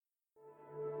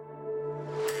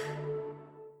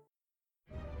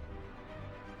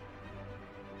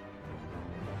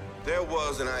There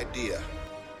was an idea.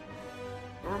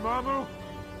 Dormammu,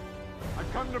 I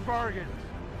come to bargain.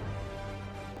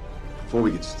 Before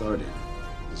we get started,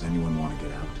 does anyone want to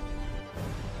get out?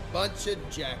 Bunch of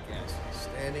jackasses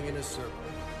standing in a circle.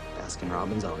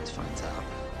 Baskin-Robbins always finds out.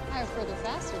 I prefer the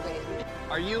faster baby.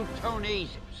 Are you Tony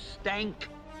Stank?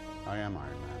 I am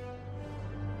Iron Man.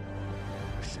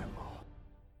 Assemble.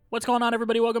 What's going on,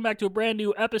 everybody? Welcome back to a brand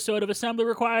new episode of Assembly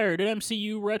Required, an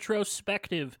MCU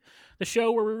retrospective, the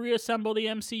show where we reassemble the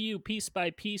MCU piece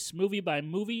by piece, movie by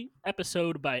movie,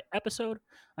 episode by episode.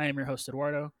 I am your host,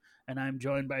 Eduardo, and I'm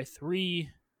joined by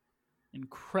three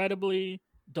incredibly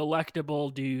delectable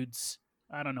dudes.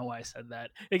 I don't know why I said that.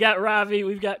 We got Ravi,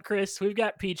 we've got Chris, we've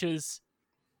got Peaches.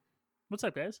 What's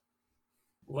up, guys?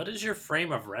 What is your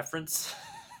frame of reference?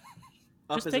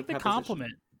 Just take the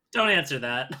compliment. Don't answer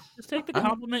that. Just take the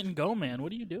compliment and go, man.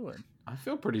 What are you doing? I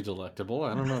feel pretty delectable.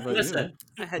 I don't know about Listen,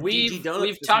 you.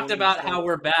 we've talked about how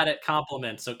we're bad at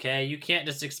compliments, okay? You can't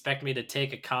just expect me to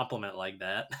take a compliment like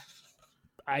that.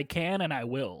 I can and I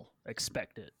will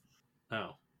expect it.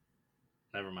 Oh.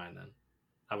 Never mind then.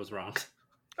 I was wrong.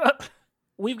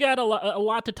 We've got a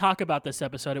lot to talk about this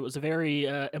episode. It was a very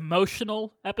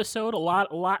emotional episode. A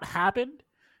lot happened.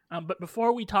 But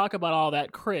before we talk about all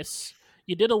that, Chris,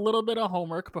 you did a little bit of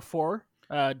homework before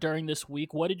during this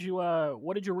week. What did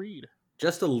you read?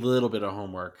 Just a little bit of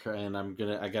homework, and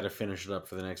I got to finish it up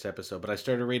for the next episode. But I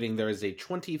started reading. There is a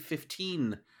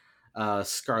 2015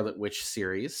 Scarlet Witch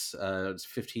series. It's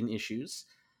 15 issues,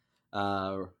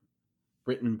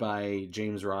 written by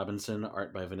James Robinson,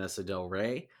 art by Vanessa Del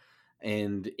Rey,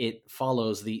 and it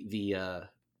follows the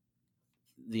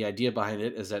idea behind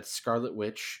it is that Scarlet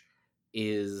Witch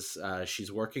is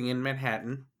she's working in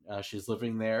Manhattan. She's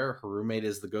living there. Her roommate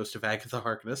is the ghost of Agatha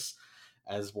Harkness,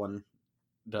 as one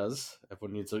does.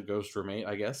 Everyone needs a ghost roommate,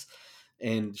 I guess.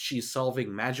 And she's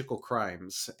solving magical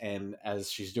crimes. And as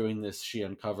she's doing this, she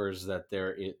uncovers that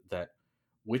that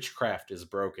witchcraft is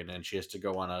broken, and she has to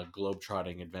go on a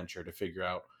globe-trotting adventure to figure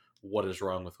out what is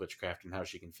wrong with witchcraft and how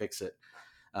she can fix it.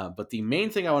 But the main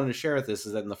thing I wanted to share with this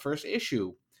is that in the first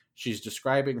issue, she's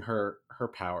describing her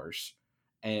powers.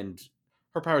 And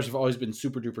her powers have always been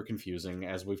super duper confusing,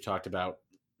 as we've talked about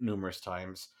numerous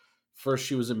times. First,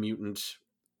 she was a mutant,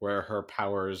 where her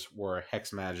powers were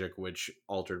hex magic, which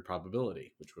altered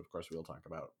probability, which of course we'll talk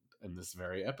about in this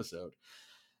very episode.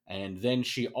 And then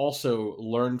she also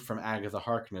learned from Agatha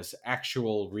Harkness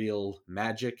actual real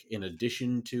magic in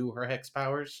addition to her hex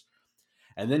powers.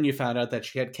 And then you found out that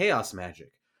she had chaos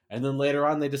magic. And then later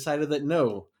on they decided that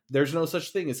no, there's no such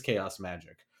thing as chaos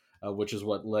magic. Which is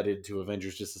what led into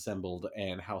Avengers Disassembled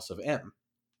and House of M.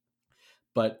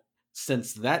 But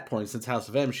since that point, since House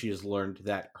of M, she has learned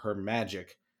that her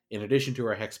magic, in addition to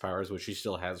her hex powers, which she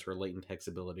still has, her latent hex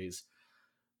abilities,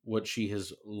 what she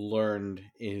has learned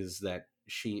is that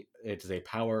it is a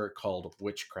power called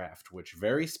witchcraft, which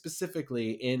very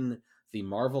specifically in the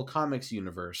Marvel Comics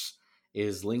universe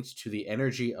is linked to the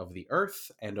energy of the earth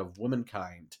and of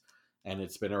womankind. And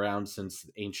it's been around since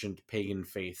ancient pagan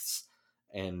faiths.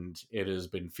 And it has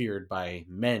been feared by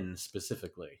men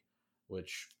specifically,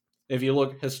 which, if you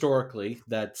look historically,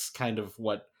 that's kind of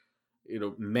what,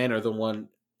 men are the one.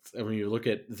 When you look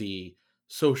at the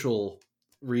social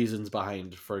reasons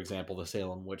behind, for example, the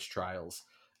Salem witch trials,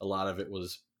 a lot of it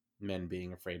was men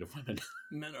being afraid of women.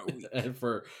 Men are weak. And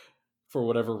for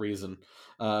whatever reason.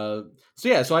 So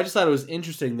I just thought it was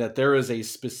interesting that there is a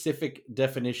specific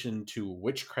definition to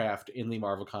witchcraft in the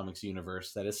Marvel Comics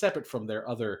universe that is separate from their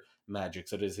other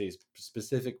magics. It is a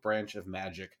specific branch of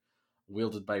magic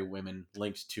wielded by women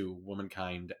linked to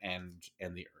womankind and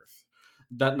the earth.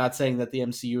 Not saying that the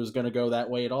MCU is going to go that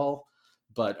way at all,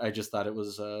 but I just thought it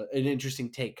was an interesting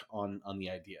take on the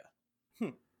idea.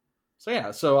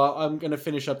 So I'm going to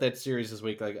finish up that series this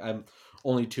week. Like, I'm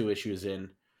only 2 issues in.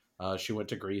 She went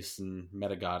to Greece and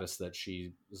met a goddess that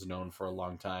she was known for a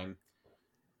long time.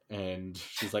 And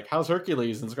she's like, how's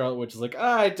Hercules? And Scarlet Witch is like,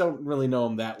 I don't really know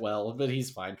him that well, but he's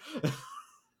fine.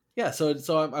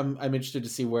 So I'm interested to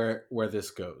see where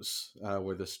this goes,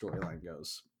 where this storyline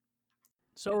goes.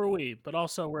 So are we, but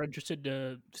also we're interested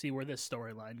to see where this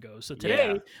storyline goes. So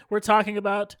today we're talking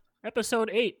about episode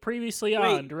 8, previously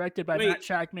on, directed by Matt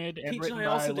Shakman and written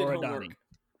by Laura Downing.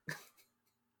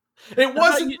 It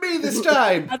wasn't me this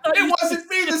time. It wasn't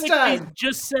me this time.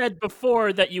 Just said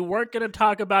before that you weren't going to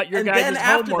talk about your guys' homework. And then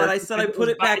after that, I said I put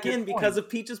it back in because of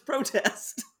Peach's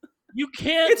protest. You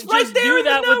can't just do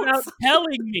that without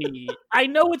telling me. I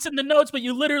know it's in the notes, but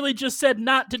you literally just said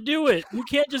not to do it. You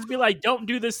can't just be like, don't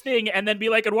do this thing, and then be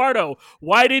like, Eduardo,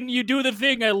 why didn't you do the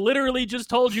thing I literally just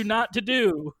told you not to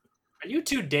do? Are you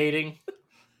two dating?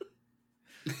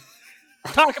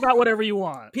 Talk about whatever you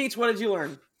want. Peach, what did you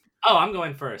learn? Oh, I'm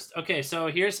going first. Okay, so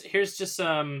here's just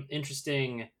some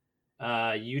interesting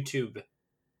YouTube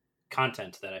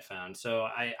content that I found. So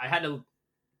I had to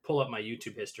pull up my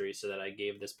YouTube history so that I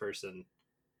gave this person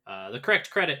the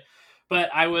correct credit. But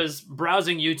I was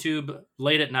browsing YouTube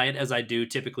late at night, as I do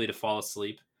typically to fall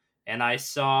asleep, and I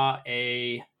saw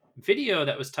a video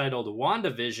that was titled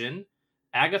WandaVision,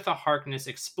 Agatha Harkness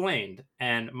Explained.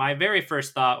 And my very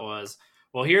first thought was,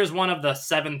 well, here's one of the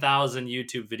 7,000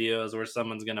 YouTube videos where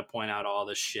someone's going to point out all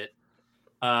this shit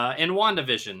in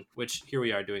WandaVision, which here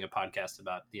we are doing a podcast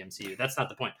about the MCU. That's not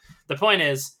the point. The point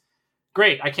is,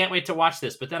 great, I can't wait to watch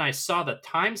this. But then I saw the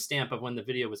timestamp of when the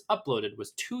video was uploaded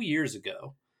was 2 years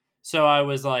ago. So I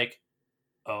was like,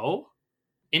 oh,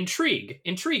 intrigue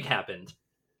happened.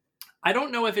 I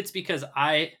don't know if it's because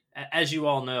I, as you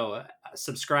all know,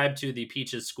 subscribe to the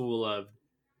Peaches school of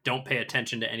don't pay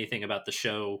attention to anything about the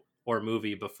show or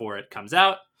movie before it comes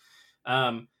out.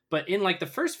 But in like the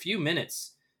first few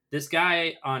minutes, this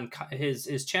guy on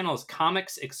his channel is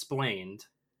Comics Explained,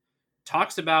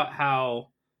 talks about how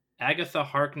Agatha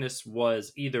Harkness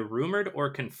was either rumored or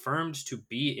confirmed to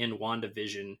be in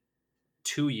WandaVision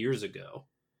 2 years ago.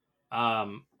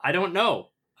 I don't know.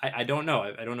 I don't know.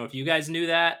 I don't know if you guys knew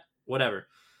that. Whatever.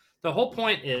 The whole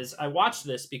point is I watched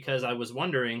this because I was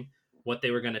wondering what they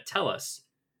were going to tell us,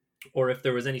 or if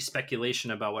there was any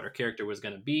speculation about what her character was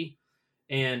going to be.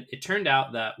 And it turned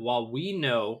out that while we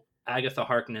know Agatha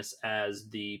Harkness as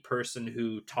the person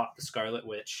who taught the Scarlet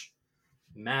Witch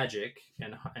magic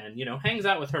and you know, hangs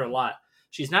out with her a lot,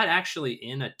 she's not actually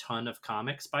in a ton of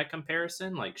comics by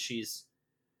comparison. Like she's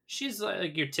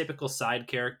like your typical side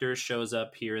character, shows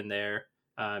up here and there.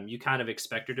 You kind of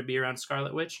expect her to be around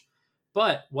Scarlet Witch.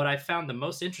 But what I found the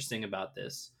most interesting about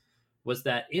this was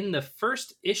that in the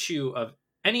first issue of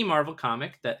any Marvel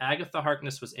comic that Agatha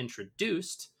Harkness was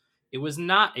introduced, it was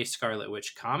not a Scarlet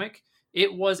Witch comic.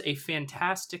 It was a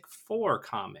Fantastic Four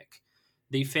comic.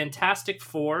 The Fantastic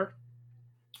Four,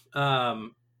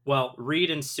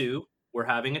 Reed and Sue were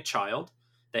having a child.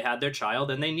 They had their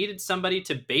child, and they needed somebody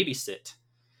to babysit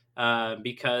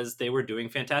because they were doing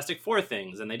Fantastic Four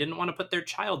things, and they didn't want to put their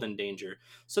child in danger.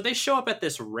 So they show up at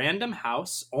this random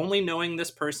house, only knowing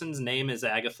this person's name is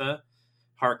Agatha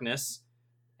Harkness,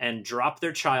 and drop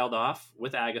their child off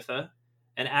with Agatha.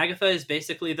 And Agatha is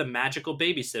basically the magical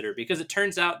babysitter, because it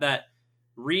turns out that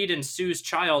Reed and Sue's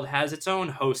child has its own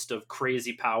host of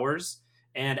crazy powers,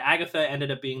 and Agatha ended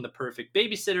up being the perfect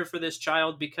babysitter for this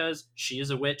child because she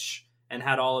is a witch and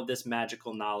had all of this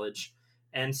magical knowledge.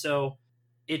 And so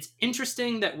it's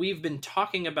interesting that we've been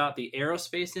talking about the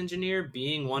aerospace engineer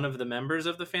being one of the members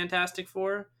of the Fantastic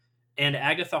Four, and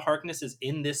Agatha Harkness is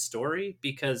in this story,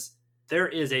 because there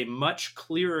is a much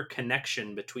clearer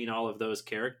connection between all of those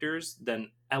characters than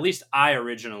at least I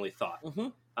originally thought.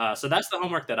 Mm-hmm. So that's the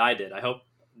homework that I did. I hope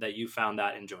that you found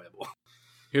that enjoyable.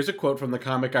 Here's a quote from the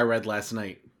comic I read last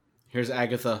night. Here's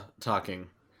Agatha talking.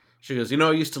 She goes,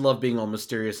 I used to love being all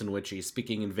mysterious and witchy,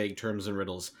 speaking in vague terms and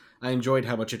riddles. I enjoyed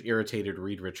how much it irritated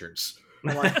Reed Richards.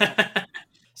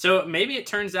 So maybe it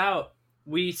turns out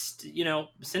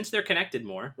since they're connected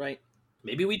more, right?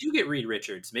 Maybe we do get Reed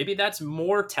Richards. Maybe that's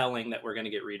more telling that we're going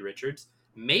to get Reed Richards.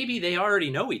 Maybe they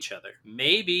already know each other.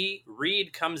 Maybe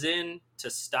Reed comes in to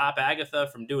stop Agatha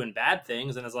from doing bad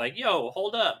things and is like, yo,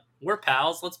 hold up. We're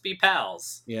pals. Let's be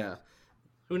pals. Yeah.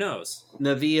 Who knows?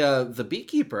 Now, the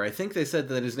beekeeper, I think they said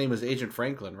that his name was Agent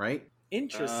Franklin, right?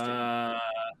 Interesting.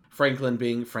 Franklin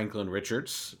being Franklin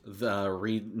Richards, the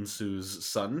Reed and Sue's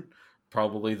son.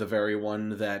 Probably the very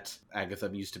one that Agatha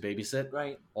used to babysit.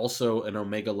 Right. Also an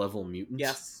Omega level mutant.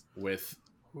 Yes. With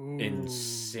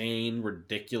insane,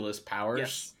 ridiculous powers.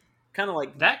 Yes. Kind of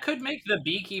like that could make the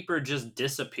beekeeper just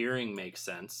disappearing make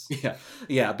sense.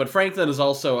 Yeah. But Franklin has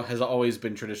always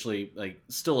been traditionally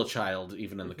still a child,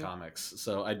 even in the comics.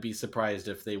 So I'd be surprised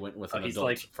if they went with an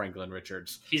adult Franklin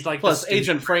Richards. He's like plus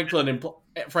Agent Franklin.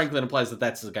 Franklin implies that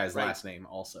that's the guy's last name,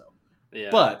 also. Yeah.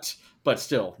 But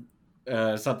still.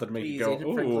 Something to make you go,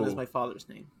 Agent Franklin is my father's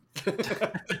name.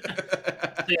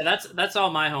 Yeah, that's all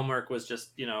my homework was,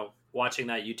 just watching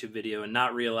that YouTube video and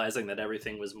not realizing that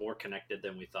everything was more connected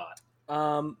than we thought.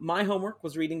 My homework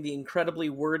was reading the incredibly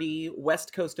wordy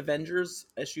West Coast Avengers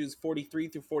issues 43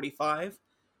 through 45.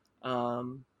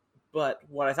 But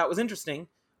what I thought was interesting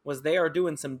was they are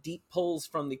doing some deep pulls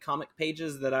from the comic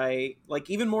pages that I like,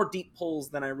 even more deep pulls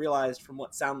than I realized from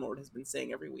what Soundlord has been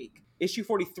saying every week. Issue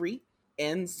 43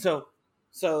 ends.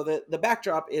 So the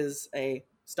backdrop is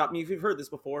stop me if you've heard this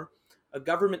before. A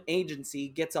government agency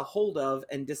gets a hold of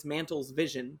and dismantles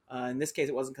Vision. In this case,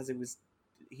 it wasn't because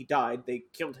he died. They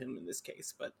killed him in this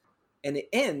case. And it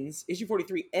ends, issue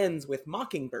 43 ends with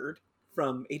Mockingbird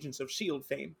from Agents of S.H.I.E.L.D.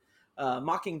 fame.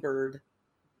 Mockingbird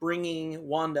bringing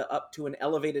Wanda up to an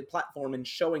elevated platform and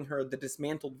showing her the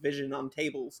dismantled Vision on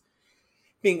tables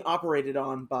being operated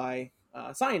on by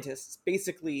scientists.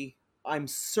 Basically, I'm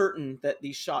certain that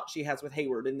the shot she has with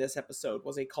Hayward in this episode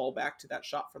was a callback to that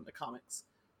shot from the comics.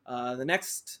 The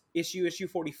next issue, issue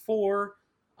 44,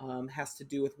 has to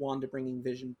do with Wanda bringing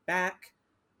Vision back,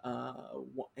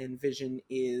 and Vision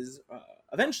is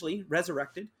eventually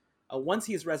resurrected. Once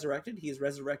he is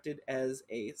resurrected as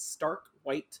a stark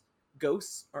white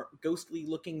ghost, or ghostly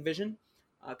looking Vision,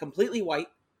 completely white,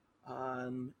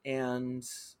 and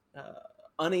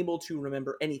unable to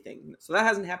remember anything. So that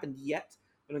hasn't happened yet,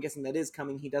 but I'm guessing that is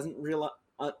coming. He doesn't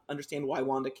understand why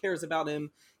Wanda cares about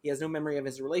him. He has no memory of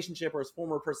his relationship or his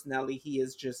former personality. He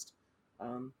is just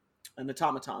an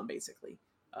automaton, basically.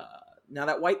 Now,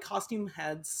 that white costume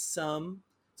had some...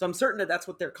 So I'm certain that that's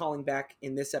what they're calling back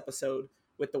in this episode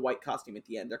with the white costume at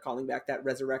the end. They're calling back that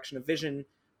resurrection of Vision,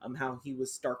 how he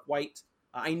was stark white.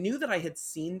 I knew that I had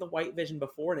seen the white Vision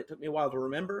before, and it took me a while to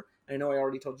remember. I know I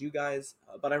already told you guys,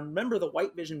 but I remember the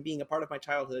white Vision being a part of my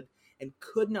childhood and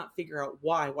could not figure out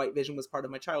why white Vision was part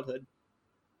of my childhood.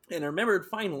 And I remembered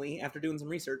finally, after doing some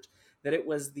research, that it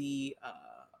was the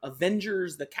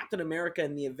Avengers, the Captain America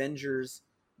and the Avengers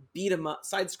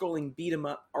side-scrolling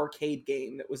beat-em-up arcade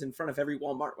game that was in front of every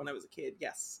Walmart when I was a kid.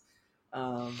 Yes.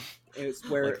 It was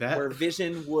where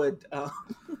Vision would...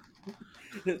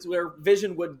 it's where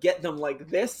Vision would get them like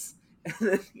this.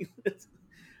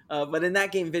 But in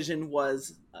that game, Vision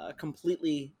was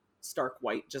completely stark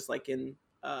white, just like in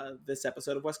this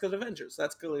episode of West Coast Avengers. So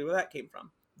that's clearly where that came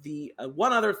from. The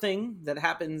one other thing that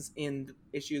happens in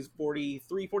issues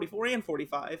 43, 44, and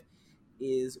 45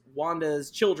 is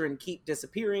Wanda's children keep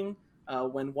disappearing.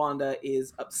 When Wanda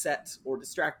is upset or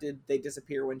distracted, they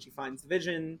disappear when she finds the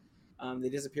Vision. They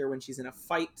disappear when she's in a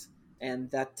fight. And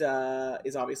that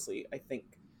is obviously, I think,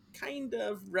 kind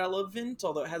of relevant,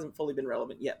 although it hasn't fully been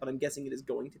relevant yet. But I'm guessing it is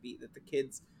going to be, that the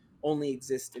kids only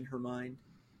exist in her mind.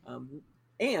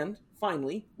 And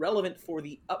finally, relevant for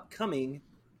the upcoming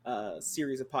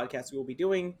series of podcasts we will be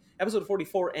doing, episode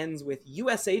 44 ends with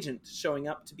U.S. Agent showing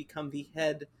up to become the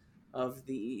head of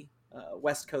the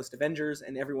West Coast Avengers,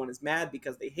 and everyone is mad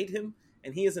because they hate him,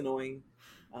 and he is annoying.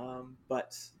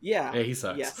 But yeah, he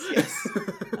sucks. Yes.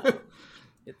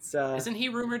 It's isn't he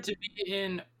rumored to be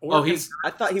in? I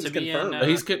thought he was confirmed.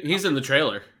 He's in the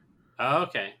trailer. Oh,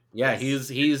 okay. Yeah,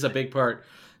 he's a big part.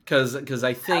 Because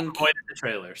I think I avoided the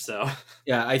trailer, so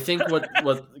yeah, I think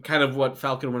what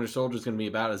Falcon Winter Soldier is going to be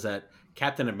about is that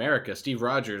Captain America, Steve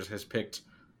Rogers, has picked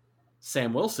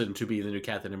Sam Wilson to be the new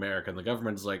Captain America, and the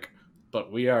government's like,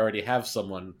 but we already have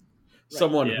someone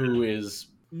who is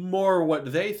more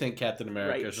what they think Captain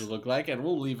America should look like, and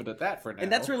we'll leave it at that for now.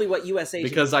 And that's really what U.S. Agent...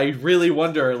 Because I really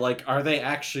wonder, like, are they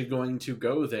actually going to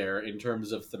go there in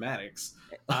terms of thematics?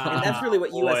 And that's really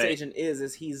what U.S. Agent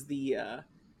is he's the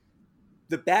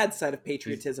bad side of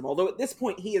patriotism. Although at this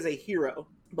point he is a hero,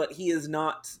 but he is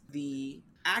not the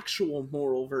actual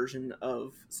moral version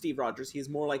of Steve Rogers. He is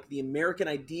more like the American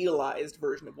idealized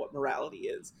version of what morality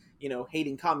is,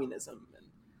 hating communism.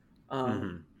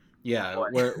 And, yeah,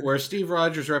 where Steve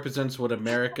Rogers represents what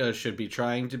America should be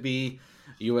trying to be,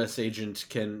 U.S. Agent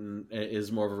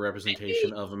is more of a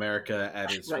representation of America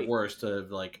at its worst,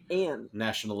 of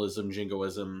nationalism,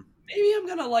 jingoism. Maybe I'm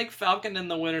gonna like Falcon and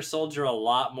the Winter Soldier a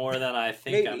lot more than I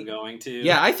think I'm going to.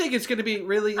 Yeah, I think it's going to be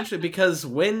really interesting because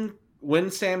when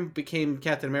Sam became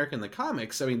Captain America in the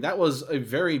comics, I mean, that was a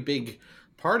very big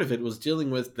part of it, was dealing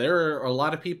with, there are a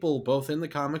lot of people both in the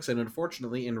comics and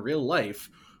unfortunately in real life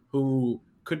who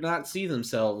could not see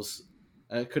themselves,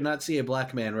 could not see a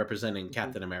black man representing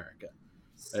Captain America.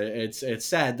 It's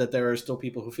sad that there are still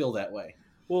people who feel that way.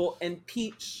 Well, and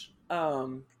Peach,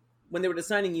 when they were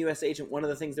designing U.S. Agent, one of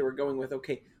the things they were going with,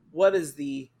 okay, what is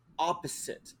the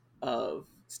opposite of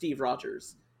Steve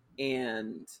Rogers?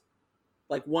 And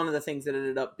one of the things that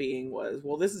ended up being was,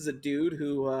 well, this is a dude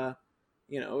who,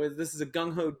 this is a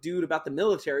gung-ho dude about the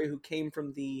military who came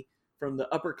from the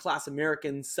upper class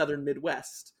American Southern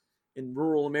Midwest in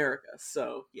rural America.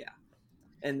 So yeah,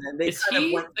 and then they is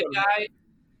he the guy?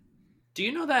 Do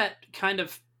you know that kind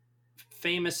of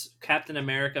famous Captain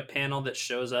America panel that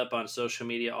shows up on social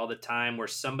media all the time, where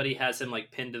somebody has him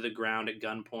pinned to the ground at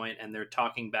gunpoint, and they're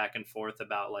talking back and forth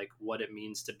about what it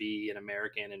means to be an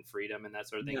American and freedom and that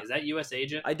sort of thing? No. Is that U.S.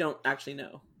 Agent? I don't actually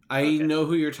know. I know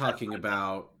who you're talking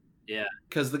about. Yeah,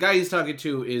 because the guy he's talking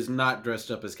to is not dressed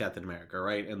up as Captain America,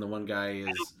 right? And the one guy is...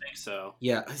 I don't think so.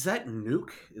 Yeah, is that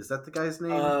Nuke? Is that the guy's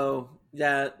name? Oh,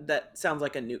 that sounds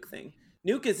like a Nuke thing.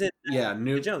 Nuke is in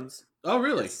Nuke Jones. Oh,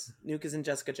 really? Yes. Nuke is in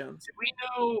Jessica Jones. Do we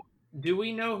know Do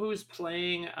we know who's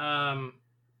playing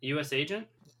U.S. Agent?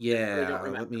 Yeah, don't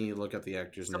remember. let me look up the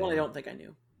actor's Someone I name. don't think I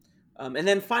knew. And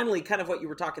then finally, kind of what you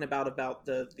were talking about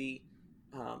the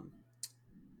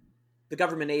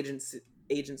government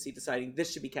agency deciding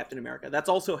this should be Captain America. That's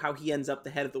also how he ends up the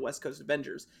head of the West Coast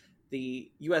Avengers.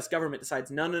 The U.S. government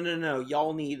decides, no,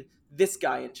 y'all need this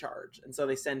guy in charge. And so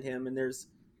they send him, and there's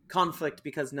conflict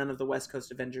because none of the West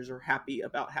Coast Avengers are happy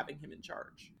about having him in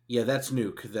charge. Yeah, that's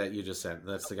Nuke that you just said.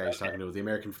 That's the guy he's talking to with the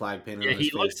American flag painted Yeah, on his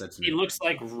face. That's Nuke. he looks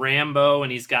like Rambo,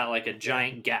 and he's got like a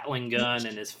giant Gatling gun,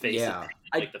 and his face Yeah. is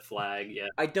like the flag. Yeah,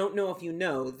 I don't know if you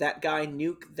know, that guy,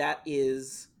 Nuke, that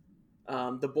is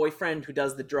the boyfriend who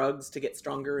does the drugs to get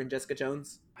stronger in Jessica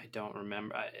Jones. I don't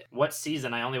remember. What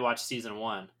season? I only watched season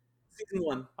 1. Season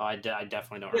 1. Oh, I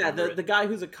definitely don't Yeah, remember the guy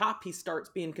who's a cop, he starts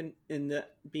being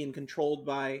being controlled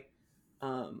by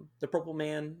the Purple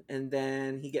Man, and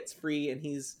then he gets free, and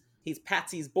he's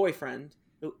Patsy's boyfriend,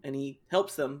 and he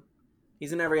helps them.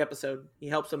 He's in every episode. He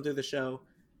helps them through the show,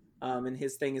 and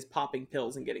his thing is popping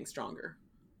pills and getting stronger.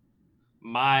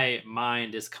 My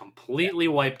mind is completely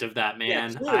wiped of that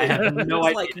man. Yeah, I have no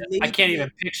It's idea. like I can't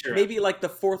even picture it. Maybe like the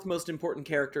 4th most important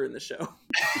character in the show.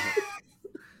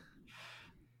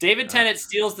 David Tennant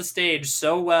steals the stage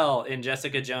so well in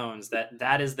Jessica Jones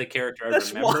that is the character I That's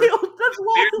remember. wild. That's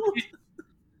wild.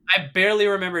 I barely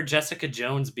remember Jessica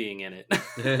Jones being in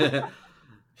it.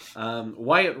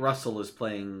 Wyatt Russell is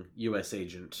playing U.S.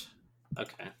 Agent.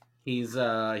 Okay. He's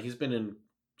been in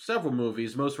several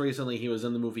movies. Most recently, he was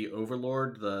in the movie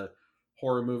Overlord, the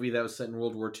horror movie that was set in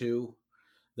World War II.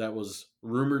 That was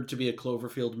rumored to be a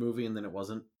Cloverfield movie, and then it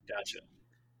wasn't. Gotcha.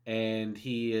 And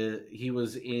he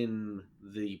was in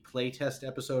the playtest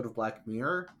episode of Black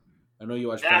Mirror. I know you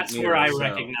watched Black That's Mirror. where I so-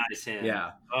 recognize him.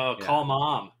 Yeah. Oh, Yeah. Call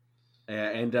Mom.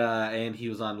 And he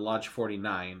was on Lodge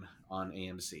 49 on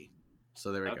AMC.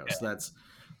 So there we go. Okay. So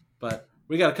but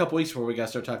we got a couple weeks before we got to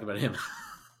start talking about him.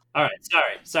 All right.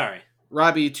 Sorry.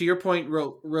 Robbie, to your point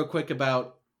real quick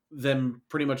about them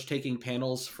pretty much taking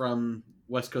panels from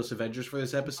West Coast Avengers for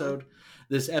this episode.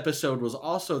 This episode was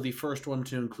also the first one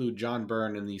to include John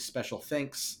Byrne in the special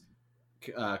thanks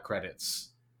credits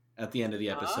at the end of the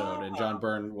episode. And John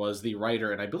Byrne was the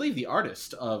writer and I believe the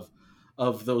artist of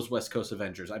those West Coast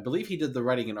Avengers. I believe he did the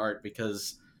writing and art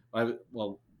because I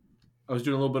was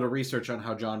doing a little bit of research on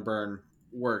how John Byrne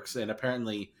works, and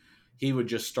apparently he would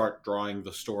just start drawing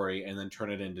the story and then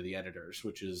turn it into the editors,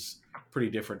 which is pretty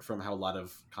different from how a lot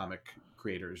of comic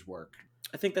creators work.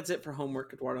 I think that's it for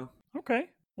homework, Eduardo. Okay.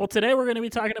 Well, today we're going to be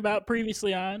talking about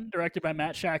Previously On, directed by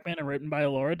Matt Shackman and written by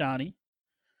Laura Donnie.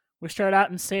 We start out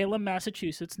in Salem,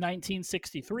 Massachusetts,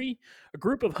 1963. A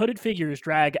group of hooded figures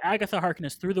drag Agatha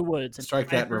Harkness through the woods. And Strike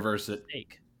that and find her reverse it.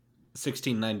 mistake.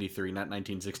 1693, not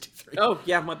 1963. Oh,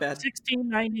 yeah, my bad.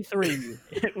 1693.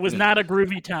 It was not a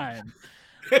groovy time.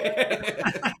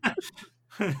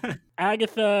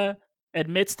 Agatha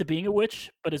admits to being a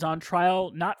witch, but is on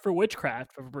trial not for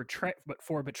witchcraft, but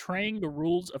for betraying the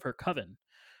rules of her coven.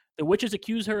 The witches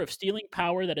accuse her of stealing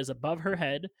power that is above her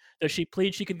head, though she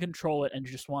pleads she can control it and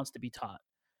just wants to be taught.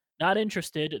 Not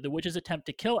interested, the witches attempt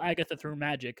to kill Agatha through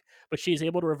magic, but she is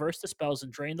able to reverse the spells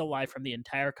and drain the life from the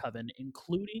entire coven,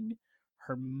 including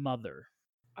her mother.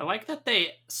 I like that they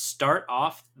start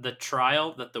off the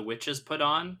trial that the witches put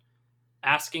on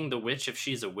asking the witch if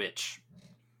she's a witch.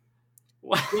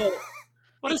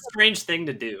 What a strange thing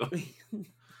to do.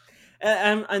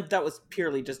 And that was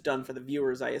purely just done for the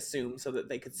viewers, I assume, so that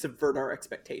they could subvert our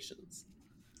expectations.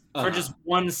 For just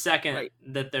 1 second, Right.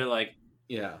 that they're like,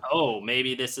 Yeah. oh,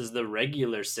 maybe this is the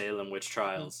regular Salem witch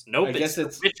trials. Nope, I guess the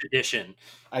it's- witch edition.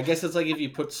 I guess it's like if you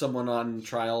put someone on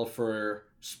trial for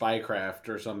spycraft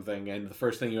or something, and the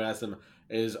first thing you ask them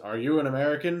is, "Are you an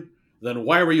American? Then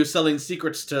why were you selling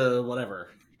secrets to whatever?"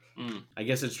 Mm. I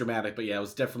guess it's dramatic, but yeah, it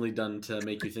was definitely done to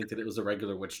make you think that it was a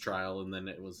regular witch trial, and then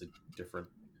it was a different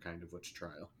kind of witch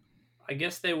trial. I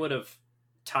guess they would have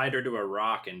tied her to a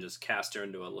rock and just cast her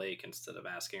into a lake instead of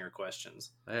asking her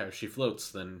questions. Yeah, if she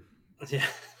floats, then Yeah.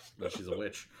 well, she's a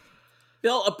witch.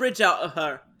 Build a bridge out of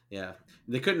her. Yeah,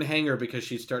 they couldn't hang her because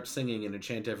she'd start singing and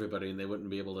enchant everybody, and they wouldn't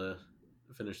be able to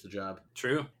finish the job.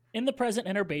 True. In the present,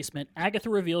 in her basement, Agatha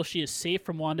reveals she is safe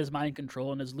from Wanda's mind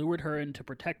control and has lured her into a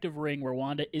protective ring where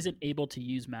Wanda isn't able to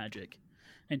use magic.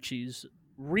 And she's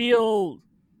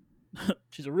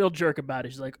she's a real jerk about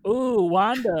it. She's like, "Ooh,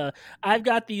 Wanda, I've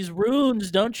got these runes.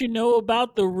 Don't you know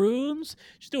about the runes?"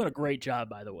 She's doing a great job,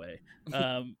 by the way.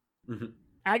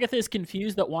 Agatha is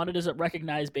confused that Wanda doesn't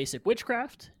recognize basic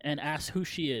witchcraft and asks who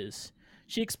she is.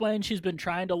 She explains she's been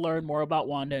trying to learn more about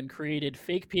Wanda and created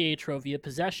fake Pietro via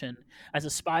possession as a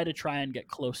spy to try and get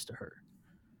close to her.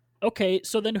 Okay,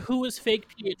 so then who is fake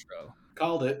Pietro?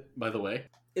 called it, by the way.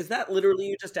 Is that literally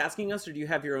you just asking us, or do you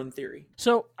have your own theory?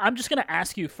 So I'm just going to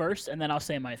ask you first, and then I'll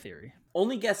say my theory.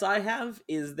 Only guess I have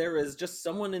is there is just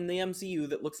someone in the MCU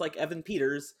that looks like Evan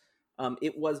Peters.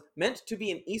 It was meant to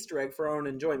be an Easter egg for our own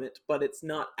enjoyment, but it's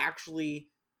not actually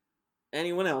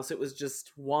anyone else. It was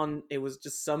just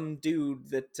some dude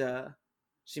that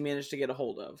she managed to get a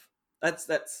hold of. That's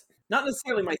not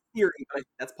necessarily my theory, but I think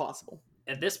that's possible.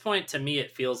 At this point, to me,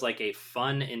 it feels like a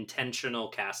fun, intentional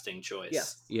casting choice.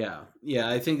 Yes. Yeah.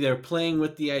 I think they're playing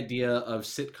with the idea of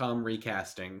sitcom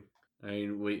recasting. I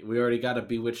mean, we already got a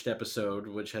Bewitched episode,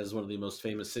 which has one of the most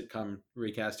famous sitcom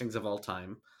recastings of all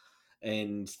time.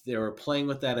 And they were playing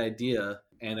with that idea,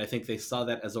 and I think they saw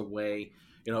that as a way,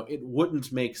 it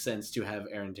wouldn't make sense to have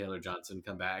Aaron Taylor Johnson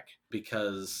come back,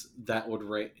 because that would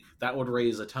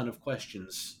raise a ton of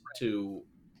questions to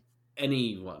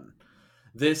anyone.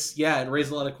 This, it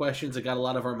raised a lot of questions. It got a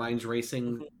lot of our minds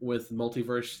racing with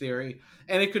multiverse theory,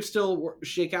 and it could still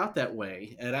shake out that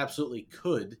way. It absolutely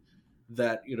could.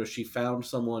 That, she found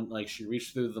someone, like she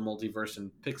reached through the multiverse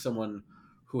and picked someone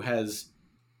who has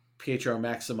Pietro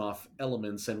Maximoff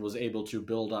elements and was able to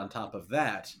build on top of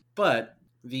that. But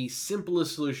the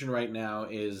simplest solution right now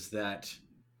is that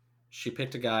she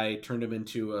picked a guy, turned him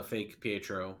into a fake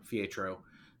Pietro,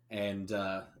 and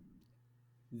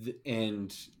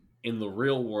in the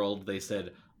real world, they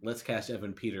said, let's cast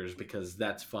Evan Peters because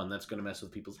that's fun. That's going to mess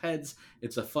with people's heads.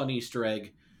 It's a fun Easter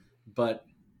egg, but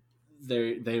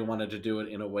they wanted to do it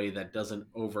in a way that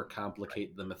doesn't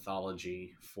overcomplicate the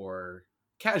mythology for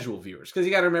casual viewers. Because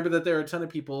you got to remember that there are a ton of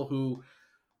people who,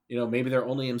 maybe they're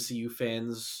only MCU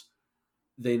fans.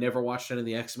 They never watched any of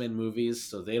the X-Men movies,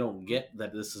 so they don't get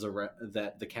that this is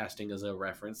that the casting is a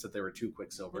reference, that there were two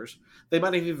Quicksilvers. They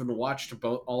might have even watched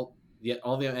all the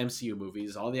MCU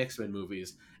movies, all the X-Men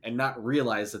movies, and not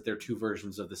realize that they're two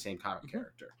versions of the same comic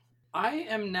character. I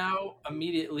am now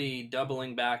immediately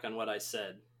doubling back on what I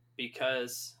said,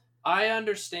 because I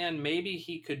understand maybe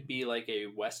he could be like a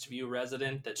Westview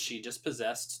resident that she just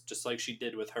possessed, just like she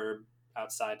did with Herb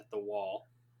outside at the wall,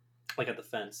 like at the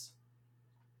fence.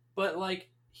 But,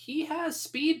 he has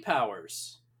speed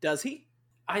powers. Does he?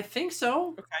 I think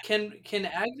so. Okay.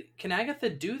 Can Agatha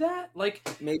do that?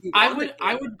 Maybe I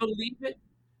would believe it.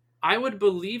 I would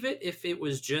believe it if it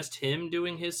was just him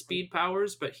doing his speed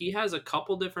powers, but he has a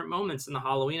couple different moments in the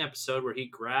Halloween episode where he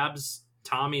grabs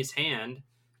Tommy's hand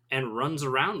and runs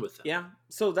around with him. Yeah,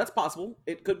 so that's possible.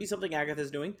 It could be something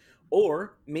Agatha's doing,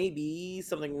 or maybe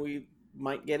something we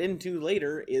might get into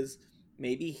later is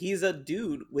maybe he's a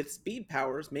dude with speed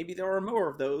powers. Maybe there are more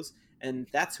of those, and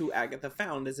that's who Agatha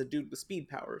found, as a dude with speed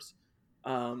powers.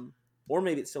 Or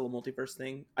maybe it's still a multiverse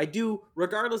thing. I do,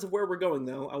 regardless of where we're going,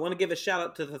 though, I want to give a shout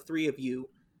out to the three of you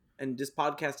and this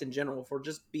podcast in general for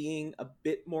just being a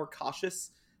bit more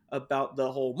cautious about the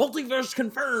whole multiverse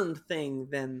confirmed thing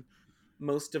than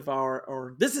most of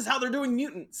or this is how they're doing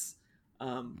mutants.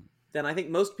 Then I think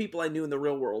most people I knew in the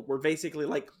real world were basically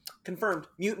confirmed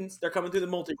mutants. They're coming through the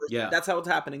multiverse. Yeah. That's how it's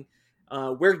happening.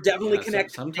 We're definitely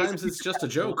connected. Sometimes it's just a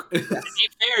joke. To be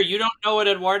fair, you don't know what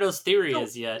Eduardo's theory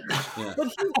is yet. Yeah.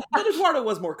 But Eduardo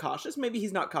was more cautious. Maybe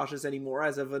he's not cautious anymore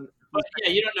as of an. But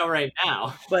yeah, you don't know right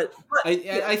now. But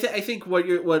I think what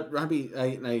Robbie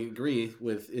I agree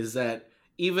with is that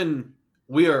even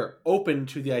we are open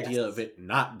to the idea of it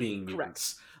not being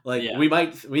mutants. Correct. We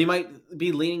might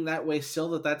be leaning that way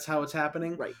still, that's how it's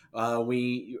happening. Right.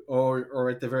 Or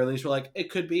at the very least we're like, it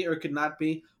could be or it could not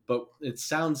be. But it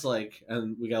sounds like,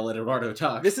 and we gotta let Eduardo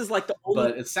talk. This is the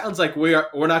only. But it sounds like we're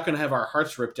not going to have our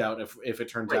hearts ripped out if it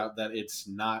turns out that it's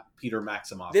not Peter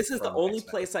Maximoff. This is the only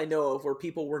place I know of where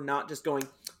people were not just going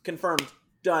confirmed,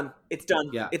 done, it's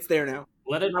done, it's there now.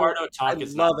 Let Eduardo talk. I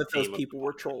love if those people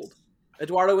were trolled.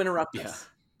 Eduardo, interrupt us.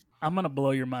 I'm gonna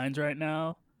blow your minds right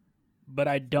now, but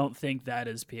I don't think that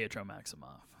is Pietro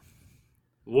Maximoff.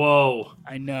 Whoa!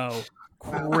 I know.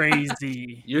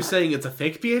 Crazy. You're saying it's a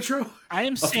fake Pietro? I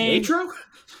am saying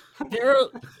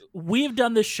Pietro? We've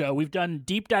done this show. We've done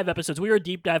deep dive episodes. We are a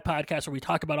deep dive podcast where we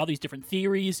talk about all these different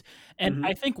theories. And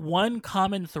I think one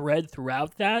common thread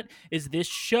throughout that is this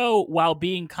show, while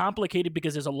being complicated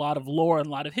because there's a lot of lore and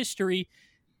a lot of history,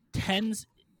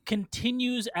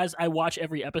 continues as I watch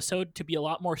every episode to be a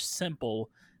lot more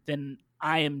simple than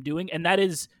I am doing. And that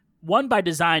is, one, by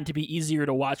design, to be easier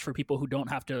to watch for people who don't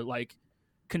have to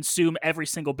consume every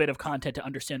single bit of content to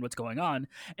understand what's going on,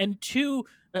 and two,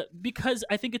 because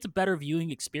I think it's a better viewing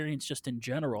experience just in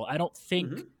general. I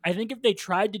think if they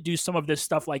tried to do some of this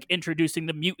stuff like introducing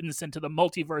the mutants into the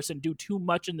multiverse and do too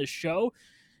much in the show,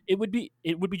 it would be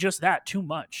just that, too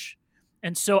much.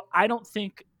 And so I don't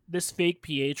think this fake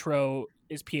Pietro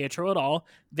is Pietro at all.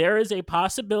 There is a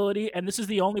possibility, and this is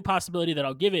the only possibility that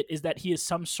I'll give it, is that he is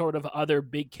some sort of other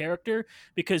big character,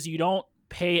 because you don't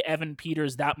pay Evan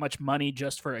Peters that much money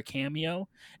just for a cameo.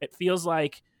 It feels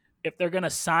like if they're going to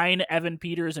sign Evan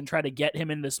Peters and try to get him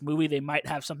in this movie, they might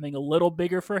have something a little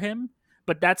bigger for him.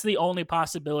 But that's the only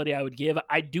possibility I would give.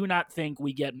 I do not think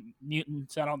we get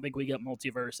mutants. I don't think we get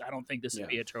multiverse. I don't think this is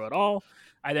Pietro at all.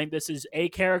 I think this is a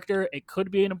character. It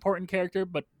could be an important character,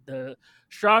 but the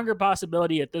stronger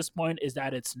possibility at this point is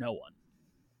that it's no one.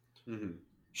 Mm-hmm.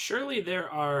 Surely there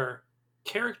are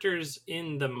characters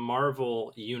in the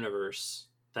Marvel universe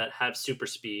that have super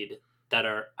speed that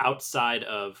are outside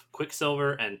of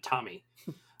Quicksilver and Tommy.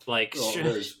 Like,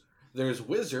 well, there's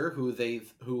Whizzer, who they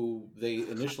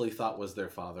initially thought was their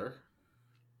father.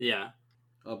 Yeah.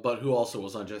 But who also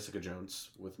was on Jessica Jones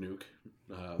with Nuke.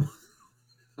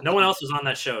 No one else was on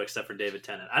that show except for David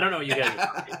Tennant. I don't know what you guys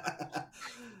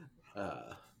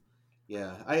are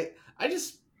yeah, I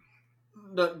just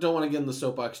don't want to get in the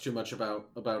soapbox too much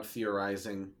about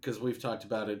theorizing, because we've talked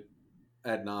about it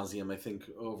ad nauseum, I think,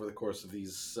 over the course of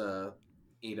these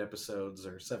 8 episodes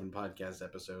or 7 podcast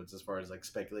episodes, as far as like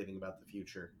speculating about the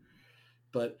future.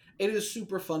 But it is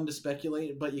super fun to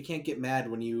speculate, but you can't get mad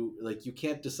when you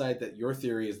can't decide that your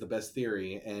theory is the best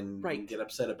theory, and you get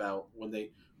upset about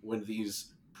when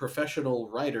these professional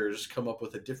writers come up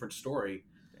with a different story.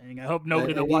 Dang, I hope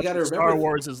nobody that watches Star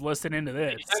Wars is listening to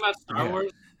this. Are you talking about Star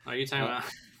Wars? Are you talking about...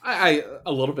 I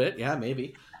a little bit, yeah,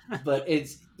 maybe. But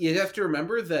you have to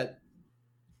remember that,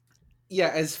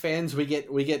 yeah, as fans we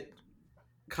get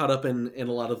caught up in a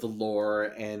lot of the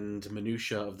lore and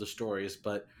minutia of the stories,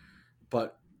 but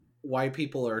why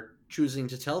people are choosing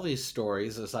to tell these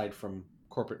stories, aside from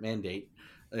corporate mandate,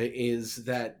 is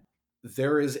that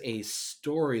there is a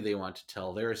story they want to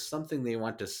tell. There is something they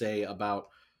want to say about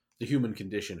the human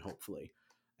condition, hopefully.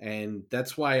 And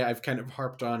that's why I've kind of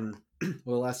harped on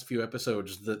the last few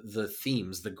episodes, the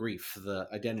themes, the grief, the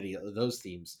identity, those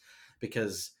themes,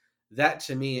 because that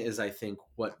to me is, I think,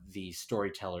 what the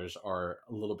storytellers are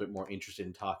a little bit more interested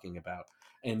in talking about.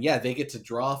 And yeah, they get to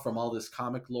draw from all this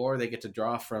comic lore. They get to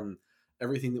draw from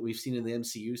everything that we've seen in the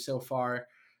MCU so far,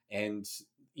 and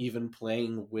even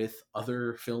playing with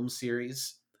other film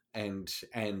series and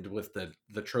with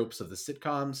the tropes of the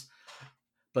sitcoms.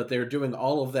 But they're doing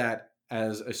all of that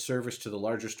as a service to the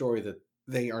larger story that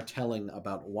they are telling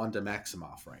about Wanda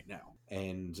Maximoff right now.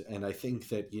 And I think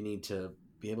that you need to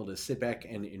be able to sit back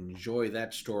and enjoy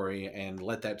that story and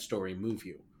let that story move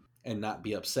you, and not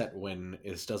be upset when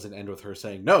it doesn't end with her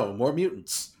saying, no, more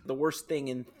mutants. The worst thing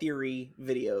in theory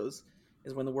videos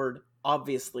is when the word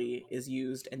obviously is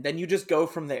used, and then you just go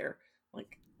from there.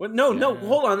 Like, what? No,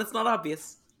 hold on, that's not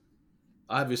obvious.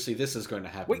 Obviously, this is going to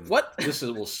happen. Wait, what? This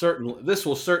will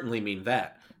certainly mean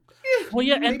that. Well,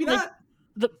 yeah, maybe and not.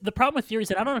 The problem with theories,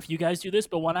 and I don't know if you guys do this,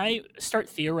 but when I start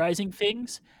theorizing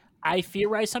things, I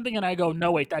theorize something and I go,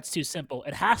 no, wait, that's too simple.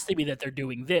 It has to be that they're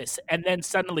doing this. And then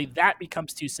suddenly that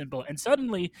becomes too simple. And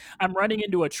suddenly I'm running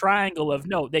into a triangle of,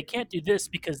 no, they can't do this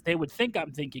because they would think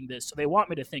I'm thinking this. So they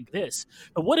want me to think this.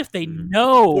 But what if they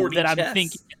know that I'm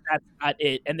thinking that's not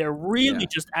it? And they're really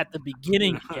just at the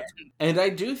beginning again. And I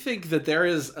do think that there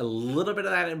is a little bit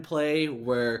of that in play,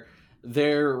 where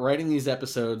they're writing these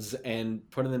episodes and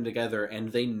putting them together,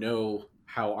 and they know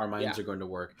how our minds are going to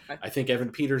work. I think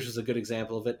Evan Peters is a good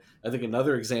example of it. I think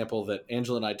another example that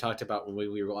Angela and I talked about when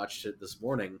we watched it this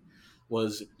morning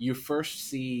was you first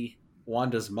see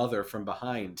Wanda's mother from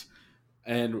behind,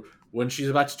 and when she's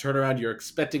about to turn around, you're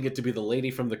expecting it to be the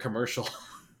lady from the commercial,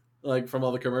 like from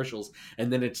all the commercials,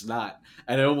 and then it's not.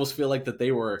 And I almost feel like that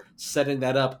they were setting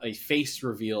that up, a face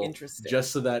reveal,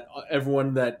 just so that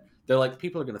everyone that they're like,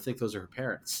 people are going to think those are her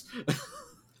parents.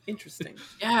 Interesting.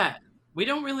 Yeah. We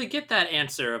don't really get that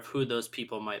answer of who those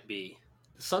people might be.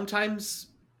 Sometimes,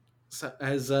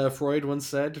 as Freud once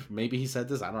said, maybe he said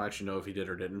this, I don't actually know if he did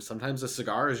or didn't, sometimes a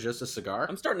cigar is just a cigar.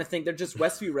 I'm starting to think they're just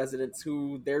Westview residents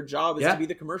who their job is to be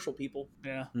the commercial people.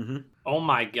 Yeah. Mm-hmm. Oh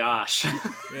my gosh.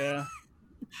 Yeah.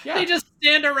 They just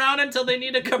stand around until they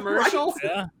need a commercial? Right.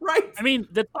 Yeah. Right. I mean,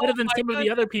 that's better than some of the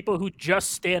other people who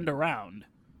just stand around.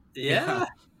 Yeah.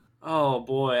 Oh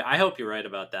boy. I hope you're right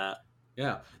about that.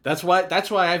 Yeah, that's why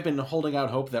I've been holding out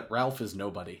hope that Ralph is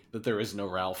nobody, that there is no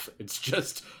Ralph. It's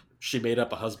just she made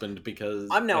up a husband because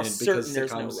I'm now certain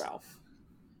there's no Ralph.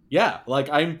 Yeah, like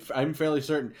I'm fairly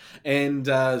certain. And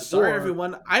sorry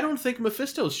everyone, I don't think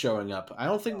Mephisto's showing up. I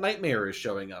don't think Nightmare is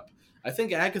showing up. I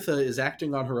think Agatha is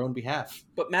acting on her own behalf.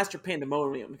 But Master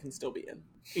Pandemonium can still be in.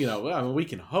 You know, I mean, we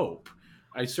can hope.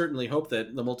 I certainly hope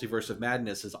that the Multiverse of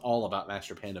Madness is all about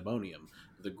Master Pandemonium.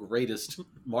 the greatest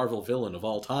Marvel villain of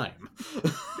all time.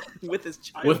 With his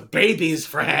child. With babies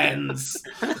for hands.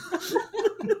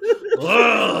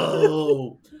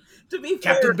 Whoa! To be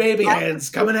Captain fair, Baby Hands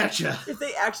coming at you. if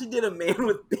they actually did a man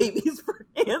with babies for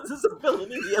hands as a villain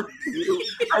in the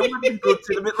MCU, I would be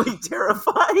legitimately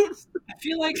terrified. I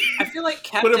feel like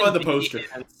Captain Put him on the Baby poster.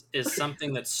 Hands is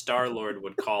something that Star-Lord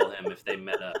would call him if they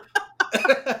met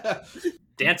up.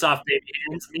 Dance off, baby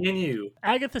hands, me and you.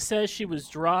 Agatha says she was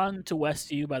drawn to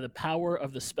Westview by the power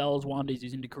of the spells Wanda is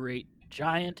using to create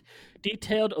giant,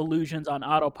 detailed illusions on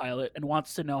autopilot and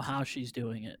wants to know how she's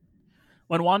doing it.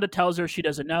 When Wanda tells her she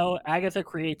doesn't know, Agatha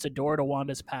creates a door to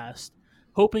Wanda's past,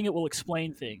 hoping it will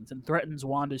explain things, and threatens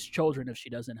Wanda's children if she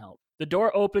doesn't help. The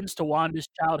door opens to Wanda's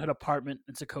childhood apartment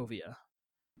in Sokovia.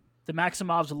 The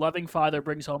Maximovs' loving father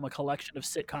brings home a collection of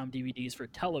sitcom DVDs for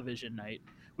television night,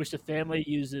 which the family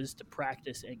uses to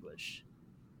practice English.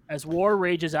 As war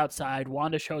rages outside,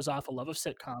 Wanda shows off a love of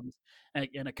sitcoms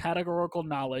and a categorical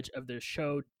knowledge of the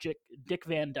show Dick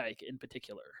Van Dyke in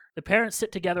particular. The parents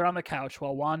sit together on the couch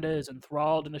while Wanda is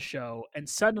enthralled in the show, and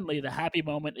suddenly the happy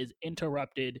moment is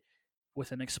interrupted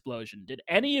with an explosion. Did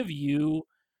any of you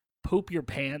poop your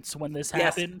pants when this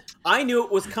Yes. happened? I knew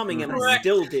it was coming, and I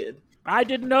still did. I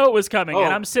didn't know it was coming, Oh.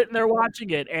 and I'm sitting there watching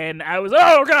it, and I was,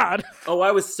 oh, God! Oh,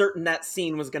 I was certain that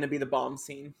scene was going to be the bomb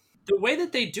scene. The way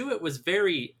that they do it was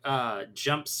very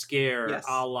jump scare, Yes.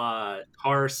 a la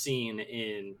horror scene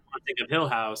in Haunting of Hill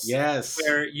House. Yes.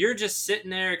 Where you're just sitting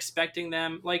there expecting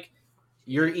them. Like,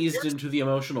 You're eased into the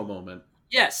emotional moment.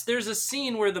 yes, there's a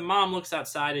scene where the mom looks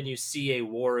outside and you see a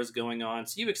war is going on.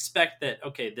 So you expect that,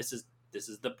 okay, this is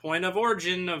the point of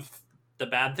origin of the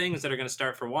bad things that are going to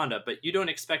start for Wanda. But you don't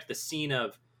expect the scene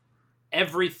of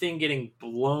everything getting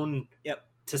blown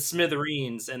to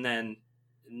smithereens and then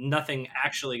nothing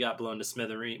actually got blown to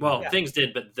smithereens. Well, Yeah. things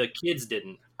did, but the kids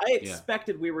didn't. I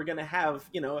expected we were going to have,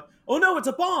 oh no, it's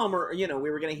a bomb, or, we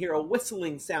were going to hear a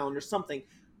whistling sound or something.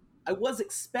 I was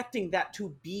expecting that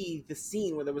to be the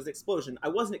scene where there was an explosion. I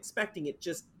wasn't expecting it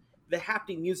the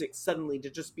happy music suddenly to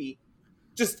just be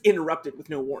interrupted with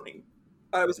no warning.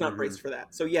 I was not braced for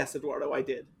that. So yes, Eduardo, I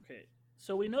did. Okay,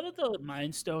 so we know that the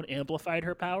Mind Stone amplified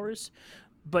her powers,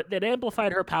 but that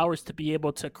amplified her powers to be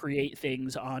able to create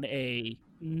things on a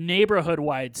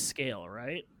neighborhood-wide scale,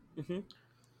 right? Mm-hmm.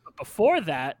 But before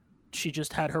that, she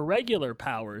just had her regular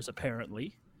powers,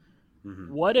 apparently.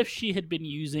 Mm-hmm. What if she had been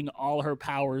using all her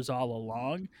powers all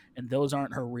along, and those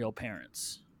aren't her real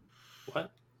parents?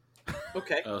 What?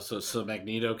 Okay. Oh, so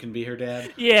Magneto can be her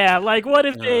dad? Yeah, like what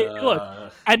if they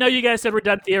look? I know you guys said we're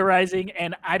done theorizing,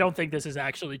 and I don't think this is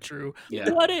actually true. Yeah.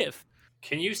 What if?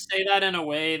 Can you say that in a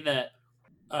way that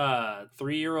a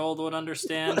 3-year-old would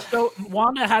understand? So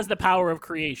Wanda has the power of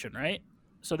creation, right?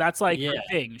 So that's like her Yeah.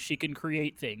 thing. She can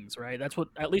create things, right? That's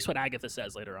at least what Agatha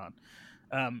says later on.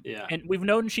 Yeah. And we've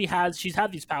known she's had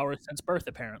these powers since birth,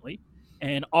 apparently.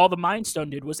 And all the Mind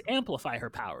Stone did was amplify her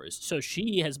powers. So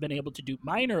she has been able to do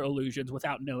minor illusions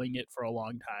without knowing it for a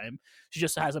long time. She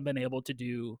just hasn't been able to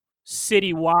do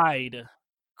citywide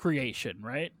creation,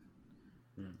 right?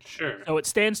 Sure. So it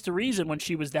stands to reason when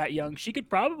she was that young, she could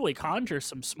probably conjure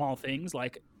some small things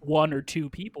like 1 or 2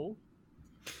 people.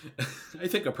 I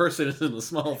think a person isn't a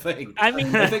small thing. I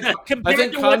mean, I think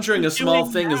compared to what conjuring a she's small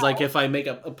doing thing is now- like if I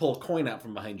pull a coin out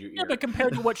from behind your ear. Yeah, but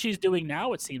compared to what she's doing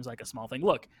now, it seems like a small thing.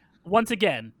 Look, once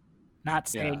again, not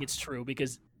saying it's true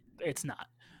because it's not.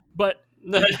 But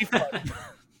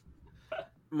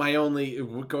my only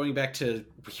going back to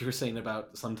what you were saying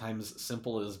about sometimes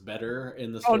simple is better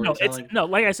in the oh storytelling. no,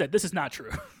 like I said, this is not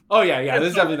true. Oh yeah, this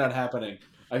is definitely not happening.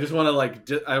 I just want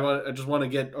to I just want to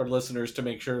get our listeners to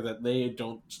make sure that they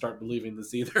don't start believing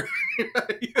this either.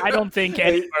 I don't think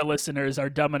any of our listeners are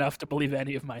dumb enough to believe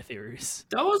any of my theories.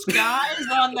 Those guys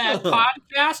on that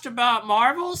podcast about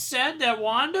Marvel said that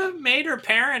Wanda made her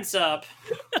parents up.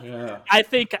 Yeah. I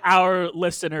think our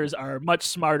listeners are much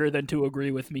smarter than to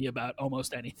agree with me about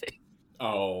almost anything.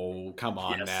 Oh, come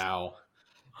on Yes. now.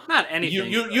 Not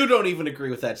anything. You don't even agree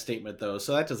with that statement though,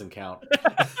 so that doesn't count.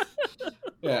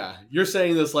 Yeah, you're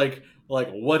saying this like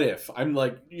what if? I'm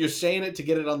like, you're saying it to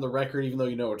get it on the record, even though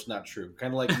you know it's not true.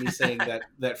 Kind of like me saying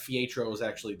that Pietro is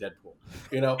actually Deadpool.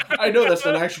 You know, I know that's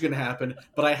not actually going to happen,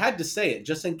 but I had to say it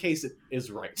just in case it is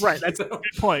right. Right, that's a good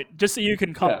point. Just so you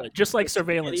can call it, just like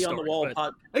surveillance Eddie on story, the wall but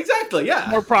pod. Exactly. Yeah.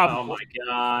 more Oh probable. my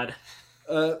god.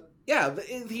 Yeah.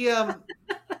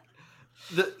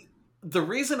 The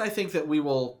reason I think that we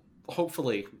will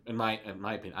hopefully, in my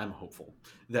opinion, I'm hopeful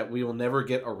that we will never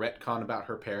get a retcon about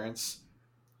her parents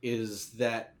is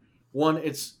that, one,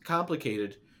 it's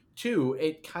complicated. 2,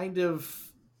 it kind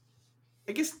of,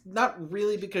 I guess not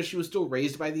really because she was still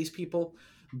raised by these people,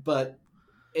 but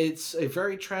it's a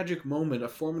very tragic moment, a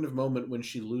formative moment when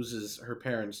she loses her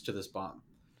parents to this bomb.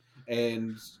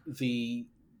 And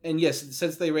yes,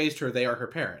 since they raised her, they are her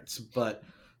parents. But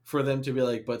for them to be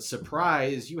like, but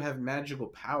surprise, you have magical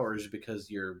powers because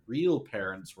your real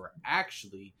parents were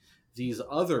actually these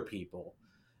other people.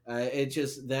 It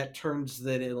just, that turns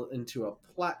that into a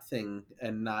plot thing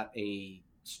and not a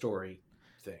story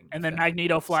thing. And then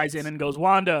Magneto flies in and goes,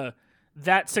 Wanda,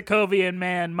 that Sokovian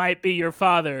man might be your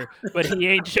father, but he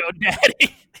ain't your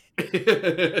daddy.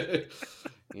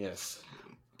 Yes.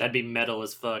 That'd be metal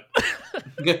as fuck.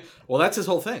 Well, that's his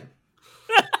whole thing.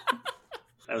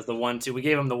 That was the 1-2. We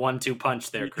gave him the 1-2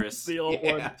 punch there, Chris. The old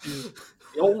 1-2.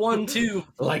 The old 1-2.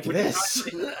 Like this.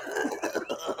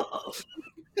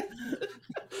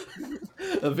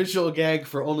 A visual gag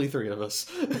for only 3 of us.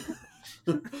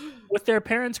 With their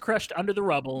parents crushed under the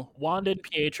rubble, Wanda and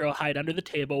Pietro hide under the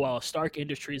table while a Stark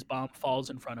Industries bomb falls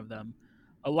in front of them.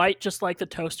 A light just like the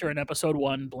toaster in episode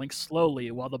 1 blinks slowly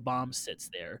while the bomb sits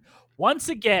there. Once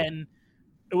again,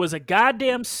 it was a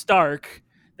goddamn Stark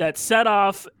that set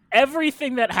off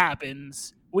everything that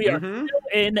happens. We are still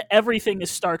in everything is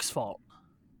Stark's fault.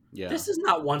 Yeah. This is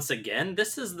not once again.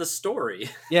 This is the story.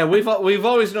 Yeah, we've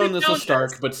always known this was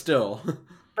Stark, but still.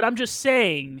 But I'm just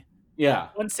saying, yeah.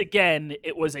 Once again,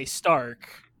 it was a Stark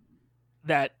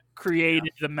that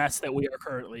created the mess that we are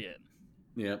currently in.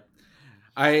 Yeah.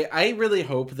 I really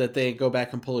hope that they go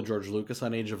back and pull a George Lucas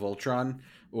on Age of Ultron,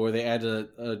 or they add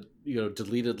a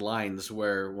deleted lines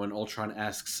where when Ultron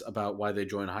asks about why they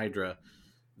join Hydra,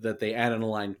 that they add in a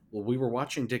line, well, we were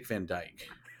watching Dick Van Dyke.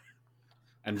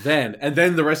 And then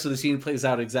the rest of the scene plays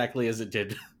out exactly as it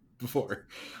did before.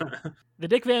 The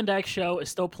Dick Van Dyke Show is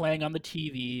still playing on the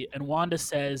TV, and Wanda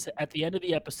says at the end of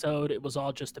the episode it was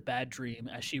all just a bad dream.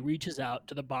 As she reaches out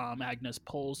to the bomb, Agnes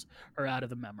pulls her out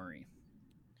of the memory.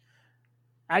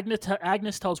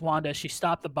 Agnes tells Wanda she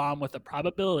stopped the bomb with a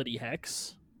probability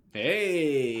hex.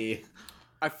 Hey!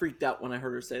 I freaked out when I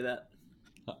heard her say that.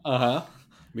 Uh-huh.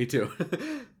 Me too.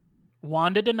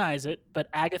 Wanda denies it, but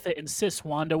Agatha insists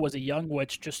Wanda was a young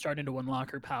witch just starting to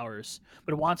unlock her powers,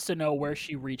 but wants to know where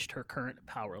she reached her current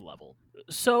power level.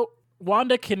 So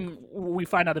Wanda can, we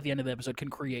find out at the end of the episode, can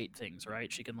create things,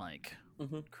 right? She can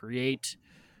create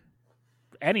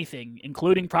anything,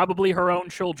 including probably her own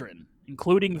children,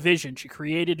 including Vision. She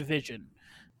created Vision.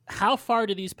 How far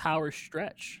do these powers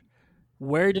stretch?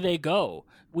 Where do they go?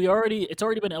 It's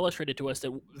already been illustrated to us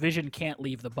that Vision can't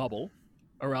leave the bubble,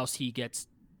 or else he gets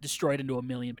destroyed into a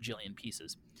million bajillion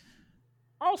pieces.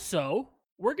 Also,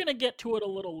 we're going to get to it a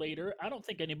little later. I don't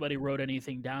think anybody wrote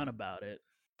anything down about it.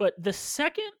 But the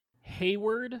second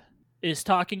Hayward is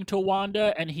talking to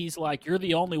Wanda and he's like, you're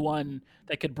the only one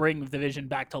that could bring the Vision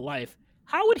back to life.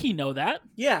 How would he know that?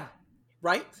 Yeah,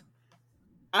 right?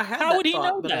 I had How that would he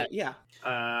thought, know that? Yeah.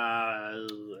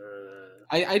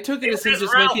 I took it as him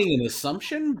just making an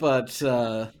assumption, but...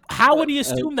 How would he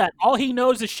assume that? All he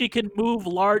knows is she can move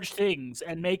large things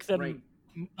and make them... Right.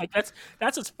 Like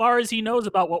that's as far as he knows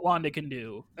about what Wanda can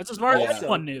do. That's as far as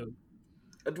anyone knew.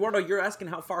 Eduardo, you're asking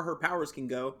how far her powers can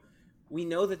go. We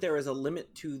know that there is a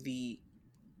limit to the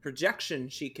projection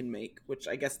she can make, which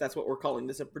I guess that's what we're calling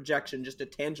this, a projection, just a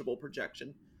tangible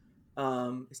projection.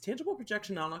 Is tangible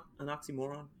projection an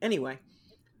oxymoron? Anyway.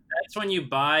 That's when you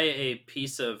buy a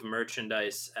piece of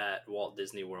merchandise at Walt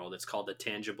Disney World. It's called a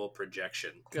tangible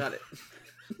projection. Got it.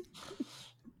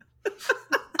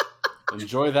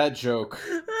 Enjoy that joke.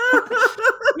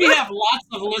 We have lots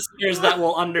of listeners that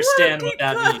will understand what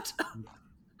that means.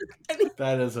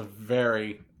 That is a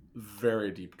very,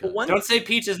 very deep cut. Don't say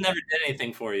Peaches never did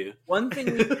anything for you. One thing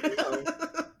we know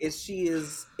is she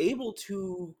is able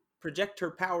to project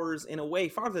her powers in a way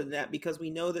farther than that, because we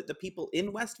know that the people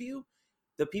in Westview,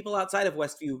 the people outside of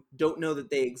Westview, don't know that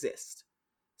they exist.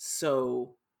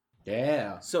 So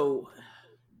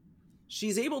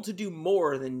she's able to do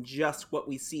more than just what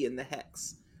we see in the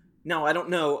Hex. Now, I don't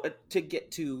know, to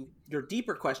get to your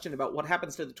deeper question about what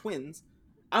happens to the twins,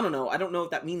 I don't know. I don't know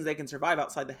if that means they can survive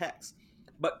outside the Hex.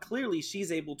 But clearly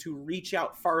she's able to reach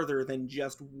out farther than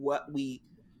just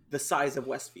the size of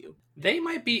Westview. They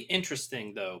might be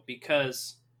interesting, though,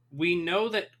 because we know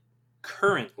that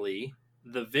currently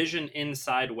the Vision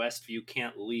inside Westview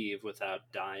can't leave without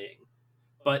dying.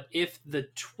 But if the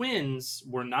twins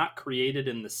were not created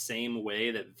in the same way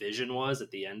that Vision was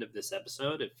at the end of this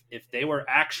episode, if they were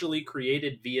actually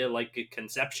created via like a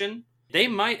conception, they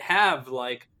might have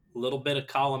like a little bit of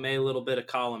column A, a little bit of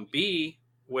column B,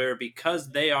 where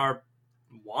because they are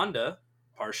Wanda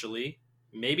partially,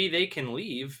 maybe they can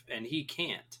leave and he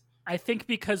can't. I think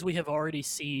because we have already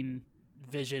seen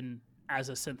Vision as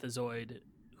a synthezoid,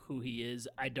 who he is,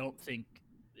 I don't think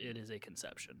it is a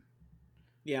conception.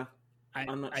 Yeah,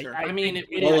 I'm not sure. I mean,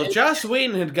 Well, if Joss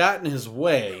Whedon had gotten his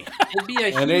way, it'd be a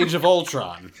an huge- Age of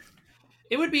Ultron.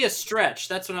 It would be a stretch.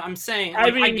 That's what I'm saying. I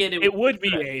Like, mean, get it would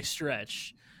be a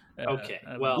stretch. Okay,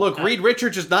 well, Look, Reed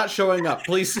Richards is not showing up.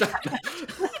 Please stop.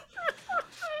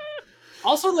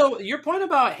 Also, though, your point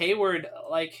about Hayward,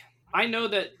 like, I know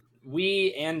that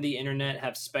we and the internet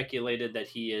have speculated that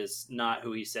he is not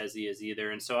who he says he is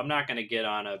either, and so I'm not going to get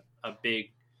on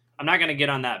I'm not going to get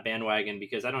on that bandwagon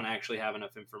because I don't actually have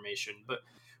enough information, but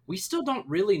we still don't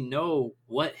really know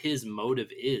what his motive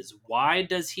is. Why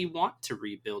does he want to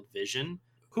rebuild Vision?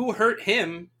 Who hurt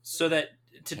him so that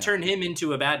to turn him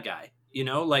into a bad guy? You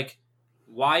know, like,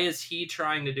 why is he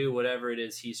trying to do whatever it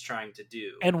is he's trying to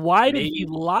do? And why did Maybe he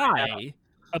lie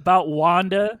about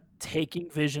Wanda taking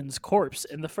Vision's corpse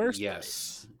in the first place?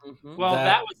 Yes. Well,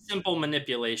 that was simple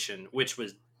manipulation, which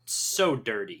was so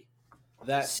dirty.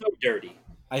 So dirty.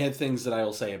 I had things that I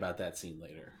will say about that scene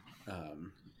later.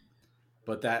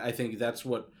 But I think that's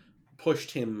what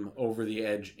pushed him over the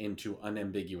edge into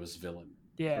unambiguous villain.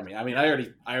 Yeah. For me. I mean, I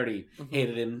already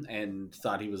hated him and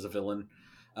thought he was a villain.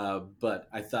 But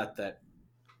I thought that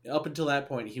up until that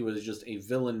point, he was just a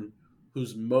villain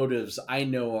whose motives I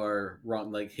know are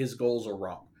wrong. Like, his goals are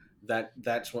wrong.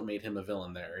 That's what made him a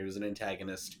villain there. He was an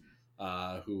antagonist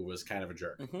who was kind of a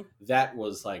jerk. That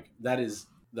is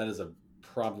a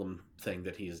problem thing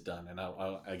that he has done. And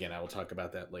I will talk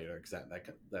about that later because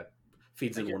that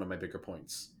feeds into one of my bigger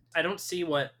points. I don't see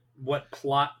what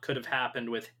plot could have happened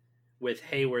with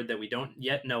Hayward that we don't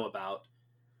yet know about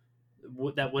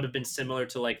that would have been similar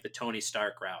to, like, the Tony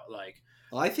Stark route. Like,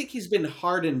 well, I think he's been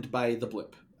hardened by the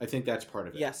blip. I think that's part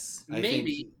of it. Yes. I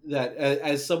maybe think that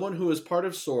as someone who is part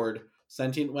of SWORD,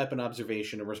 Sentient Weapon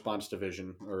Observation and Response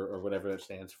Division, or whatever that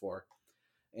stands for,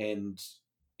 and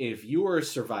if you were a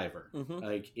survivor,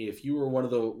 like if you were one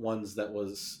of the ones that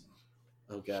was,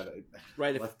 oh god,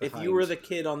 right? If you were the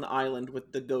kid on the island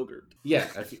with the Go-Gurt,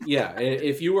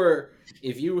 if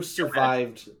you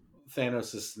survived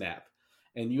Thanos' snap,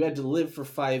 and you had to live for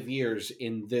 5 years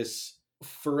in this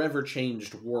forever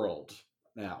changed world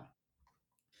now,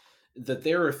 that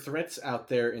there are threats out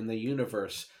there in the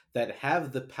universe that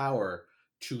have the power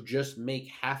to just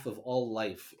make half of all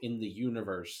life in the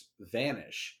universe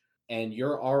vanish, and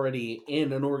you're already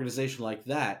in an organization like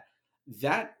that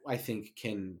I think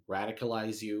can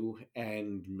radicalize you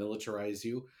and militarize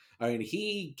you. I mean,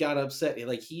 he got upset,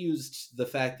 like, he used the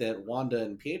fact that Wanda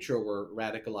and Pietro were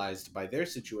radicalized by their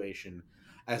situation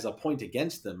as a point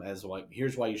against them, as like,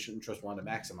 here's why you shouldn't trust Wanda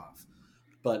Maximoff.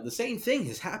 But the same thing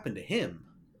has happened to him,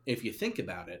 if you think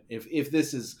about it. If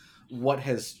this is what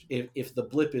has, if the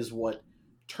blip is what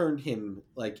turned him,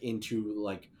 like, into,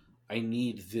 like, I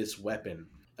need this weapon,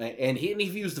 and he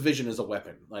views the Vision as a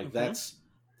weapon, like, that's,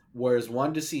 whereas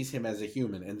Wanda sees him as a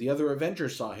human, and the other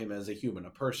Avengers saw him as a human,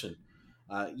 a person.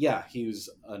 He was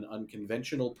an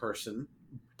unconventional person,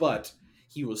 but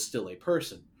he was still a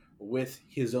person with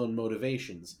his own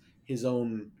motivations, his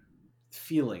own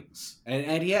feelings,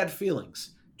 and he had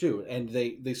feelings too, and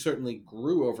they certainly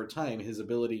grew over time, his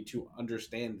ability to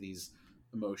understand these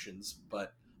emotions,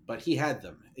 but he had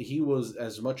them. He was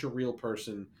as much a real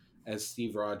person as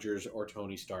Steve Rogers or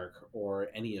Tony Stark or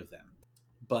any of them.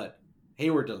 But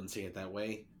Hayward doesn't see it that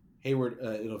way. Hayward,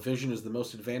 Vision is the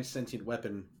most advanced sentient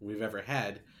weapon we've ever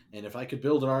had, and if I could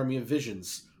build an army of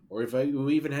Visions, or if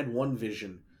we even had one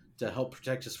Vision to help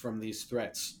protect us from these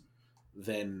threats,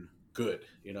 then good.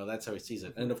 That's how he sees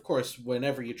it. And of course,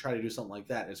 whenever you try to do something like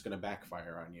that, it's going to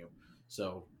backfire on you.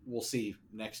 So we'll see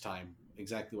next time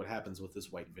exactly what happens with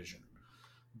this White Vision.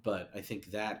 But I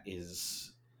think that it's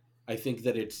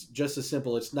just as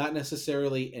simple. It's not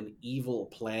necessarily an evil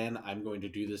plan. I'm going to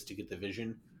do this to get the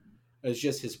Vision. It's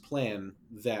just his plan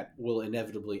that will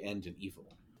inevitably end in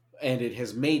evil. And it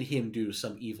has made him do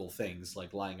some evil things,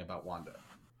 like lying about Wanda.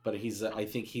 But I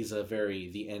think he's a very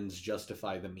the ends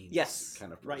justify the means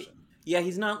kind of person. Right. Yeah,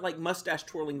 he's not like mustache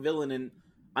twirling villain and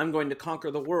I'm going to conquer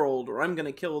the world or I'm going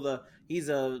to kill the. He's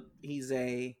a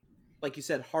like you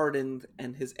said, hardened,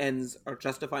 and his ends are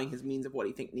justifying his means of what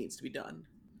he thinks needs to be done.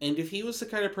 And if he was the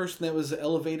kind of person that was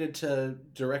elevated to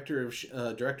director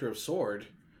of SWORD,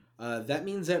 that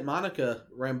means that Monica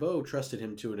Rambeau trusted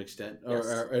him to an extent,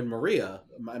 and Maria.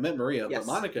 I meant Maria, but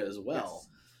Monica as well. Yes.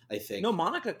 I think. No,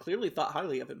 Monica clearly thought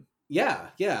highly of him.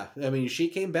 Yeah. I mean, she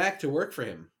came back to work for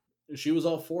him. She was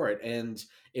all for it, and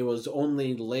it was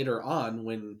only later on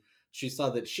when she saw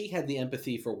that she had the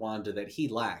empathy for Wanda that he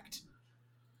lacked,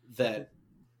 that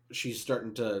she's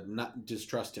starting to not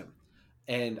distrust him.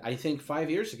 And I think 5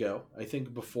 years ago,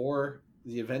 before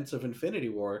the events of Infinity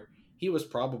War, he was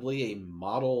probably a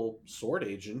model SWORD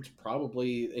agent,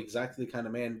 probably exactly the kind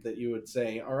of man that you would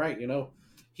say, all right,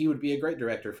 he would be a great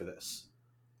director for this.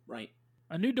 Right.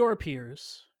 A new door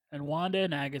appears, and Wanda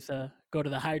and Agatha go to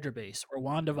the Hydra base, where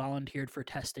Wanda volunteered for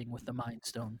testing with the Mind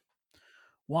Stone.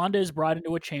 Wanda is brought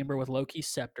into a chamber with Loki's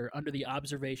scepter under the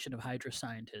observation of Hydra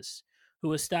scientists,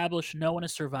 who establish no one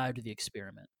has survived the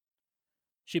experiment.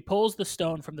 She pulls the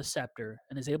stone from the scepter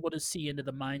and is able to see into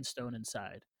the Mind Stone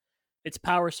inside. Its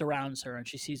power surrounds her, and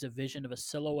she sees a vision of a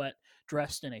silhouette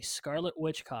dressed in a Scarlet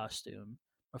Witch costume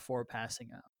before passing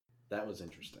out. That was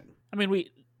interesting. I mean,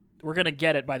 we're gonna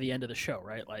get it by the end of the show,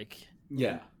 right? Like,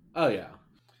 Yeah. Oh yeah.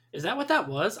 Is that what that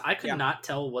was? I could Yeah. not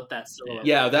tell what that silhouette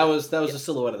Yeah, was. that was a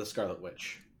silhouette of the Scarlet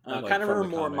Witch. Like, Kind of from her the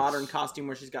more comics. modern costume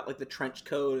where she's got like the trench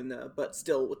coat and but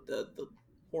still with the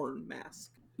horn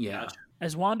mask. Yeah.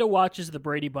 as Wanda watches the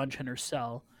Brady Bunch in her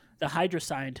cell, the Hydra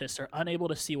scientists are unable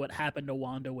to see what happened to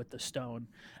Wanda with the stone,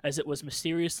 as it was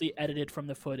mysteriously edited from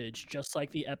the footage, just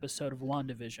like the episode of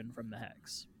WandaVision from the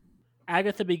Hex.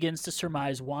 Agatha begins to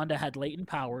surmise Wanda had latent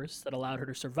powers that allowed her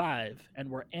to survive and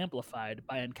were amplified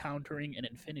by encountering an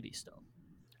Infinity Stone.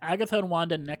 Agatha and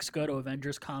Wanda next go to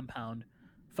Avengers Compound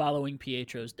following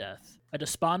Pietro's death. A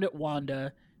despondent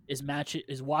Wanda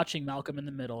is watching Malcolm in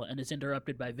the Middle and is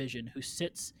interrupted by Vision, who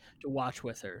sits to watch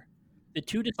with her. The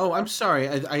two Oh, I'm sorry.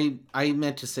 I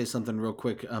meant to say something real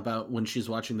quick about when she's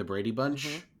watching the Brady Bunch.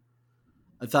 Mm-hmm.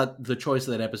 I thought the choice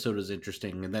of that episode was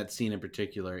interesting, and that scene in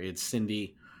particular. It's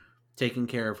Cindy taking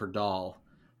care of her doll,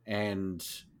 and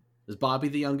is Bobby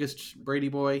the youngest Brady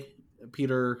boy?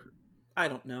 Peter? I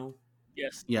don't know.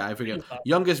 Yes. Yeah, I forget.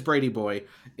 Youngest Brady boy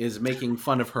is making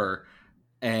fun of her,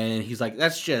 and he's like,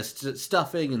 "That's just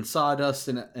stuffing and sawdust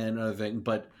and other thing."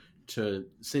 But to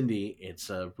Cindy, it's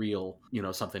a real,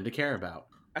 something to care about.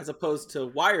 As opposed to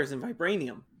wires and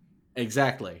vibranium.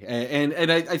 Exactly. And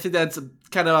I think that's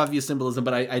kind of obvious symbolism,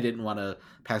 but I didn't want to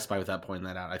pass by without pointing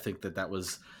that out. I think that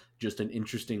was just an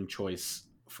interesting choice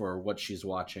for what she's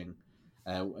watching.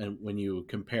 And when you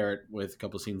compare it with a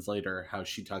couple scenes later, how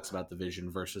she talks about the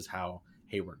Vision versus how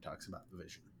Hayward talks about the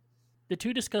Vision. The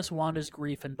two discuss Wanda's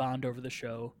grief and bond over the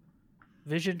show.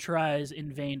 Vision tries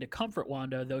in vain to comfort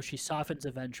Wanda, though she softens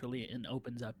eventually and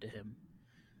opens up to him.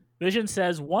 Vision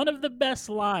says one of the best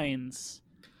lines,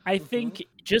 I think,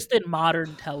 just in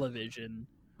modern television.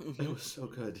 It was so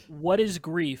good. What is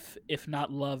grief if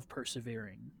not love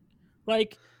persevering?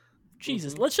 Like,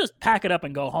 Jesus, let's just pack it up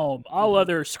and go home. All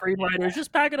other screenwriters,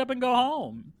 just pack it up and go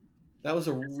home. That was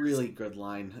a really good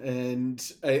line. And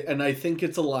I think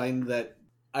it's a line that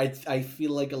I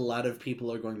feel like a lot of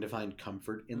people are going to find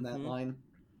comfort in that line.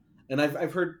 And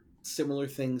I've heard similar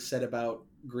things said about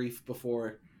grief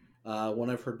before. One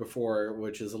I've heard before,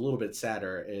 which is a little bit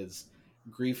sadder, is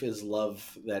grief is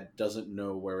love that doesn't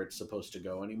know where it's supposed to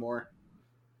go anymore.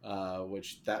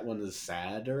 Which that one is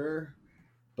sadder.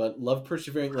 But love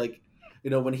persevering, like,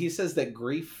 when he says that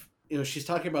grief, she's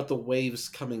talking about the waves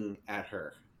coming at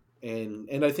her.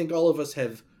 And I think all of us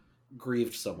have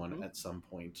grieved someone at some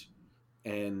point.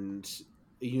 And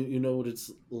you know what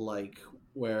it's like,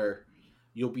 where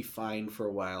you'll be fine for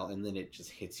a while and then it just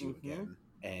hits you again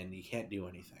and you can't do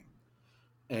anything.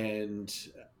 And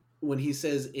when he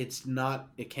says it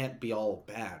can't be all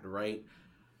bad, right?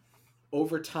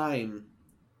 Over time,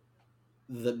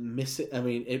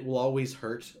 it will always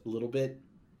hurt a little bit,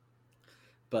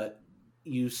 but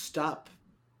you stop,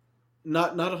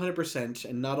 not 100%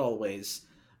 and not always,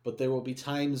 but there will be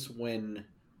times when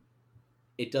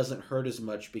it doesn't hurt as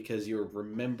much because you're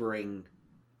remembering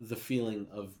the feeling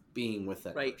of being with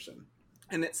that person.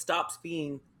 And it stops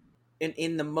being,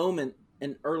 in the moment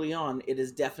and early on, it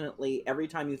is definitely, every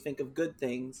time you think of good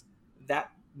things, that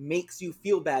makes you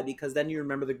feel bad because then you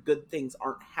remember the good things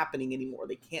aren't happening anymore.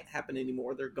 They can't happen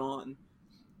anymore. They're gone.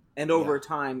 And over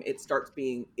time, it starts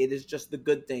being, it is just the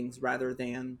good things rather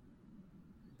than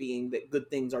being that good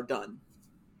things are done.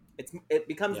 It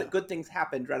becomes that good things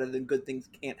happened rather than good things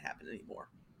can't happen anymore.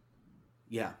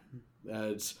 Yeah.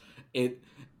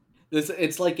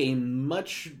 It's like a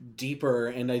much deeper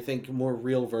and I think more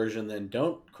real version than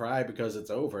don't cry because it's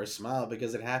over, smile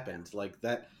because it happened. Like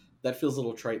that feels a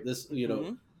little trite. This,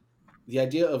 the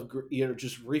idea of,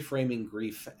 just reframing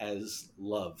grief as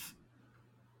love,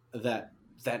 that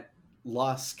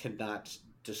loss cannot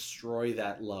destroy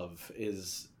that love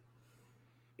is,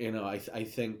 I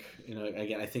think,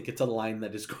 again, I think it's a line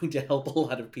that is going to help a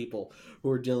lot of people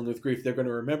who are dealing with grief. They're going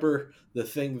to remember the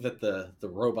thing that the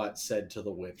robot said to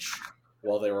the witch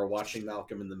while they were watching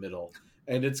Malcolm in the Middle.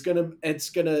 And it's going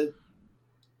to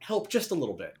help just a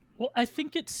little bit. Well, I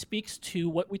think it speaks to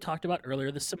what we talked about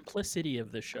earlier, the simplicity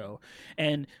of the show.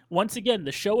 And once again,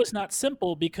 the show is not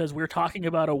simple because we're talking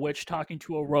about a witch talking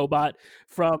to a robot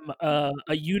from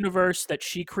a universe that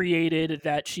she created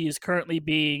that she is currently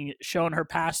being shown her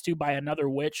past to by another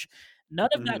witch. None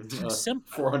of that seems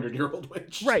simple. 400-year-old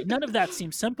witch. Right. None of that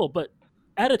seems simple, but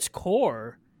at its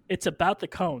core, it's about the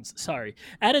cones. Sorry.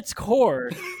 At its core,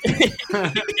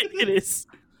 it is.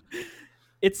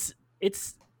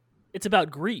 It's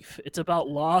about grief. It's about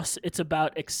loss. It's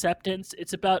about acceptance.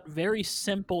 It's about very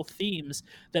simple themes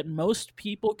that most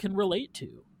people can relate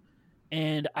to.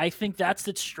 And I think that's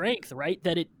its strength, right?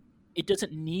 That it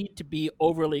doesn't need to be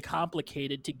overly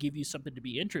complicated to give you something to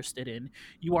be interested in.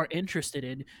 You are interested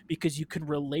in because you can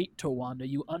relate to Wanda.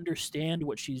 You understand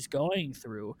what she's going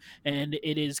through. And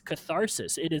it is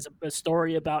catharsis. It is a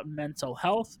story about mental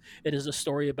health. It is a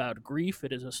story about grief.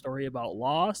 It is a story about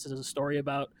loss. It is a story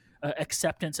about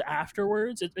acceptance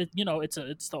afterwards.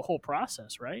 It's the whole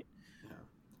process, right?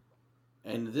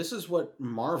 Yeah. And this is what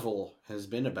Marvel has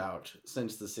been about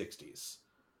since the 60s.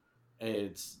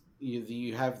 It's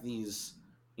you have these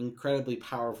incredibly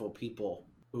powerful people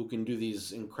who can do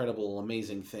these incredible,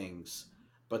 amazing things,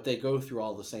 but they go through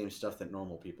all the same stuff that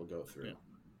normal people go through.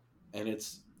 Yeah. And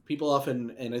it's people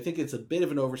often, and I think it's a bit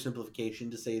of an oversimplification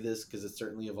to say this because it's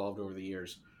certainly evolved over the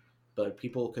years, but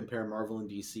people compare Marvel and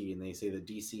DC and they say that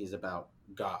DC is about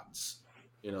gods.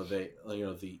 The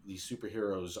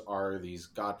superheroes are these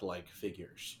godlike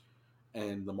figures,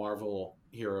 and the Marvel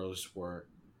heroes were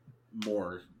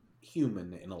more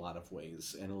human in a lot of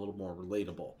ways and a little more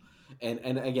relatable. And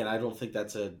again, I don't think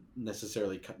that's a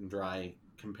necessarily cut and dry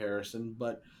comparison,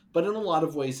 but in a lot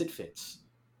of ways it fits.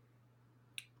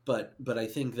 But I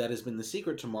think that has been the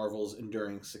secret to Marvel's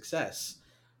enduring success.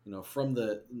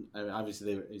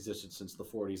 Obviously they existed since the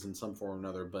 40s in some form or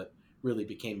another, but really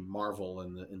became Marvel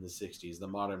in the 60s, the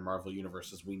modern Marvel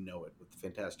universe as we know it with the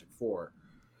Fantastic Four.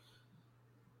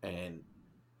 And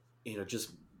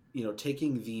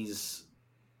taking these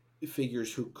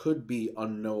figures who could be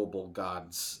unknowable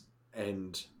gods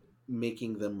and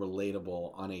making them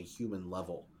relatable on a human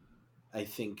level, I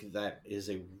think that is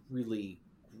a really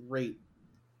great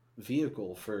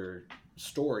vehicle for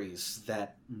stories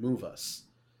that move us.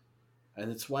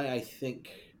 And it's why I think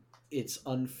it's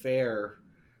unfair,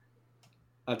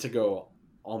 not to go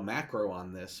all macro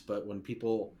on this, but when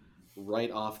people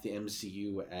write off the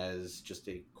MCU as just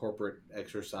a corporate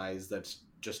exercise that's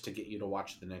just to get you to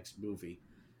watch the next movie.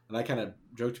 And I kind of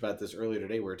joked about this earlier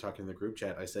today. We were talking in the group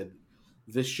chat. I said,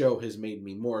 this show has made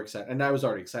me more excited. And I was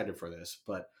already excited for this,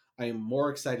 but I am more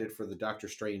excited for the Doctor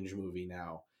Strange movie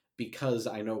now because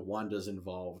I know Wanda's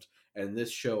involved. And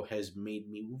this show has made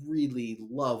me really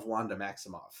love Wanda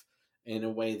Maximoff in a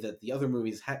way that the other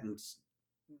movies hadn't.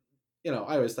 I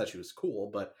always thought she was cool,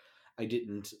 but I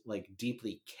didn't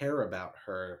deeply care about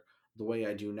her the way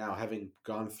I do now. Having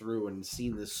gone through and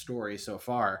seen this story so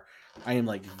far, I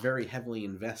am very heavily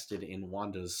invested in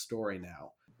Wanda's story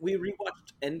now. We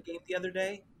rewatched Endgame the other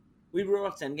day.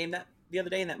 The other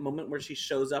day in that moment where she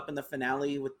shows up in the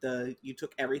finale with the "you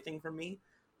took everything from me."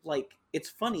 It's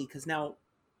funny because now,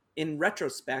 in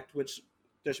retrospect, which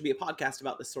there should be a podcast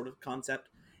about this sort of concept.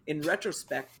 In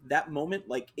retrospect, that moment,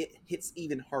 it hits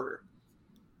even harder.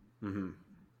 Mm-hmm.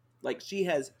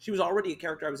 She was already a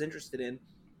character I was interested in.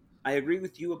 I agree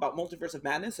with you about Multiverse of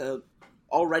Madness.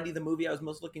 Already the movie I was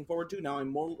most looking forward to. Now I'm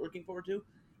more looking forward to.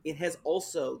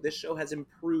 This show has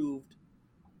improved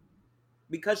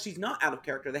because she's not out of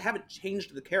character. They haven't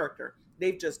changed the character.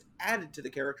 They've just added to the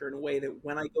character in a way that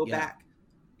when I go back,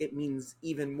 it means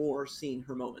even more seeing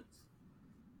her moments.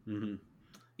 Mm-hmm.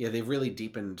 Yeah, they've really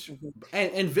deepened.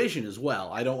 And Vision as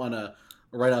well. I don't want to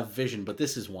write off Vision, but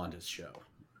this is Wanda's show.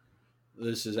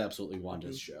 This is absolutely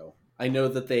Wanda's show. I know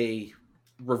that they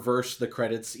reverse the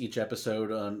credits each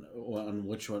episode on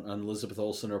which one, on Elizabeth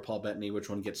Olsen or Paul Bettany, which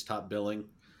one gets top billing.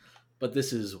 But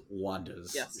this is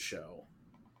Wanda's show.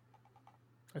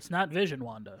 It's not Vision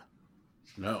Wanda.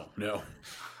 No.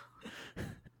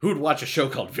 Who'd watch a show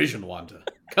called Vision Wanda?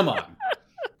 Come on.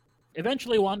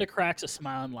 Eventually, Wanda cracks a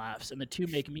smile and laughs, and the two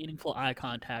make meaningful eye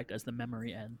contact as the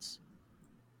memory ends.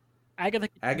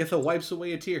 Agatha wipes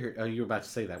away a tear. Oh, you were about to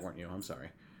say that, weren't you? I'm sorry.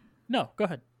 No, go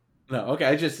ahead. No, okay.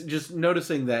 I just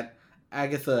noticing that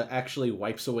Agatha actually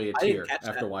wipes away a tear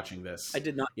after watching this. I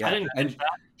did not. Yeah, and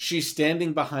she's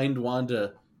standing behind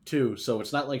Wanda too, so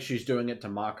it's not like she's doing it to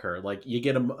mock her. You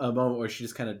get a moment where she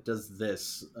just kind of does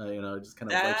this, just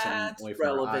kind of wipes something away from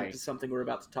her eye. That's relevant to something we're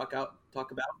about to talk about.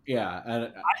 Yeah,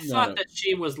 and I thought that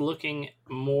she was looking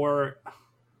more.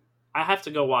 I have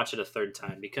to go watch it a third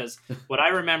time because what I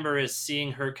remember is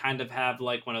seeing her kind of have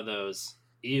one of those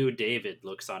ew, David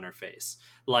looks on her face.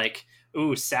 Like,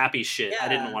 ooh, sappy shit. I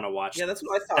didn't want to watch. Yeah, that's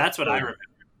what I thought. That's what I remember.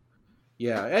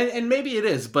 Yeah, and maybe it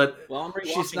is, but Well, I'm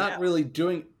she's rewatching not now. really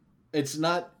doing. It's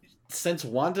not, since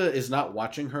Wanda is not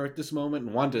watching her at this moment,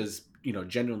 and Wanda is,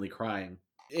 genuinely crying.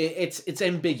 It's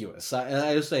ambiguous.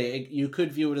 I would say you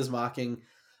could view it as mocking,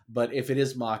 but if it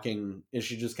is mocking, is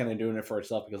she just kind of doing it for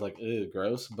herself because, like, ew,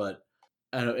 gross? But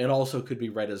I don't know, it also could be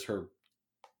read as her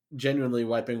genuinely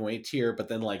wiping away a tear, but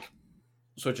then, like,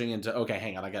 switching into, okay,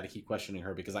 hang on, I got to keep questioning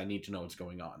her because I need to know what's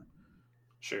going on.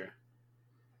 Sure.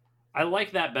 I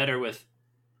like that better with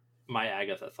my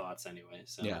Agatha thoughts anyway.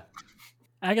 So Yeah.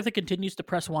 Agatha continues to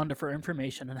press Wanda for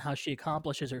information on how she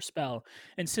accomplishes her spell,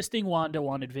 insisting Wanda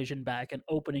wanted Vision back and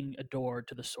opening a door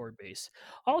to the sword base.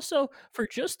 Also, for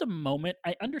just a moment,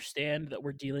 I understand that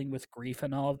we're dealing with grief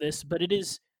and all of this, but it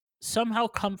is somehow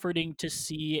comforting to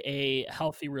see a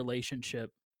healthy relationship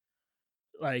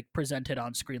like presented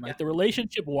on screen. Like the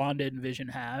relationship Wanda and Vision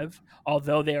have,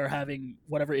 although they are having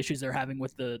whatever issues they're having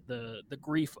with the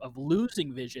grief of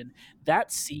losing Vision,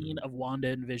 that scene of Wanda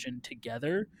and Vision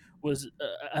together was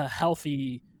a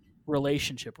healthy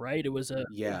relationship, right? It was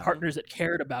partners that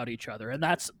cared about each other, and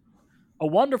that's a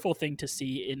wonderful thing to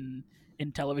see in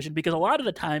television, because a lot of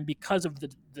the time, because of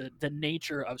the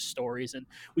nature of stories, and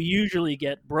we usually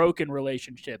get broken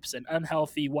relationships and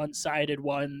unhealthy one-sided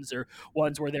ones, or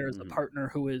ones where there is a partner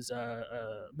who is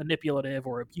manipulative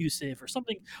or abusive or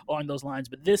something along those lines.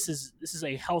 But this is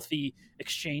a healthy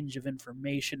exchange of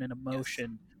information and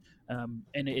emotion. And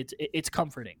it's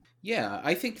comforting. Yeah,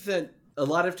 I think that a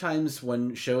lot of times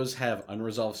when shows have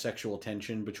unresolved sexual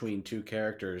tension between two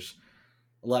characters,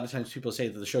 a lot of times people say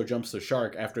that the show jumps the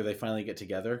shark after they finally get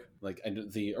together. Like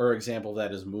the example of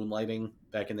that is Moonlighting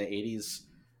back in the 80s,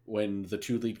 when the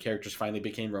two lead characters finally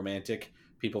became romantic.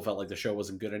 People felt like the show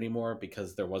wasn't good anymore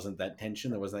because there wasn't that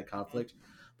tension, there wasn't that conflict.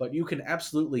 But you can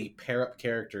absolutely pair up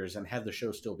characters and have the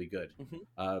show still be good.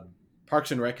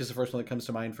 Parks and Rec is the first one that comes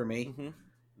to mind for me.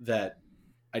 That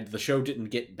the show didn't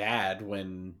get bad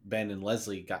when Ben and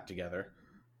Leslie got together,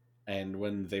 and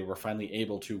when they were finally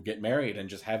able to get married and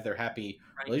just have their happy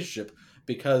relationship.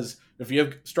 Because if you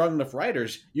have strong enough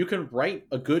writers, you can write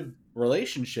a good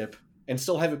relationship and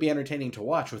still have it be entertaining to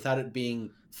watch without it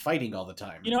being fighting all the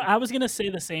time. I was going to say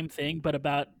the same thing, but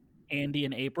about Andy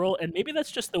and April, and maybe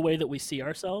that's just the way that we see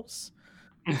ourselves.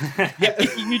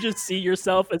 You just see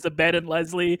yourself as a Ben and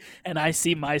Leslie, and I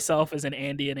see myself as an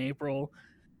Andy and April.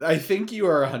 I think you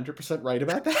are 100% right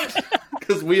about that,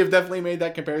 because we have definitely made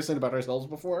that comparison about ourselves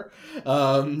before.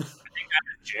 I think I'm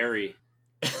a Jerry.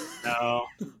 No,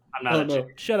 I'm not a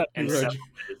Jerry. Shut up.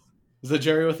 Is it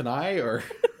Jerry with an I, or?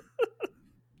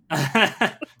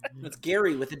 It's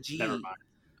Gary with a G. Never mind.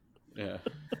 Yeah.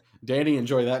 Danny,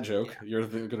 enjoy that joke. You're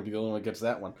going to be the only one that gets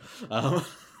that one.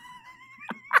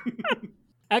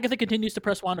 Agatha continues to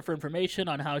press Wanda for information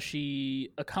on how she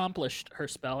accomplished her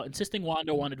spell, insisting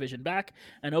Wanda wanted Vision back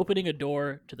and opening a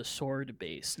door to the sword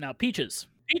base. Now, Peaches,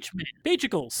 Peachman,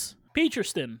 Peachicles,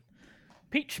 Peacherston,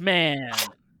 Peachman,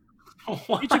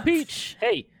 Peach,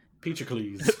 hey.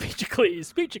 Peachicles.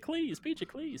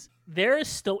 Peachicles. There is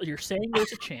still, you're saying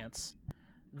there's a chance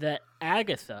that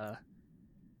Agatha,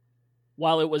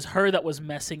 while it was her that was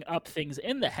messing up things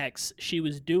in the Hex, she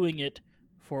was doing it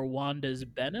for Wanda's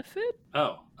benefit?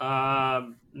 Oh,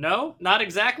 no, not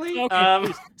exactly.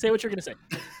 Okay, say what you're going to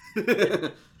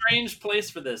say. Strange place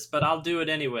for this, but I'll do it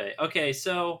anyway. Okay,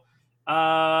 so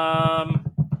I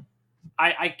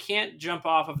can't jump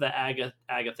off of the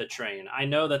Agatha train. I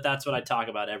know that that's what I talk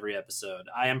about every episode.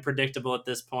 I am predictable at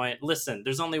this point. Listen,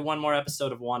 there's only one more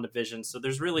episode of WandaVision, so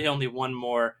there's really only one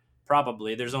more.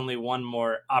 Probably there's only one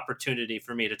more opportunity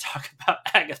for me to talk about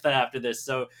Agatha after this,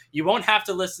 so you won't have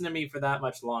to listen to me for that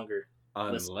much longer.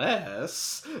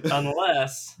 Unless.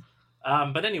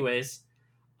 But anyways,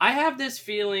 I have this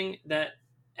feeling that,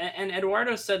 and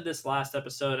Eduardo said this last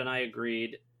episode, and I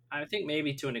agreed. I think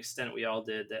maybe to an extent we all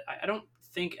did, that I don't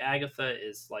think Agatha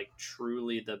is like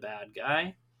truly the bad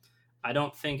guy. I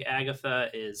don't think Agatha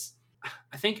is.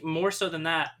 I think more so than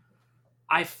that,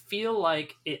 I feel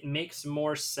like it makes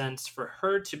more sense for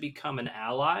her to become an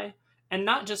ally, and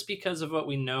not just because of what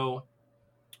we know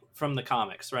from the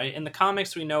comics, right? In the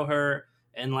comics, we know her,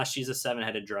 unless she's a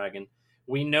seven-headed dragon,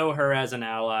 we know her as an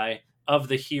ally of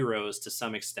the heroes to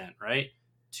some extent, right?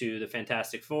 To the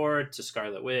Fantastic Four, to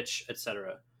Scarlet Witch,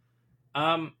 etc.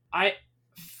 I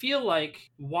feel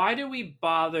like, why do we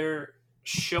bother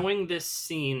showing this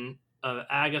scene of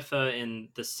Agatha in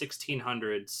the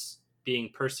 1600s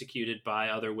being persecuted by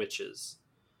other witches?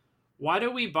 Why do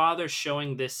we bother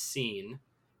showing this scene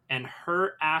and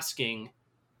her asking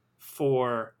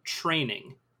for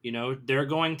training You know, they're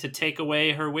going to take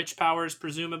away her witch powers,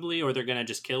 presumably, or they're going to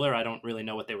just kill her. I don't really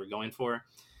know what they were going for.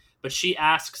 But she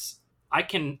asks,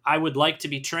 I would like to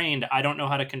be trained. I don't know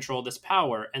how to control this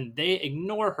power. And they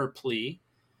ignore her plea.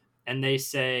 And they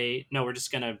say, no, we're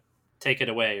just going to take it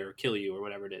away or kill you or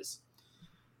whatever it is.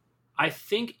 I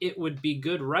think it would be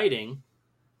good writing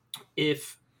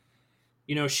if,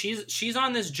 you know, she's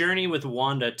on this journey with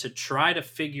Wanda to try to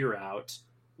figure out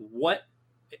what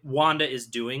Wanda is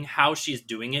doing, how she's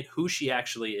doing it, who she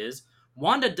actually is.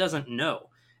 Wanda doesn't know.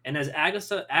 And as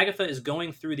Agatha is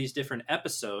going through these different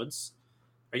episodes,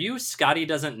 are you Scotty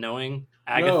doesn't knowing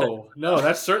Agatha? No,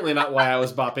 that's certainly not why I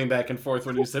was bopping back and forth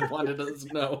when you said Wanda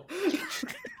doesn't know.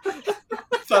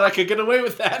 Thought I could get away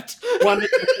with that. Wanda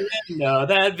doesn't know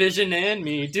that Vision and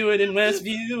me do it in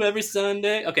Westview every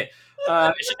Sunday. Okay,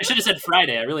 I should have said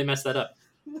Friday. I really messed that up.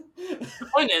 The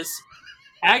point is,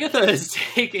 Agatha is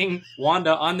taking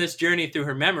Wanda on this journey through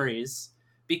her memories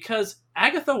because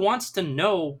Agatha wants to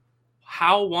know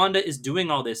how Wanda is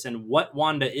doing all this and what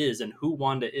Wanda is and who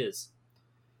Wanda is.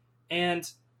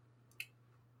 And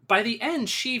by the end,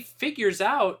 she figures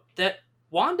out that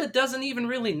Wanda doesn't even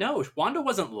really know. Wanda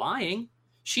wasn't lying.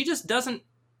 She just doesn't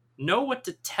know what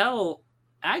to tell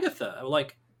Agatha.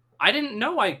 Like, I didn't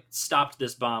know I stopped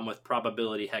this bomb with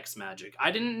probability hex magic.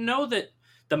 I didn't know that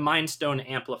the Mind Stone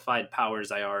amplified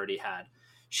powers I already had.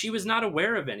 She was not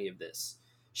aware of any of this.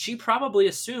 She probably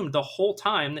assumed the whole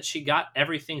time that she got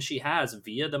everything she has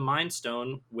via the Mind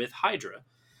Stone with Hydra.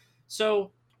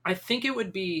 So I think it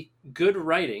would be good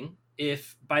writing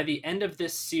if by the end of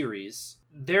this series,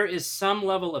 there is some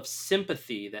level of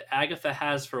sympathy that Agatha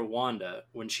has for Wanda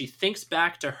when she thinks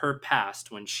back to her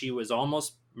past, when she was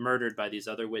almost murdered by these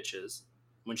other witches,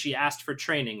 when she asked for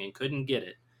training and couldn't get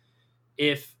it.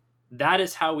 If that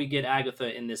is how we get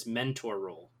Agatha in this mentor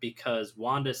role, because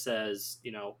Wanda says,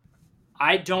 you know,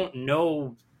 I don't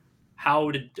know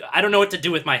what to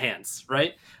do with my hands,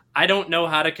 right? I don't know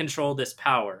how to control this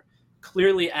power.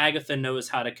 Clearly, Agatha knows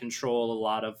how to control a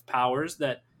lot of powers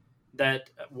that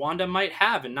Wanda might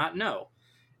have and not know.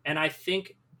 And I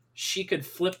think she could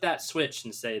flip that switch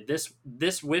and say,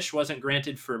 this wish wasn't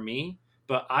granted for me,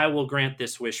 but I will grant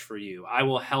this wish for you. I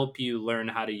will help you learn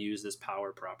how to use this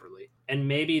power properly. And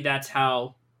maybe that's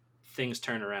how things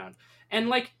turn around. And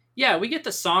like, yeah, we get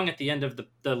the song at the end of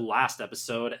the last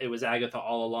episode. It was Agatha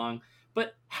all along.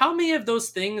 But how many of those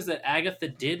things that Agatha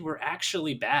did were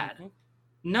actually bad? Mm-hmm.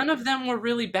 None of them were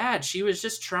really bad. She was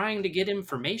just trying to get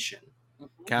information.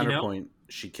 Counterpoint, you know?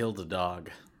 She killed a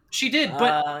dog. She did,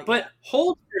 but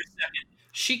hold for a second.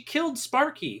 She killed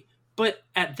Sparky. But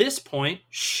at this point,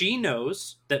 she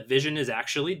knows that Vision is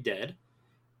actually dead,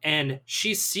 and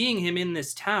she's seeing him in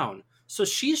this town. So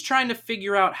she's trying to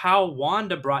figure out how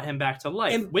Wanda brought him back to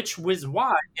life, which was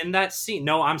why in that scene...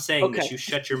 No, I'm saying this. You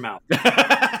shut your mouth.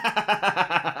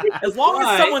 As long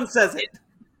as someone says it.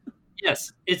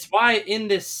 Yes, it's why in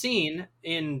this scene,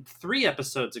 in 3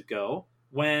 episodes ago,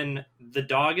 when the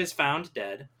dog is found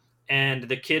dead, and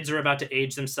the kids are about to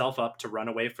age themselves up to run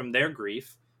away from their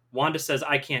grief, Wanda says,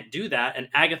 I can't do that. And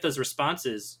Agatha's response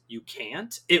is, you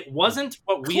can't? It wasn't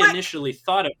what we initially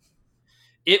thought of.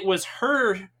 It was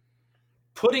her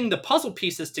putting the puzzle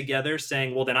pieces together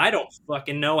saying, well, then I don't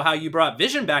fucking know how you brought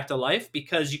Vision back to life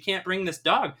because you can't bring this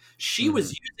dog. She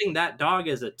was using that dog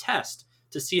as a test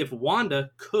to see if Wanda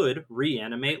could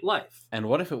reanimate life. And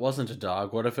what if it wasn't a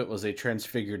dog? What if it was a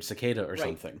transfigured cicada or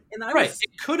something? And it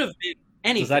could have been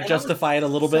anything. Does that justify it a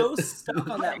little bit? I was so stuck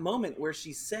on that moment where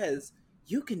she says,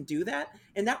 you can do that?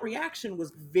 And that reaction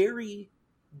was very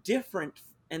different,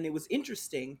 and it was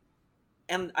interesting.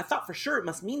 And I thought for sure it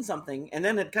must mean something, and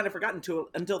then had kind of forgotten to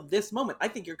until this moment. I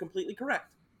think you're completely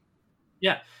correct.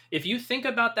 Yeah. If you think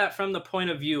about that from the point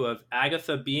of view of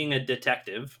Agatha being a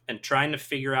detective and trying to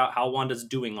figure out how Wanda's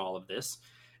doing all of this,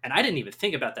 and I didn't even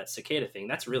think about that cicada thing.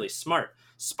 That's really smart.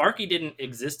 Sparky didn't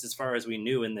exist as far as we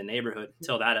knew in the neighborhood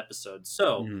until that episode.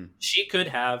 So she could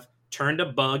have turned a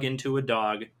bug into a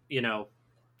dog, you know,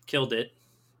 killed it,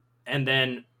 and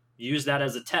then used that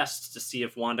as a test to see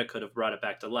if Wanda could have brought it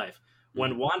back to life.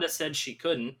 When Wanda said she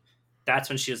couldn't, that's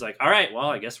when she was like, all right, well,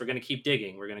 I guess we're going to keep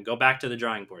digging. We're going to go back to the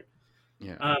drawing board.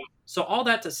 Yeah. So all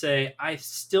that to say, I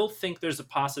still think there's a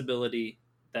possibility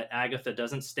that Agatha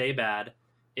doesn't stay bad.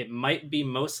 It might be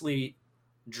mostly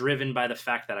driven by the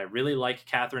fact that I really like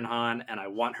Catherine Hahn and I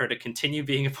want her to continue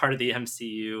being a part of the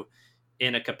MCU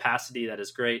in a capacity that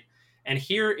is great. And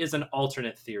here is an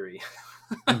alternate theory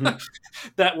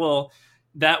that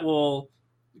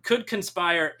could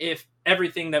conspire if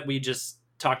everything that we just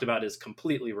talked about is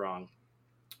completely wrong.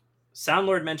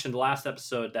 Soundlord mentioned last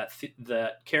episode that the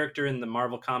character in the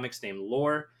Marvel Comics named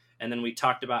Lore, and then we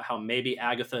talked about how maybe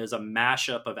Agatha is a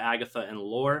mashup of Agatha and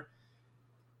Lore.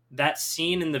 That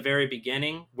scene in the very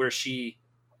beginning where she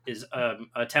is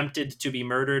attempted to be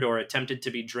murdered or attempted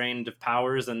to be drained of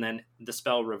powers, and then the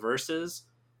spell reverses,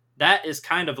 that is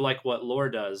kind of like what Lore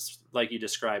does, like you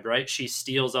described, right? She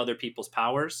steals other people's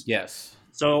powers. Yes.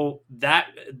 So that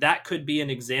could be an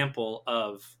example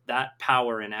of that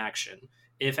power in action.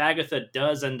 If Agatha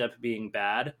does end up being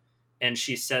bad, and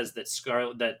she says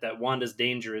that that Wanda's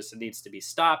dangerous and needs to be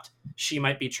stopped, she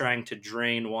might be trying to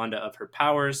drain Wanda of her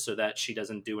powers so that she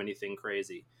doesn't do anything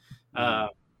crazy.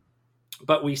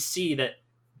 But we see that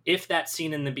if that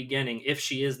scene in the beginning, if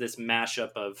she is this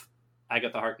mashup of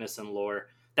Agatha Harkness and Lore,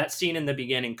 that scene in the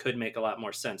beginning could make a lot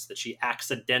more sense, that she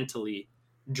accidentally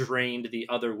drained the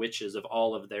other witches of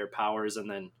all of their powers and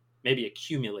then maybe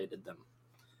accumulated them.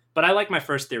 But I like my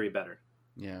first theory better.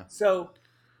 Yeah. So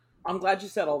I'm glad you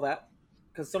said all that,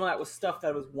 because some of that was stuff that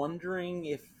I was wondering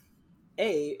if,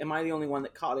 A, am I the only one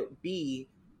that caught it? B,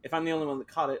 if I'm the only one that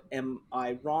caught it, am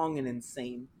I wrong and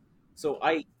insane? So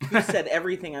you said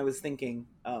everything I was thinking.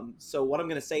 So what I'm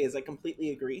going to say is I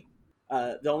completely agree.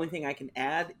 The only thing I can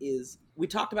add is we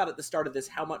talked about at the start of this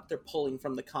how much they're pulling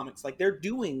from the comics. Like they're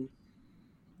doing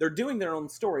their own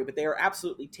story, but they are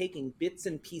absolutely taking bits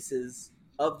and pieces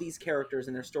of these characters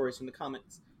and their stories from the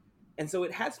comics. And so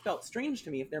it has felt strange to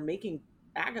me if they're making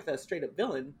Agatha a straight up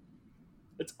villain.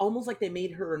 It's almost like they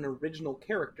made her an original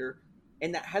character,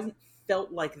 and that hasn't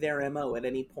felt like their MO at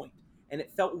any point. And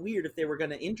it felt weird if they were going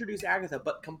to introduce Agatha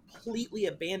but completely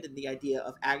abandon the idea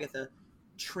of Agatha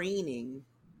training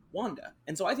Wanda.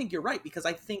 And so I think you're right, because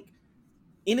I think,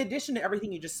 in addition to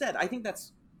everything you just said, I think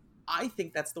that's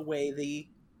the way the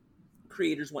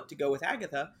creators want to go with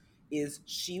Agatha, is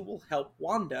she will help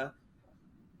Wanda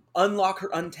unlock her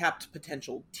untapped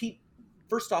potential.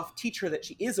 First off, teach her that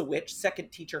she is a witch.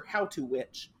 Second, teach her how to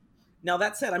witch. Now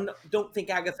that said, don't think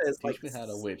Agatha is teach me how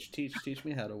to witch. Teach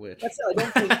me how to witch. That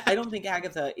said, I don't think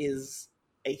Agatha is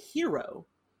a hero.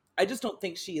 I just don't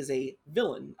think she is a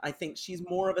villain. I think she's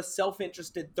more of a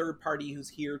self-interested third party who's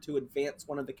here to advance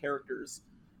one of the characters.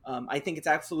 I think it's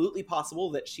absolutely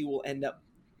possible that she will end up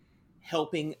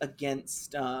helping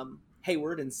against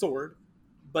Hayward and Sword.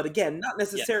 But again, not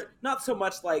necessarily, not so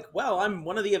much like, well, I'm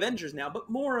one of the Avengers now, but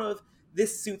more of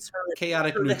this suits her,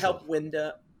 chaotic her to help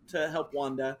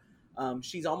Wanda.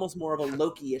 She's almost more of a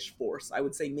Loki-ish force. I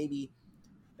would say maybe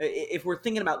if we're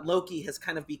thinking about Loki has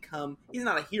kind of become, he's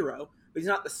not a hero, but he's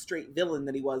not the straight villain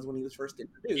that he was when he was first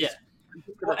introduced. Yeah.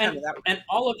 Well, and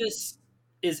all of this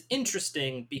is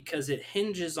interesting because it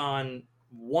hinges on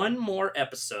one more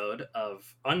episode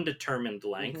of undetermined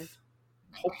length,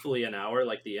 hopefully an hour,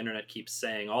 like the internet keeps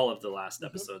saying all of the last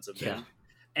episodes have been.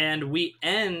 And we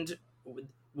end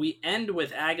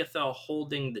with Agatha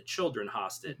holding the children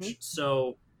hostage.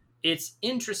 So it's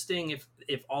interesting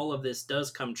if all of this does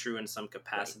come true in some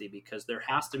capacity, because there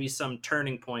has to be some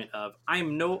turning point of I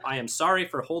am sorry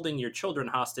for holding your children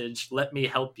hostage. Let me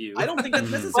help you. I don't think that's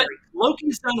necessary. But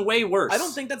Loki's done way worse. I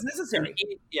don't think that's necessary.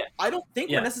 I don't think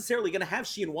we're necessarily going to have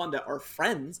she and Wanda are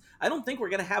friends. I don't think we're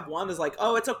going to have Wanda's like,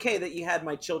 oh, it's okay that you had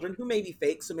my children, who may be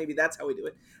fake, so maybe that's how we do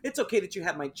it. It's okay that you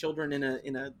had my children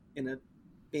in a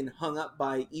being hung up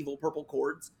by evil purple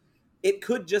cords. It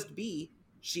could just be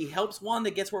she helps Wanda,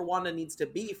 gets where Wanda needs to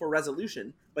be for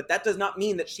resolution, but that does not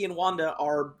mean that she and Wanda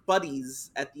are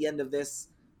buddies at the end of this.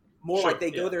 More like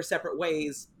they go their separate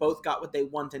ways, both got what they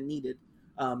want and needed.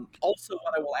 Also,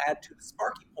 what I will add to the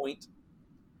Sparky point,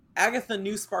 Agatha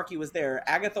knew Sparky was there.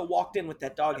 Agatha walked in with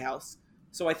that doghouse.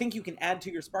 So I think you can add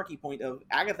to your Sparky point of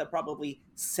Agatha probably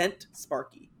sent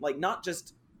Sparky. Not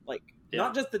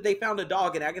just that they found a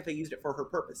dog and Agatha used it for her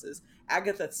purposes.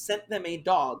 Agatha sent them a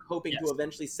dog, hoping to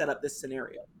eventually set up this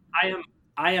scenario.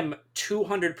 I am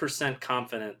 200%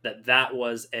 confident that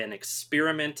was an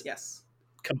experiment. Yes.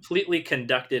 Completely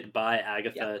conducted by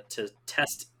Agatha to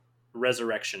test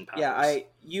resurrection powers. Yeah,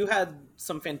 you had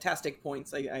some fantastic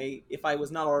points. If I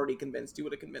was not already convinced, you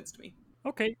would have convinced me.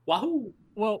 Okay. Wahoo!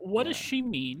 Well, what does she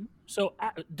mean? So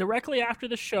directly after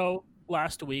the show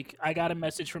last week, I got a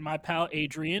message from my pal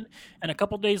Adrian, and a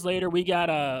couple days later, we got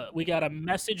a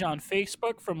message on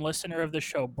Facebook from listener of the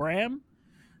show Bram,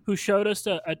 who showed us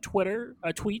a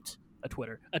tweet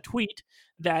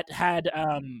that had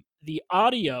the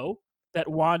audio that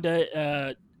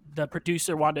Wanda, the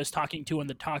producer Wanda is talking to in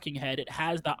the talking head. It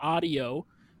has the audio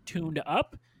tuned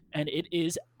up, and it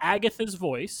is Agatha's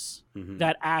voice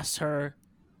that asks her,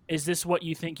 "Is this what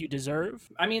you think you deserve?"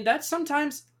 I mean, that's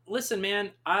sometimes. Listen,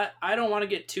 man, I don't want to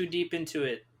get too deep into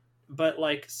it, but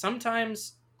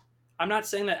sometimes I'm not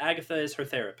saying that Agatha is her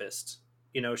therapist.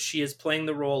 She is playing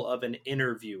the role of an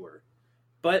interviewer.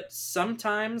 But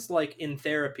sometimes, like in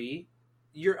therapy,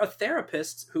 you're a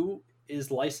therapist who is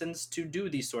licensed to do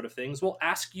these sort of things will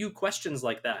ask you questions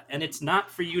like that. And it's not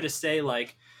for you to say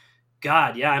like,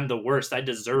 God, yeah, I'm the worst. I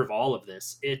deserve all of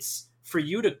this. It's for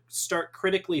you to start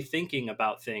critically thinking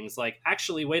about things like,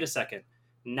 actually, wait a second.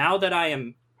 Now that I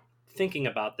am thinking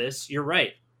about this, you're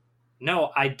right.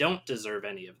 No, I don't deserve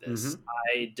any of this.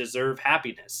 I deserve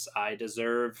happiness. I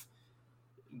deserve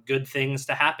good things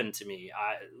to happen to me.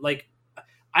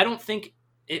 I don't think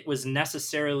it was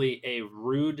necessarily a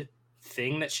rude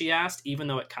thing that she asked, even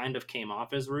though it kind of came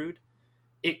off as rude.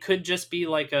 It could just be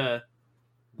like a,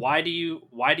 why do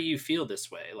you feel this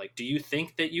way? Like, do you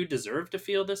think that you deserve to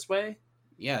feel this way?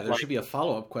 Yeah, there should be a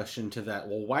follow-up question to that.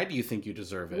 Well, why do you think you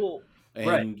deserve it? Well,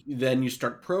 and then you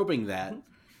start probing that.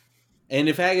 And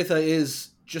if Agatha is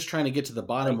just trying to get to the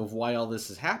bottom of why all this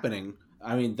is happening,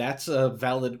 I mean, that's a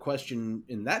valid question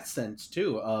in that sense,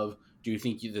 too, of do you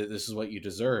think that this is what you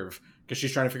deserve? Because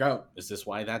she's trying to figure out, is this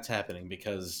why that's happening?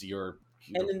 Because you're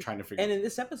trying to figure out. And in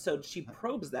this episode, she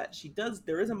probes that.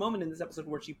 There is a moment in this episode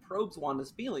where she probes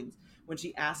Wanda's feelings when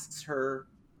she asks her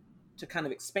to kind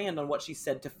of expand on what she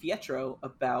said to Pietro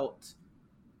about,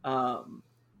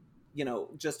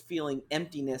 just feeling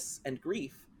emptiness and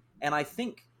grief. And I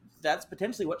think that's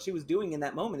potentially what she was doing in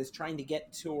that moment, is trying to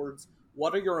get towards,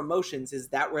 what are your emotions? Is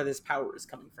that where this power is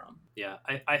coming from? Yeah,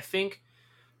 I think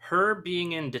her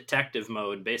being in detective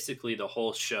mode basically the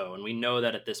whole show, and we know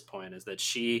that at this point, is that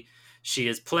she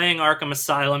is playing Arkham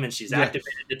Asylum and she's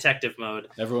activated detective mode.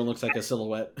 Everyone looks like a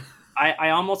silhouette. I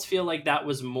almost feel like that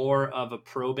was more of a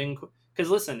probing, because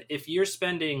listen, if you're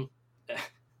spending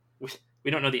we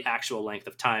don't know the actual length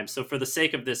of time, so for the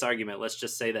sake of this argument, let's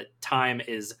just say that time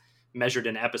is measured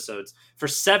in episodes. For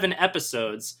 7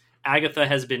 episodes, Agatha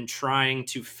has been trying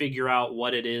to figure out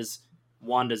what it is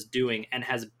Wanda's doing and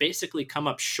has basically come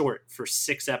up short for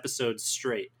 6 episodes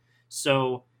straight.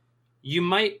 So you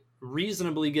might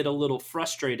reasonably get a little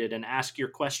frustrated and ask your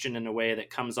question in a way that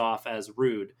comes off as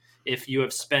rude if you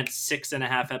have spent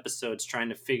 6.5 episodes trying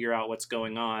to figure out what's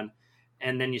going on,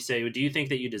 and then you say, do you think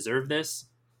that you deserve this?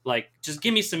 Like, just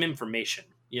give me some information,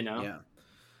 Yeah.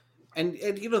 And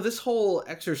this whole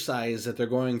exercise that they're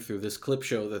going through, this clip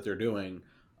show that they're doing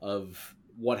of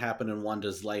what happened in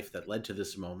Wanda's life that led to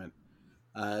this moment,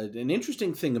 an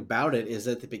interesting thing about it is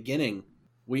at the beginning,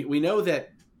 we know that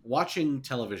watching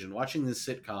television, watching the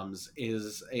sitcoms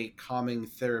is a calming,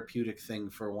 therapeutic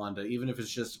thing for Wanda, even if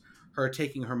it's just her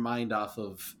taking her mind off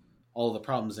of all the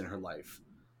problems in her life.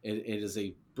 It is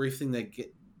a brief thing that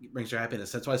brings her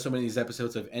happiness. That's why so many of these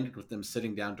episodes have ended with them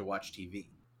sitting down to watch TV.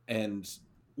 And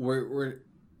we're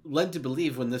led to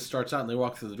believe when this starts out and they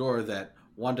walk through the door that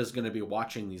Wanda's going to be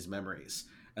watching these memories.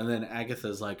 And then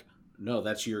Agatha's like, no,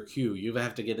 that's your cue. You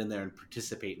have to get in there and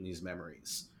participate in these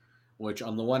memories. Which,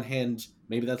 on the one hand,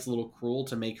 maybe that's a little cruel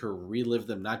to make her relive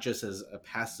them, not just as a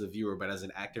passive viewer, but as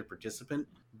an active participant.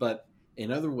 But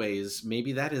in other ways,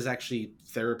 maybe that is actually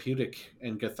therapeutic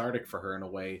and cathartic for her in a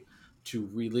way, to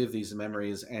relive these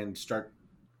memories and start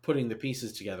putting the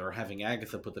pieces together, or having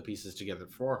Agatha put the pieces together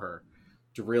for her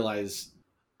to realize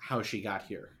how she got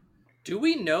here. Do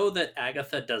we know that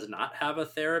Agatha does not have a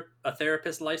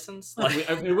therapist license? Like,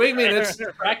 wait a minute.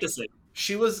 Practicing.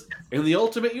 She was, in the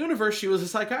Ultimate Universe, she was a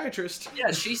psychiatrist.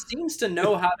 Yeah, she seems to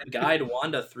know how to guide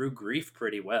Wanda through grief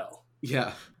pretty well.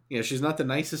 Yeah, she's not the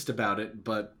nicest about it,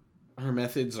 but her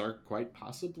methods are quite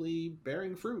possibly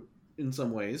bearing fruit in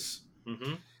some ways.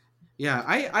 Mm-hmm. Yeah,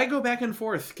 I go back and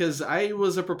forth, because I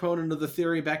was a proponent of the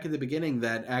theory back in the beginning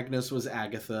that Agnes was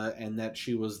Agatha and that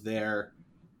she was there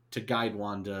to guide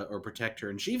Wanda or protect her.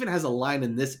 And she even has a line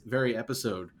in this very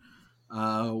episode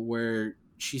where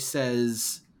she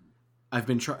says, I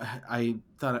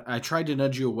tried to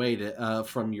nudge you away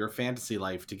from your fantasy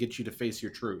life to get you to face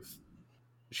your truth.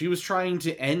 She was trying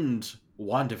to end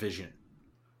WandaVision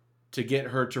to get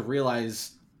her to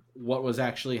realize what was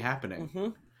actually happening. Mm-hmm.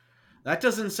 That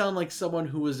doesn't sound like someone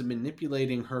who was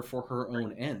manipulating her for her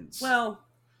own ends. Well,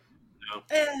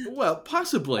 well,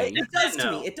 possibly. It does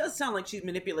to me. It does sound like she's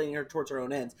manipulating her towards her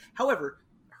own ends. However,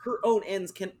 her own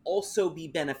ends can also be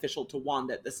beneficial to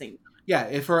Wanda at the same time. Yeah,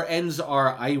 if her ends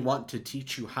are, I want to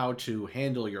teach you how to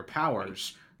handle your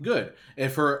powers, good.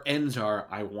 If her ends are,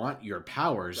 I want your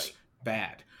powers,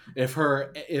 bad. If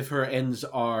her ends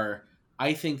are,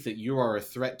 I think that you are a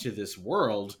threat to this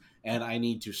world and I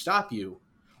need to stop you,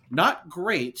 not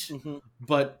great,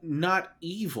 but not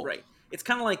evil. Right. It's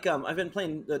kind of like, I've been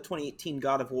playing the 2018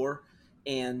 God of War,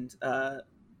 and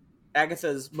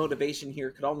Agatha's motivation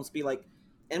here could almost be like,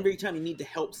 every time you need to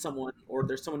help someone, or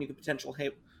there's someone you could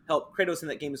potentially help, Kratos in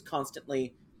that game is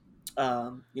constantly,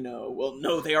 well,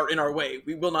 no, they are in our way.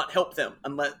 We will not help them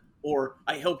or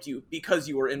I helped you because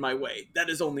you were in my way. That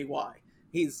is only why.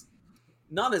 He's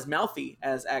not as mouthy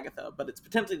as Agatha, but it's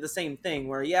potentially the same thing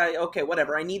where, yeah, okay,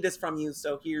 whatever, I need this from you,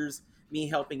 so here's me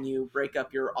helping you break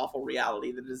up your awful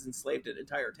reality that has enslaved an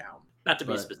entire town. Not to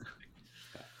be specific.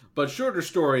 But shorter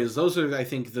stories, those are, I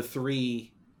think, the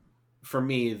three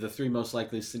most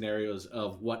likely scenarios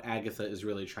of what Agatha is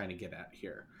really trying to get at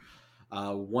here.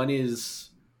 One is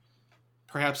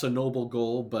perhaps a noble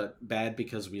goal, but bad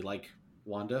because we like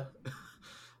Wanda.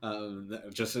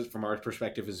 Just from our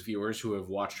perspective as viewers who have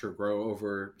watched her grow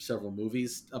over several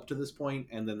movies up to this point,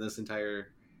 and then this entire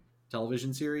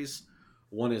television series.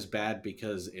 One is bad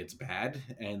because it's bad,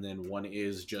 and then one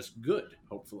is just good,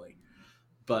 hopefully.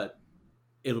 But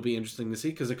it'll be interesting to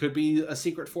see, because it could be a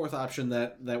secret fourth option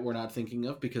that we're not thinking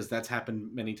of, because that's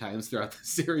happened many times throughout the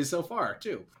series so far,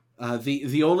 too.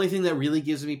 The only thing that really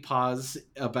gives me pause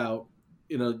about,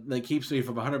 that keeps me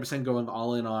from 100% going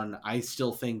all in on, I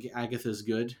still think Agatha's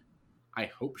good.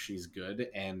 I hope she's good,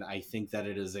 and I think that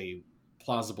it is a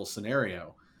plausible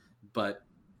scenario. But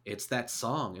it's that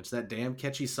song. It's that damn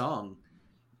catchy song.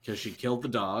 Because she killed the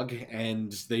dog,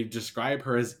 and they describe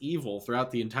her as evil throughout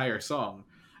the entire song.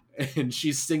 And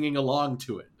she's singing along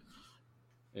to it.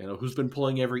 Who's been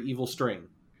pulling every evil string?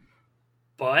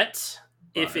 But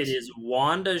if it is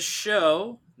Wanda's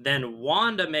show, then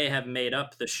Wanda may have made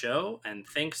up the show and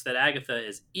thinks that Agatha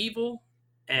is evil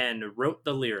and wrote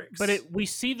the lyrics. But we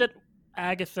see that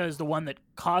Agatha is the one that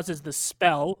causes the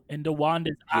spell into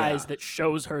Wanda's eyes that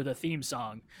shows her the theme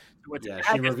song.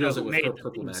 She reveals it with her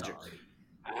purple magic.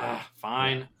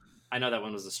 Fine. Yeah. I know that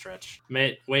one was a stretch.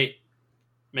 Make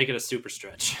it a super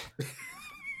stretch.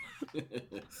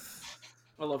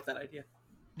 I love that idea.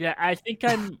 Yeah, I think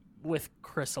I'm with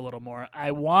Chris a little more.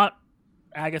 I want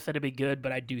Agatha to be good,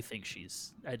 but I do think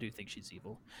she's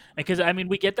evil. Because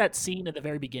we get that scene at the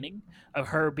very beginning of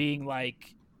her being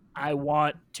like, I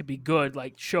want to be good,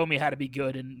 like show me how to be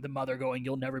good, and the mother going,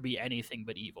 you'll never be anything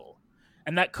but evil.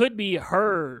 And that could be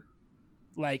her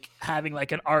like having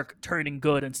like an arc turning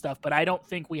good and stuff, but I don't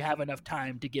think we have enough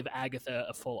time to give Agatha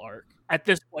a full arc at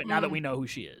this point, now that we know who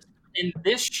she is. In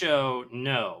this show,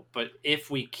 no, but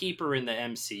if we keep her in the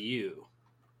MCU,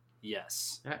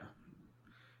 yes.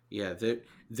 Yeah,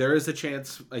 there is a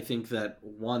chance, I think, that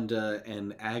Wanda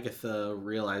and Agatha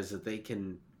realize that they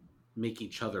can make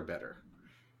each other better.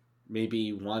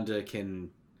 Maybe Wanda can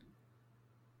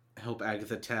help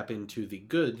Agatha tap into the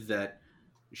good that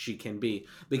she can be,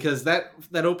 because that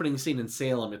opening scene in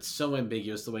Salem, it's so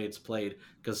ambiguous the way it's played,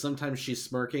 because sometimes she's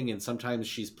smirking and sometimes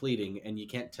she's pleading, and you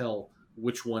can't tell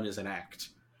which one is an act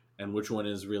and which one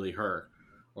is really her.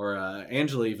 Or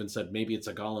Angela even said maybe it's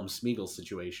a Gollum Smeagol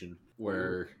situation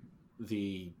where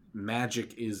the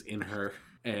magic is in her,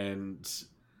 and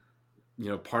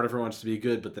part of her wants to be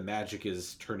good, but the magic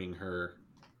is turning her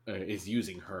is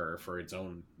using her for its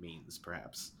own means,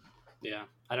 perhaps. Yeah,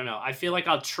 I don't know. I feel like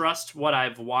I'll trust what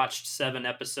I've watched 7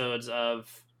 episodes of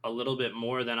a little bit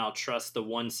more than I'll trust the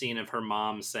one scene of her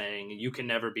mom saying, you can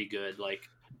never be good. Like,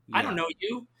 yeah. I don't know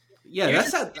you. Yeah, that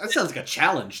sounds like a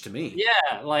challenge to me.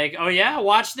 Yeah, like, oh yeah,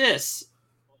 watch this.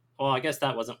 Well, I guess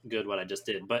that wasn't good what I just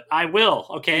did, but I will,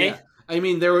 okay?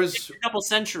 Yeah. There was... It's a couple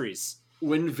centuries.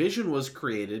 When Vision was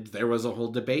created, there was a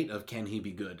whole debate of can he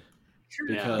be good?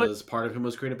 Because part of him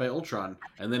was created by Ultron,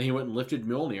 and then he went and lifted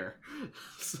Mjolnir.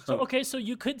 So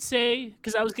you could say,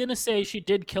 because I was going to say she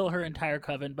did kill her entire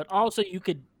coven, but also you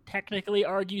could technically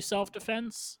argue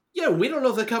self-defense. Yeah, we don't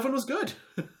know if the coven was good.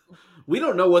 We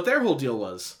don't know what their whole deal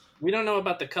was. We don't know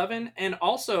about the coven, and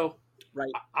also,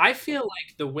 I feel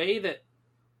like the way that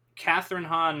Catherine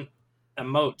Hahn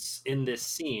emotes in this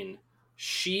scene,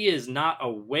 she is not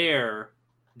aware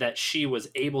that she was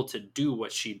able to do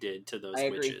what she did to those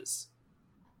witches.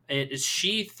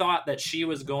 She thought that she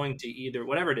was going to either,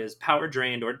 whatever it is, power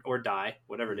drained or die,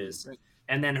 whatever it is. Right.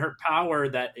 And then her power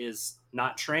that is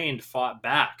not trained fought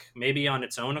back, maybe on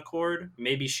its own accord.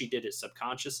 Maybe she did it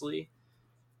subconsciously.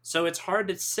 So it's hard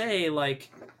to say, like,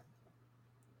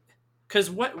 because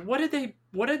what did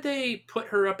they put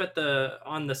her up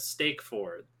on the stake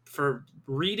for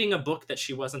reading a book that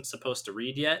she wasn't supposed to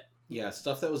read yet? Yeah,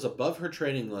 stuff that was above her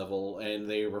training level, and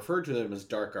they referred to them as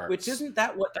dark arts. Which isn't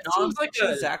that what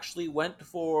non-witches actually went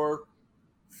for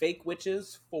fake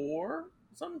witches for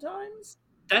sometimes?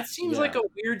 That seems like a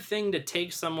weird thing to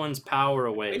take someone's power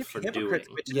away for doing.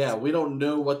 Yeah, we don't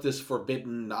know what this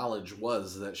forbidden knowledge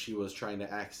was that she was trying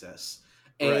to access.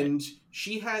 And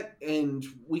and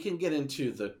we can get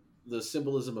into the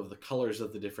symbolism of the colors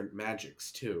of the different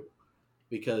magics too.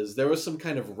 Because there was some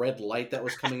kind of red light that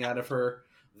was coming out of her.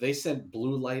 They sent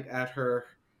blue light at her.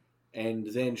 and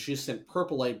then she sent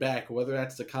purple light back. Whether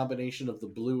that's the combination of the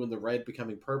blue and the red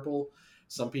becoming purple,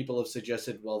 some people have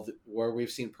suggested, well, where we've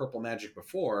seen purple magic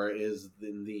before is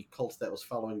in the cult that was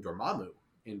following Dormammu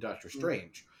in Doctor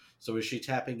Strange. So is she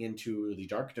tapping into the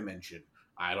dark dimension?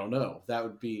 I don't know. That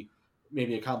would be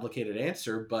maybe a complicated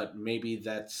answer, but maybe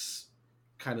that's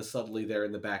kind of subtly there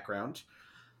in the background.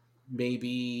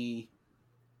 Maybe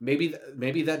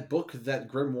that book, that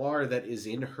grimoire that is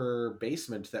in her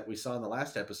basement that we saw in the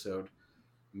last episode,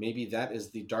 maybe that is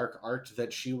the dark art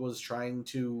that she was trying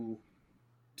to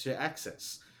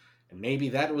access. And maybe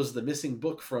that was the missing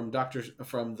book from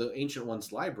the Ancient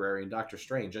One's library in Doctor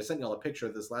Strange. I sent y'all a picture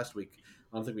of this last week.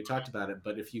 I don't think we talked about it,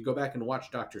 but if you go back and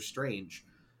watch Doctor Strange,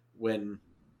 when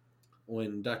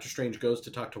Doctor Strange goes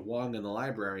to talk to Wong in the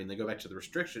library and they go back to the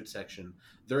restricted section,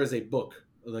 there is a book.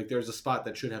 Like, there's a spot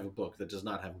that should have a book that does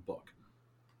not have a book.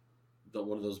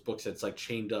 One of those books that's like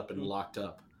chained up and locked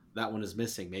up. That one is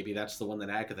missing. Maybe that's the one that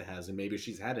Agatha has, and maybe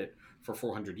she's had it for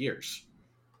 400 years.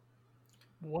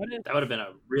 That would have been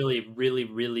a really, really,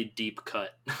 really deep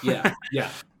cut. Yeah.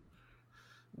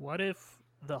 What if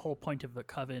the whole point of the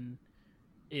coven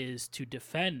is to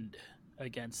defend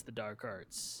against the dark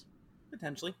arts?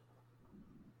 Potentially.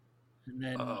 And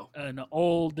then an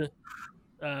old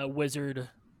wizard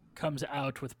comes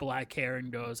out with black hair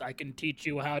and goes, "I can teach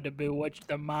you how to bewitch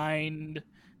the mind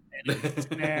and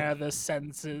ensnare the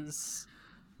senses."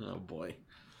 Oh boy!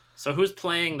 So who's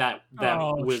playing that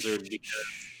wizard?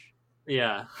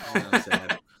 Yeah.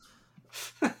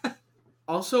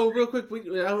 Also, real quick, I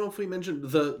don't know if we mentioned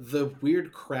the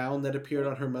weird crown that appeared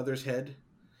on her mother's head.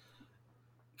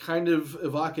 Kind of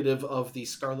evocative of the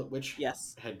Scarlet Witch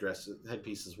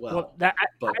headpiece as well. I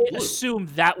assume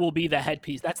that will be the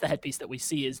headpiece. That's the headpiece that we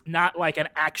see, is not like an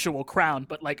actual crown,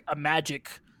 but like a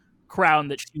magic crown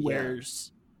that she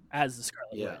wears as the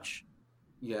Scarlet Witch.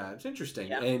 Yeah, it's interesting.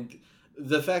 Yeah. And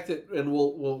the fact that, and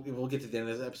we'll get to the end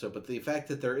of this episode, but the fact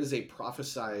that there is a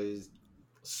prophesized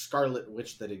Scarlet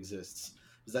Witch that exists,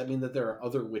 does that mean that there are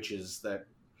other witches that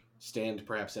stand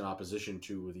perhaps in opposition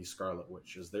to the Scarlet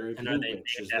Witch? Is there a blue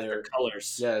witch? Is there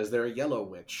colors? Yeah, is there a yellow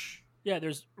witch? Yeah,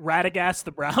 there's Radagast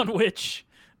the brown witch.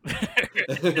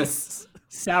 There's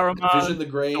Saruman, Vision the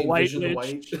gray, the white Vision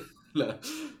witch. the white. No.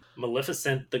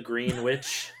 Maleficent the green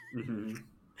witch. Mm-hmm.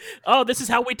 Oh, this is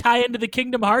how we tie into the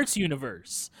Kingdom Hearts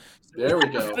universe. There we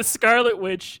go. The Scarlet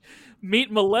Witch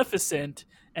meet Maleficent,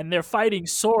 and they're fighting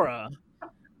Sora.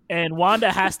 And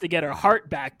Wanda has to get her heart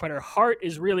back, but her heart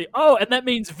is really... Oh, and that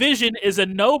means Vision is a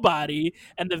nobody,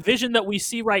 and the Vision that we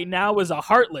see right now is a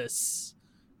Heartless.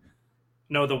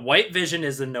 No, the white Vision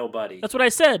is a nobody. That's what I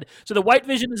said. So the white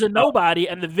Vision is a nobody,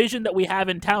 and the Vision that we have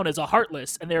in town is a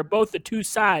Heartless, and they're both the two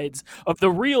sides of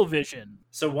the real Vision.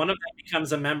 So one of them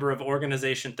becomes a member of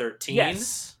Organization 13?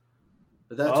 Yes.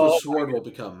 But that's what Sword will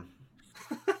become.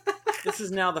 This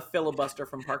is now the filibuster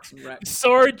from Parks and Rec.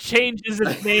 Sword changes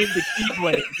its name to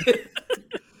Keyblade.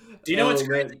 Do you know what's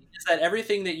crazy? Is that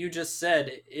everything that you just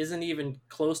said isn't even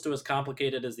close to as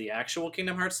complicated as the actual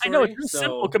Kingdom Hearts story? I know, it's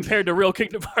simple compared to real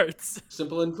Kingdom Hearts.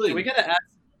 Simple and clean. We gotta add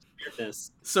some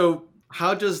weirdness. So,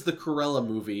 how does the Cruella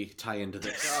movie tie into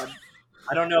this? God.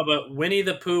 I don't know, but Winnie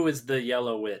the Pooh is the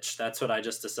yellow witch. That's what I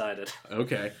just decided.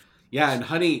 Okay. Yeah, and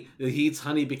Honey, he eats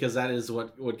honey because that is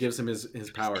what gives him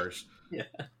his powers. Yeah.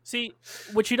 See,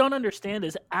 what you don't understand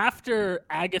is after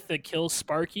Agatha kills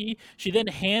Sparky, she then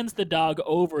hands the dog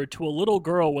over to a little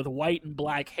girl with white and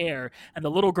black hair, and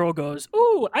the little girl goes,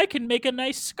 "Ooh, I can make a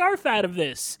nice scarf out of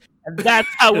this." And that's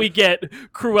how we get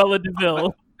Cruella de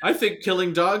Vil. I think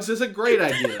killing dogs is a great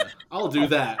idea. I'll do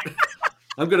that.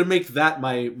 I'm going to make that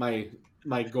my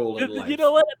goal in life. You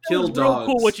know what? Kill was real dogs.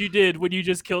 Cool what you did when you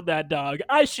just killed that dog.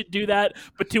 I should do that,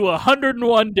 but to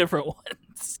 101 different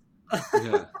ones.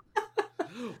 Yeah.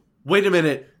 Wait a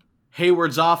minute.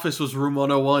 Hayward's office was room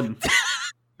 101.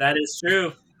 That is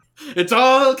true. It's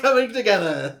all coming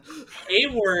together.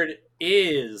 Hayward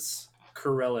is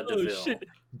Cruella de Vil. Shit.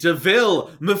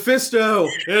 DeVille, Mephisto.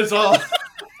 It's all.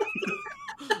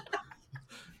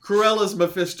 Cruella's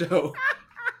Mephisto.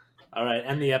 All right,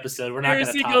 end the episode. We're not going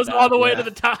to Heresy top goes that. all the way to the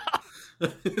top.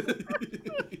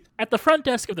 At the front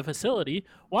desk of the facility,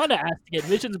 Wanda asks to get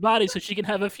Vision's body so she can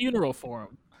have a funeral for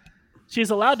him. She is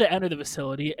allowed to enter the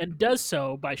facility and does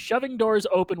so by shoving doors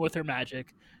open with her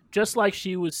magic, just like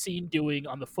she was seen doing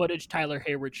on the footage Tyler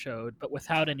Hayward showed, but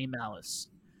without any malice.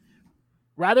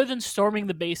 Rather than storming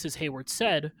the base as Hayward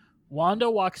said,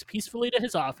 Wanda walks peacefully to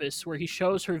his office where he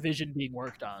shows her Vision being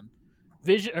worked on.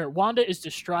 Wanda is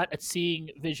distraught at seeing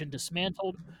Vision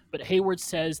dismantled, but Hayward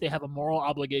says they have a moral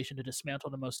obligation to dismantle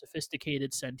the most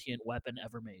sophisticated sentient weapon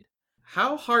ever made.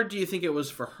 How hard do you think it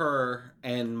was for her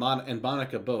and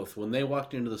Monica both when they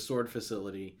walked into the sword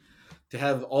facility to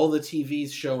have all the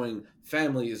TVs showing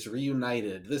families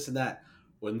reunited, this and that,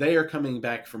 when they are coming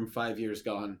back from 5 years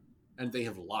gone and they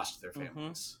have lost their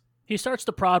families? He starts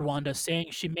to prod Wanda,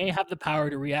 saying she may have the power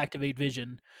to reactivate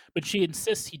Vision, but she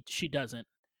insists she doesn't.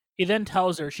 He then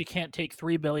tells her she can't take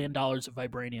 $3 billion of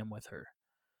vibranium with her.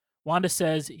 Wanda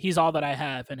says, he's all that I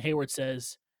have, and Hayward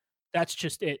says, that's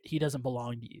just it. He doesn't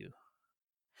belong to you.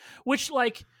 Which,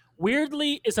 like,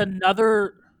 weirdly is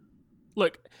another...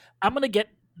 Look, I'm going to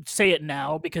say it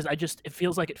now because it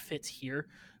feels like it fits here.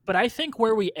 But I think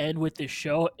where we end with this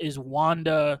show is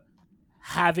Wanda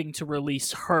having to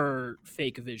release her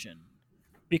fake Vision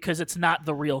because it's not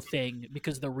the real thing,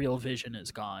 because the real Vision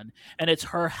is gone, and it's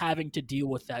her having to deal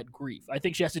with that grief. I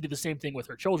think she has to do the same thing with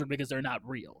her children because they're not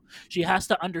real. She has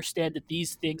to understand that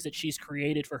these things that she's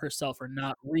created for herself are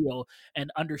not real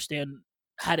and understand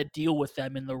how to deal with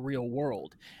them in the real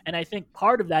world. And I think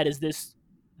part of that is this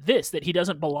that he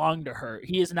doesn't belong to her.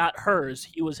 He is not hers.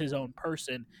 He was his own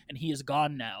person, and he is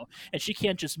gone now. And she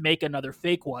can't just make another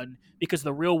fake one because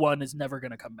the real one is never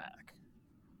going to come back.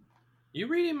 You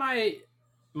reading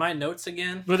my notes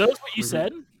again? Were those what you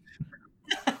said?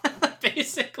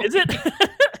 Basically. Is it?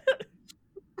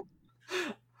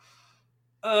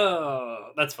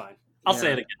 Oh, that's fine. I'll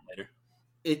say it again later.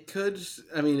 It could.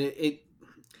 I mean,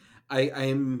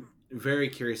 I'm very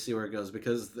curious to see where it goes,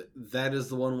 because that is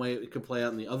the one way it could play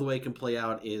out, and the other way it can play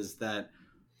out is that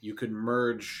you could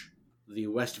merge the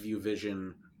Westview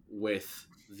Vision with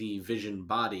the Vision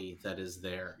body that is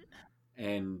there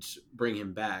and bring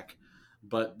him back.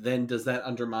 But then does that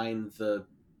undermine the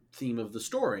theme of the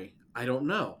story? I don't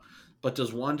know. But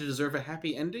does Wanda deserve a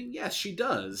happy ending? Yes, she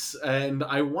does. And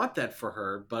I want that for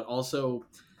her, but also...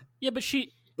 Yeah,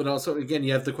 but also, again,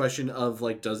 you have the question of,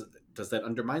 like, does that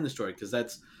undermine the story? Because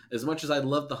that's... As much as I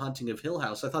love The Haunting of Hill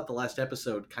House, I thought the last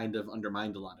episode kind of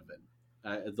undermined a lot of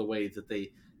it. The way that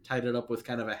they tied it up with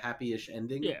kind of a happy-ish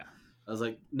ending. Yeah. I was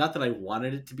like, not that I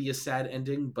wanted it to be a sad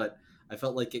ending, but I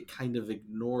felt like it kind of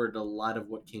ignored a lot of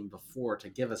what came before to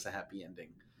give us a happy ending.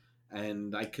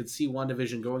 And I could see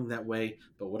WandaVision going that way,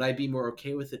 but would I be more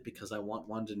okay with it because I want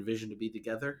Wanda and Vision to be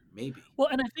together? Maybe. Well,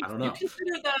 and I don't know. You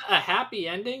consider that a happy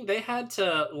ending? They had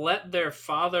to let their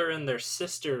father and their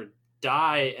sister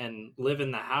die and live in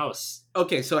the house.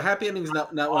 Okay, so happy ending is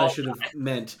not what I should have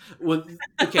meant.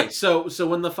 Okay, so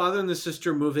when the father and the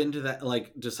sister move into that,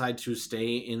 like, decide to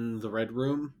stay in the Red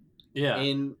Room,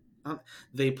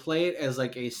 they play it as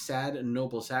like a sad and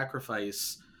noble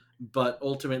sacrifice, but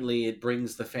ultimately it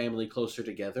brings the family closer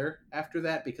together after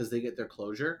that because they get their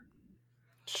closure.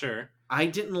 Sure. I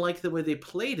didn't like the way they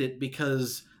played it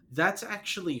because that's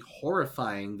actually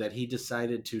horrifying that he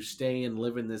decided to stay and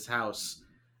live in this house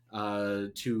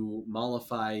to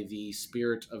mollify the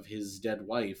spirit of his dead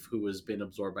wife who has been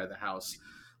absorbed by the house.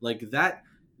 Like that,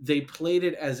 they played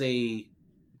it as a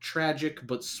tragic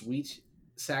but sweet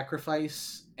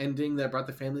sacrifice ending that brought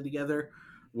the family together,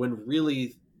 when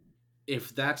really,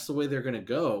 if that's the way they're going to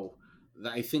go,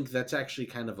 I think that's actually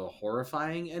kind of a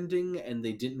horrifying ending, and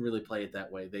they didn't really play it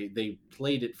that way. They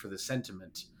played it for the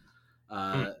sentiment.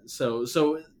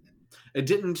 So it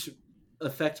didn't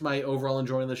affect my overall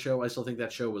enjoying the show. I still think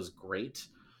that show was great,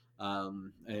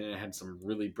 and it had some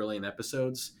really brilliant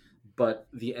episodes, but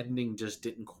the ending just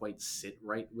didn't quite sit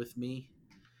right with me.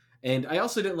 And I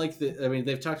also didn't like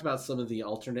they've talked about some of the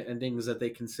alternate endings that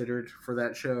they considered for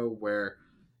that show, where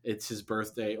it's his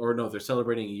birthday, or no, they're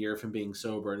celebrating a year of him being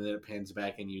sober, and then it pans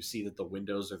back and you see that the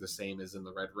windows are the same as in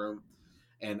the Red Room.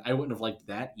 And I wouldn't have liked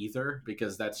that either,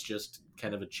 because that's just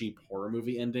kind of a cheap horror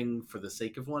movie ending for the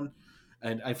sake of one.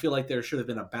 And I feel like there should have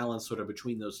been a balance sort of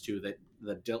between those two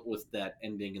that dealt with that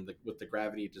ending and with the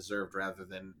gravity it deserved, rather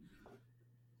than,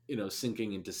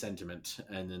 sinking into sentiment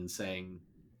and then saying,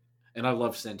 and I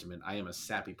love sentiment. I am a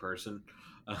sappy person.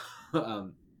 I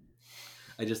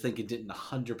just think it didn't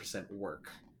 100% work.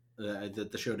 That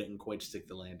the show didn't quite stick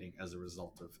the landing as a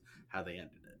result of how they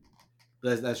ended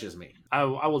it. That's just me. I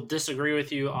will disagree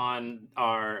with you on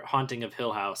our Haunting of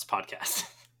Hill House podcast.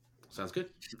 Sounds good.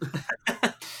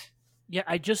 Yeah,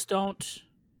 I just don't.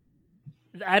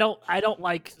 I don't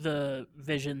like the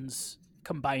Visions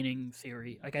combining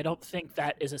theory. Like, I don't think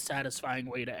that is a satisfying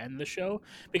way to end the show,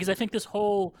 because I think this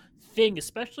whole thing,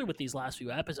 especially with these last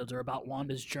few episodes, are about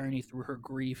Wanda's journey through her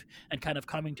grief and kind of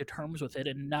coming to terms with it,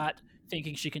 and not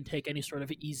thinking she can take any sort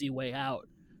of easy way out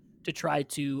to try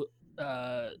to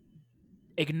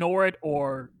ignore it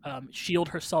or shield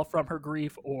herself from her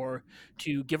grief, or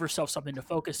to give herself something to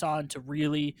focus on, to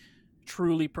really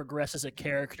truly progress as a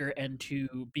character and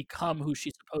to become who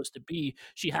she's supposed to be.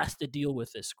 She has to deal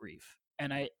with this grief.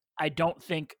 And I I don't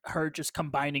think her just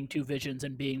combining two visions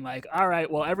and being like, all right,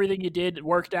 well, everything you did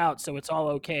worked out, so it's all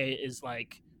okay, is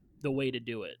like the way to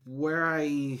do it. Where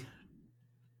I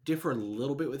differ a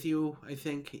little bit with you, I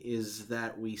think, is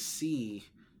that we see,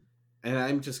 and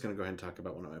I'm just going to go ahead and talk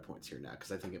about one of my points here now,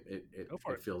 because I think it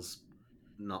feels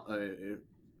not it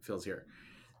feels here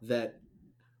that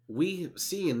we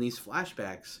see in these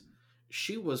flashbacks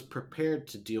she was prepared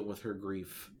to deal with her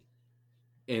grief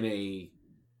in a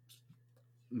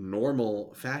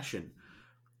normal fashion.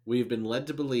 We've been led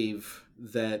to believe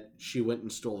that she went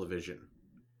and stole the vision.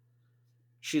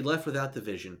 She left without the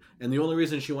vision, and the only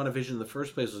reason she wanted a vision in the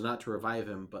first place was not to revive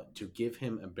him, but to give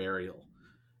him a burial,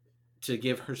 to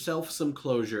give herself some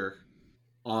closure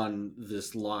on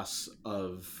this loss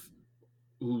of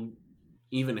who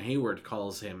even Hayward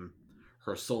calls him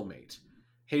her soulmate.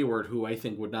 Hayward, who I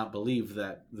think would not believe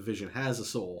that the vision has a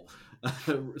soul,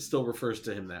 still refers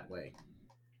to him that way.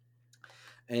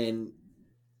 And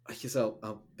I guess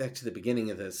I'll back to the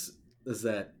beginning of this, is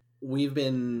that we've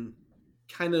been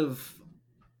kind of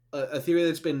a theory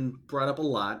that's been brought up a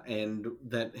lot and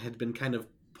that had been kind of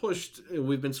pushed.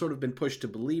 We've been sort of been pushed to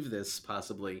believe this,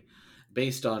 possibly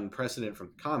based on precedent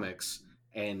from comics,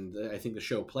 and I think the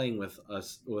show playing with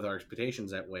us, with our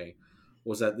expectations that way,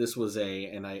 was that this was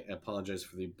and I apologize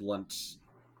for the blunt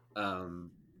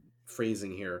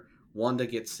phrasing here, Wanda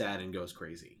gets sad and goes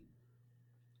crazy.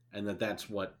 And that's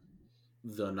what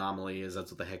the anomaly is, that's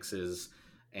what the hex is,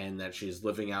 and that she's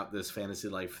living out this fantasy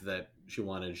life that she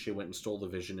wanted. She went and stole the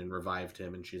vision and revived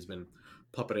him, and she's been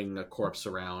puppeting a corpse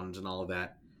around and all of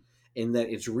that. And that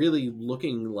it's really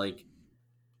looking like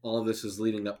all of this is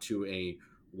leading up to a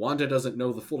Wanda doesn't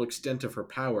know the full extent of her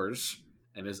powers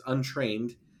and is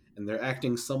untrained, and they're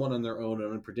acting somewhat on their own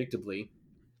and unpredictably.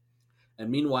 And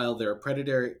meanwhile, there are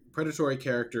predatory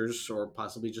characters, or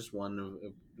possibly just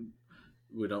one.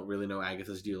 We don't really know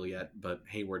Agatha's deal yet, but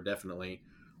Hayward definitely,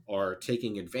 are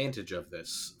taking advantage of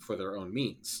this for their own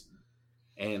means.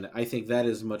 And I think that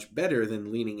is much better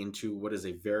than leaning into what is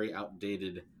a very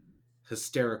outdated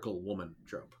hysterical woman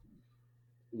trope,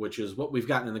 which is what we've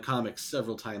gotten in the comics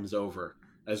several times over,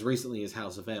 as recently as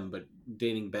House of M, but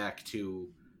dating back to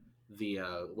the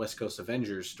West Coast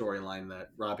Avengers storyline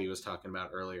that Robbie was talking about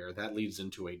earlier. That leads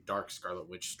into a dark Scarlet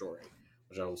Witch story,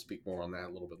 which I will speak more on that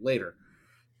a little bit later.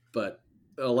 But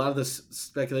a lot of this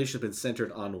speculation has been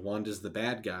centered on Wanda's the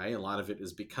bad guy. A lot of it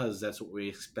is because that's what we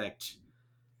expect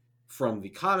from the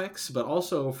comics, but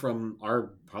also from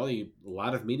our probably a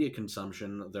lot of media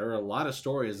consumption. There are a lot of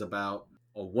stories about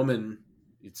a woman,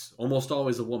 it's almost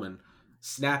always a woman,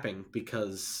 snapping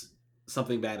because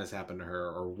something bad has happened to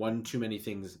her, or one too many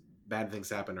bad things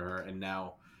happen to her, and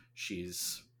now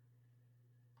she's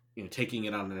taking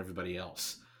it on everybody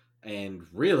else. And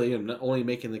really, I'm not only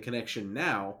making the connection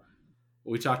now,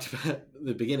 we talked about at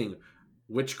the beginning,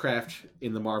 witchcraft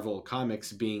in the Marvel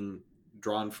comics being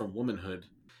drawn from womanhood,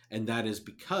 and that is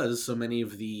because so many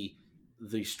of the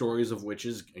stories of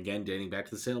witches, again dating back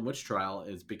to the Salem witch trial,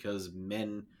 is because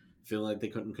men feel like they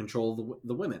couldn't control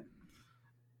the women.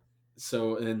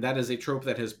 So, and that is a trope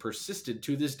that has persisted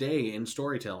to this day in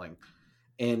storytelling.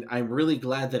 And I'm really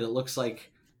glad that it looks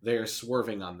like they're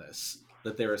swerving on this,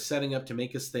 that they're setting up to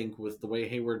make us think with the way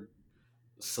Hayward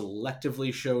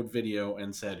selectively showed video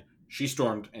and said, she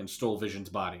stormed and stole Vision's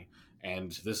body,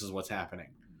 and this is what's happening.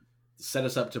 Set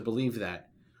us up to believe that.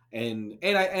 And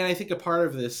I think a part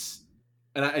of this,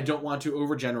 and I don't want to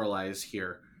overgeneralize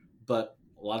here, but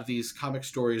a lot of these comic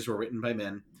stories were written by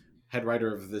men. Head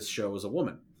writer of this show is a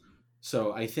woman.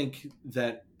 So I think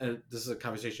that, this is a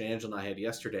conversation Angela and I had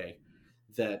yesterday,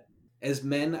 that as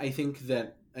men, I think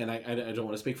that, and I don't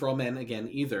want to speak for all men again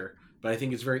either, but I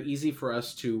think it's very easy for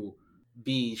us to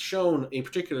be shown a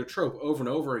particular trope over and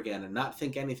over again and not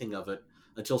think anything of it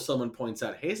until someone points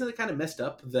out, hey, isn't it kind of messed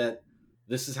up that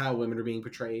this is how women are being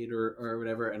portrayed or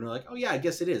whatever? And we're like, oh yeah, I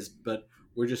guess it is, but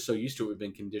we're just so used to it, we've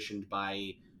been conditioned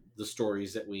by the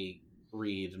stories that we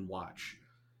read and watch.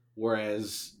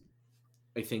 Whereas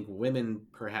I think women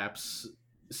perhaps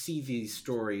see these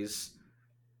stories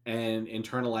and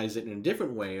internalize it in a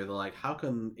different way. They're like, how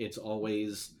come it's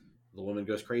always the woman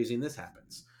goes crazy and this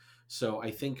happens? So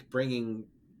I think bringing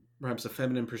perhaps a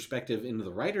feminine perspective into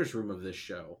the writer's room of this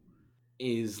show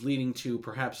is leading to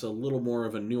perhaps a little more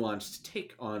of a nuanced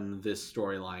take on this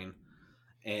storyline.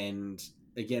 And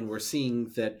again, we're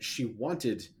seeing that she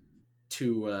wanted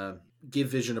to give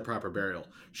Vision a proper burial.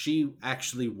 She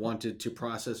actually wanted to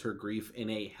process her grief in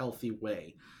a healthy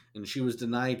way, and she was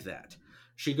denied that.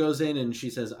 She goes in and she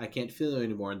says, I can't feel it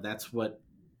anymore, and that's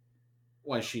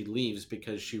why she leaves,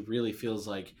 because she really feels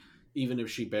like even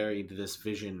if she buried this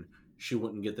Vision, she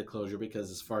wouldn't get the closure because,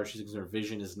 as far as she's concerned,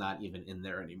 Vision is not even in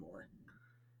there anymore.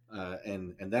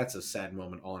 And that's a sad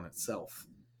moment all in itself.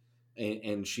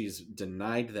 And she's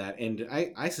denied that. And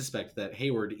I suspect that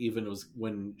Hayward, even was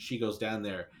when she goes down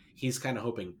there, he's kind of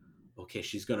hoping, okay,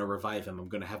 she's going to revive him. I'm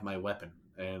going to have my weapon,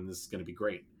 and this is going to be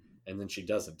great. And then she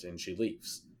doesn't, and she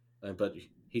leaves. But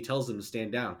he tells them to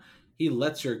stand down. He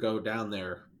lets her go down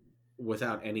there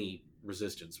without any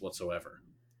resistance whatsoever.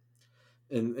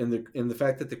 And the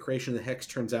fact that the creation of the Hex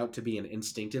turns out to be an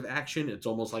instinctive action, it's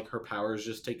almost like her powers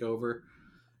just take over,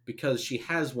 because she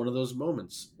has one of those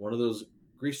moments, one of those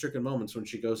grief-stricken moments when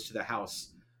she goes to the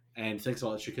house and thinks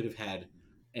about what she could have had,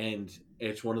 and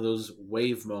it's one of those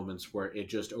wave moments where it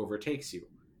just overtakes you,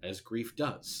 as grief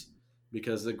does,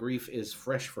 because the grief is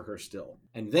fresh for her still.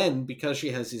 And then, because she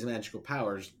has these magical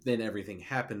powers, then everything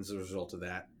happens as a result of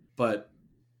that. But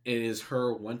it is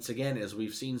her, once again, as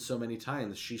we've seen so many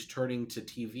times, she's turning to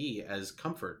TV as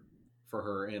comfort for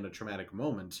her in a traumatic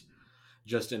moment,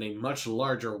 just in a much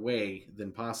larger way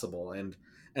than possible. And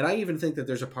I even think that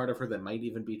there's a part of her that might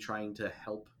even be trying to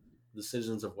help the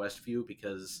citizens of Westview,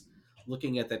 because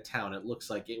looking at that town, it looks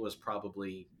like it was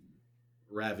probably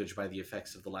ravaged by the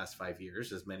effects of the last 5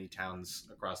 years, as many towns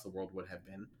across the world would have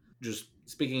been. Just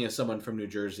speaking as someone from New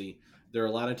Jersey, there are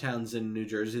a lot of towns in New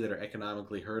Jersey that are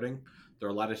economically hurting. There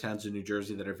are a lot of towns in New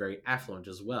Jersey that are very affluent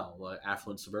as well,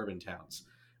 affluent suburban towns.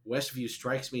 Westview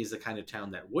strikes me as the kind of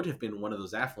town that would have been one of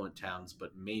those affluent towns,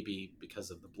 but maybe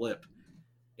because of the blip,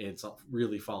 it's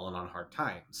really fallen on hard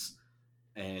times.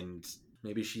 And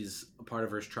maybe a part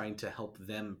of her is trying to help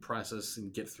them process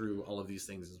and get through all of these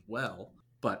things as well,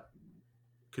 but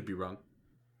could be wrong.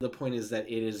 The point is that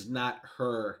it is not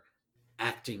her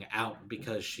acting out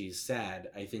because she's sad.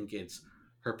 I think it's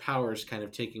her powers kind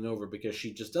of taking over because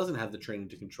she just doesn't have the training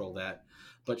to control that,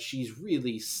 but she's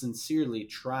really sincerely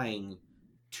trying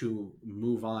to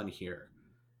move on here.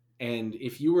 And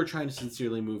if you were trying to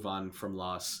sincerely move on from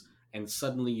loss, and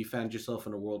suddenly you found yourself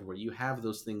in a world where you have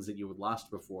those things that you had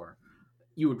lost before,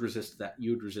 you would resist that.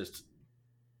 You would resist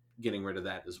getting rid of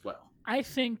that as well. I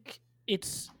think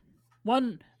it's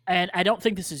one, and I don't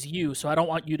think this is you, so I don't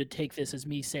want you to take this as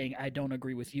me saying I don't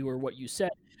agree with you or what you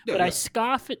said. Yeah, but yeah. I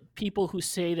scoff at people who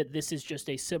say that this is just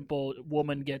a simple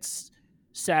woman gets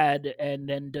sad and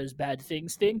then does bad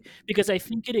things thing, because I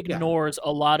think it ignores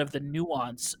a lot of the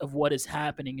nuance of what is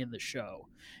happening in the show.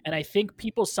 And I think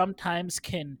people sometimes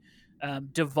can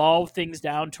devolve things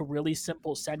down to really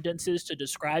simple sentences to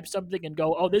describe something and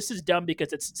go, oh, this is dumb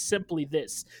because it's simply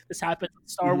this. This happens with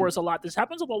Star Wars a lot. This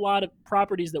happens with a lot of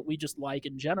properties that we just like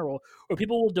in general, where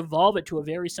people will devolve it to a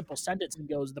very simple sentence and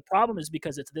goes, the problem is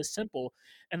because it's this simple.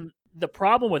 And the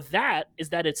problem with that is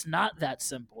that it's not that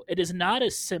simple. It is not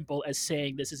as simple as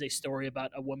saying this is a story about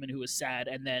a woman who is sad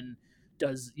and then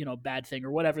does, bad thing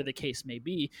or whatever the case may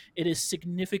be. It is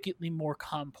significantly more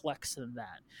complex than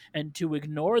that. And to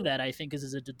ignore that, I think,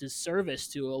 is a disservice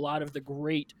to a lot of the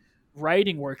great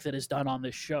writing work that is done on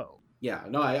this show. Yeah,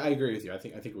 no, I agree with you. I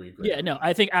think we agree. Yeah, no,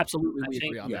 I think absolutely we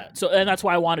agree on that. So, and that's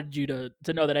why I wanted you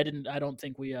to know that I don't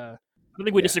think we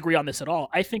disagree on this at all.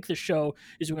 I think the show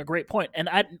is doing a great point. And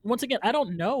once again, I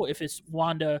don't know if it's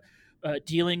Wanda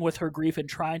dealing with her grief and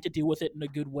trying to deal with it in a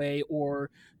good way, or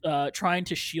trying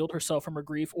to shield herself from her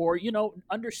grief, or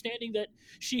understanding that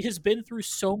she has been through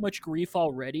so much grief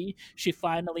already. She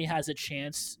finally has a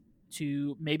chance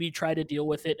to maybe try to deal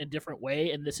with it in a different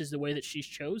way, and this is the way that she's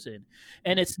chosen.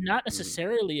 And it's not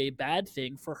necessarily a bad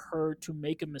thing for her to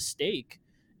make a mistake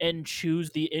and choose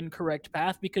the incorrect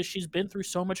path because she's been through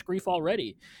so much grief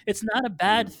already. It's not a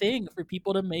bad thing for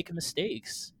people to make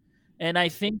mistakes. And I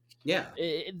think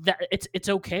that it's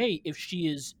okay if she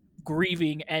is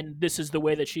grieving and this is the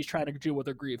way that she's trying to deal with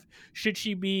her grief. Should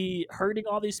she be hurting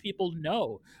all these people?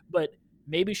 No. But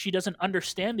maybe she doesn't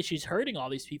understand that she's hurting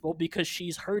all these people because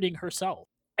she's hurting herself.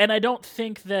 And I don't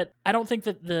think that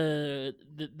the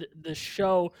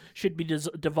show should be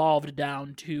devolved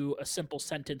down to a simple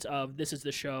sentence of this is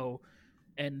the show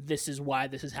and this is why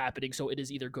this is happening, so it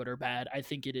is either good or bad. I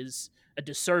think it is a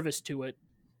disservice to it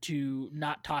to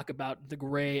not talk about the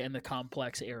gray and the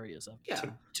complex areas of it.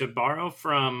 To borrow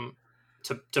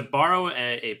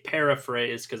a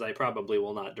paraphrase, because I probably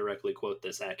will not directly quote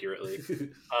this accurately,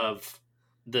 of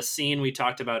the scene we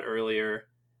talked about earlier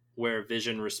where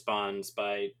Vision responds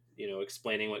by,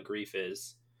 explaining what grief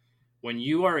is. When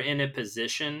you are in a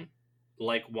position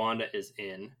like Wanda is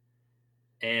in,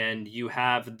 and you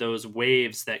have those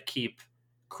waves that keep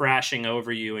crashing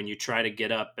over you and you try to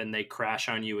get up and they crash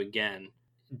on you again,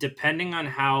 depending on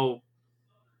how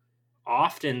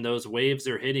often those waves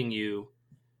are hitting you,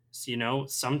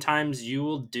 sometimes you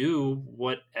will do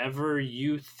whatever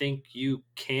you think you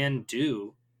can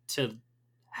do to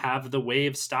have the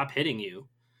waves stop hitting you.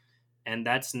 And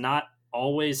that's not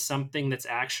always something that's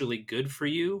actually good for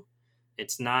you.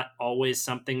 It's not always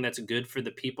something that's good for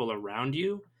the people around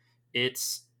you.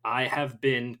 I have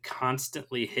been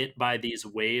constantly hit by these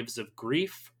waves of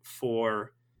grief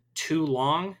for too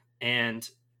long, and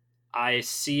I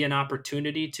see an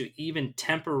opportunity to even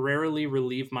temporarily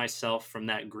relieve myself from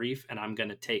that grief, and I'm going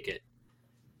to take it.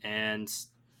 And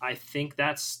I think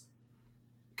that's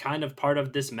kind of part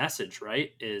of this message,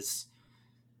 right? Is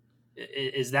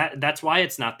that's why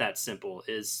it's not that simple.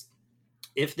 Is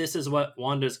if this is what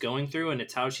Wanda's going through and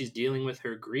it's how she's dealing with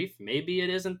her grief, maybe it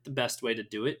isn't the best way to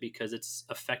do it because it's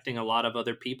affecting a lot of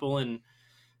other people in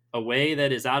a way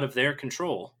that is out of their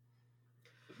control.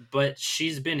 But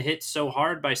she's been hit so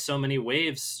hard by so many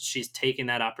waves, she's taken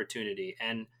that opportunity.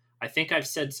 And I think I've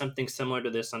said something similar to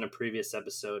this on a previous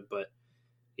episode, but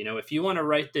you know, if you want to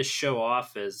write this show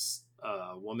off as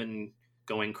a woman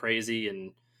going crazy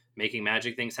and making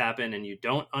magic things happen, and you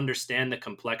don't understand the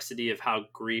complexity of how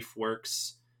grief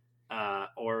works,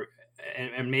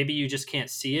 and maybe you just can't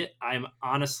see it, I'm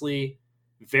honestly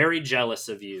very jealous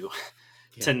of you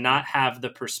to not have the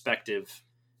perspective.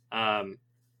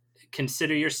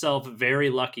 Consider yourself very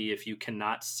lucky if you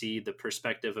cannot see the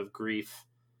perspective of grief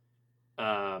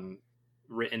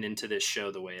written into this show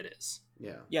the way it is.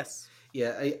 Yeah. Yes.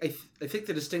 Yeah, I think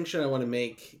the distinction I want to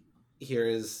make here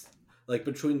is like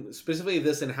between specifically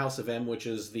this and House of M, which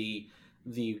is the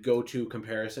go-to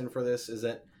comparison for this, is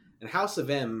that in House of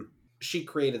M, she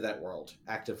created that world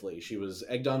actively. She was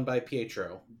egged on by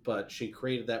Pietro, but she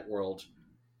created that world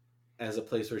as a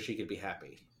place where she could be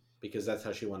happy because that's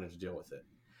how she wanted to deal with it.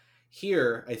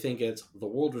 Here, I think it's the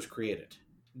world was created.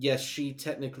 Yes, she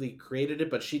technically created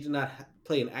it, but she did not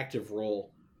play an active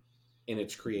role in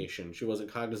its creation. She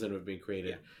wasn't cognizant of being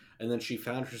created. Yeah. And then she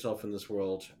found herself in this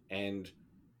world, and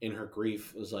in her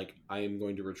grief was like, I am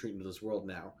going to retreat into this world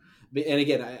now. And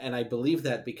again, I believe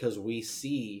that because we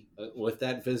see with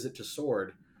that visit to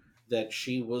Sword that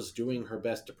she was doing her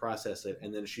best to process it,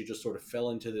 and then she just sort of fell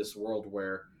into this world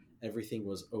where everything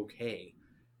was okay.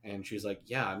 And she's like,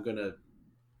 yeah, I'm going to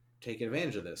take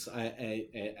advantage of this.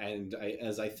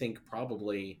 As I think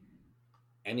probably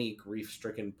any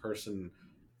grief-stricken person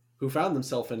who found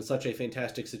themselves in such a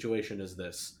fantastic situation as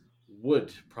this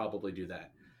would probably do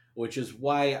that, which is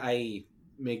why I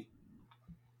think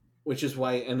where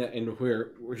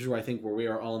we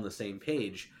are all on the same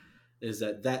page is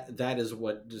that is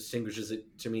what distinguishes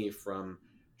it to me from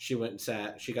she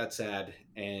got sad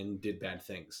and did bad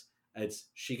things.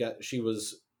 She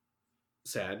was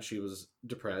sad, she was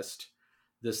depressed,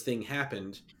 this thing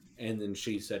happened, and then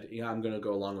she said, yeah, I'm going to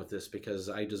go along with this because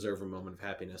I deserve a moment of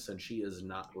happiness, and she is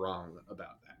not wrong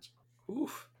about that.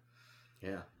 Oof.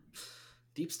 Yeah.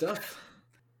 Deep stuff.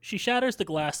 She shatters the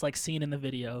glass like seen in the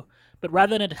video, but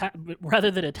rather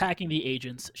than attacking the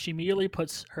agents, she merely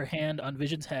puts her hand on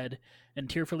Vision's head and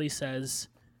tearfully says,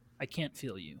 I can't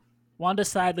feel you. Wanda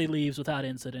sadly leaves without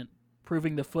incident,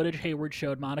 proving the footage Hayward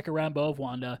showed Monica Rambeau of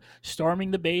Wanda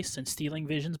storming the base and stealing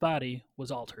Vision's body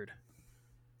was altered.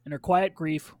 In her quiet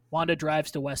grief, Wanda drives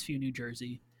to Westview, New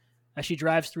Jersey. As she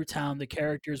drives through town, the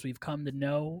characters we've come to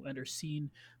know and are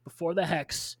seen before the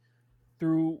Hex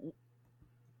through,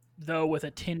 though with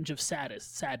a tinge of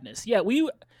sadness. Yeah, we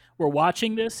were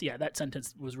watching this. Yeah, that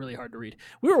sentence was really hard to read.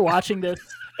 We were watching this,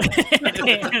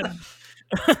 and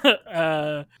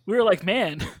we were like,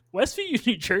 man, Westview,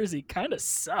 New Jersey kind of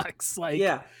sucks. Like,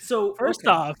 yeah. So first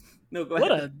off, no, go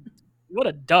ahead. What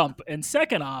a dump. And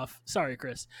second off, sorry,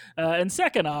 Chris.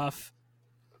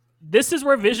 This is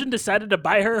where Vision decided to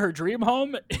buy her dream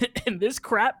home in this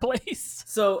crap place.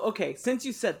 So, okay, since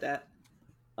you said that,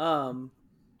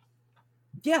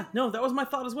 yeah, no, that was my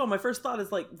thought as well. My first thought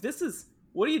is like,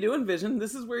 what are you doing, Vision?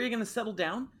 This is where you're going to settle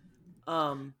down.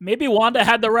 Maybe Wanda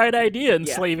had the right idea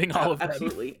enslaving all of them.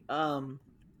 Absolutely. And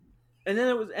then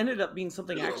it ended up being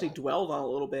something I actually dwelled on a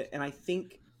little bit, and I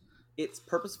think it's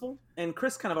purposeful. And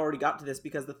Chris kind of already got to this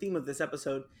because the theme of this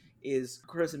episode is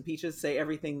Chris and Peaches say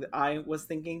everything that I was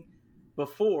thinking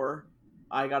before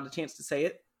I got a chance to say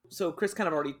it. So Chris kind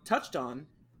of already touched on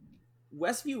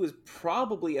Westview was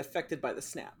probably affected by the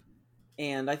snap.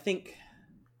 And I think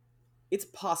it's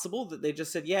possible that they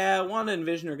just said, yeah, Wanda and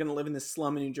Vision are going to live in this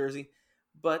slum in New Jersey.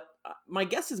 But my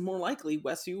guess is more likely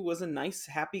Westview was a nice,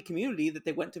 happy community that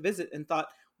they went to visit and thought,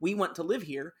 we want to live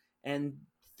here. And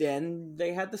then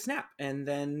they had the snap. And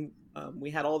then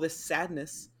we had all this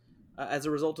sadness as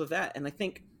a result of that. And I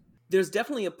think there's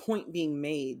definitely a point being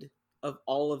made of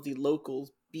all of the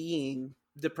locals being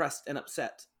depressed and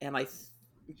upset. And I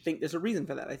think there's a reason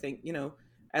for that. I think,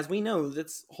 as we know,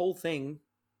 this whole thing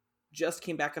just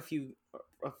came back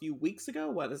a few weeks ago.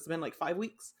 What, it's been like 5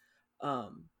 weeks.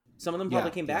 Some of them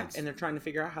probably came back, and they're trying to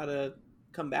figure out how to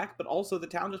come back. But also, the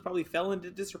town just probably fell into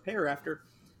disrepair after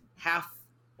half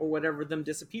or whatever of them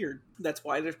disappeared. That's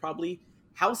why there's probably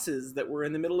houses that were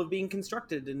in the middle of being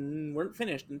constructed and weren't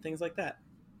finished and things like that.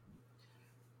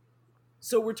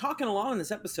 So we're talking a lot in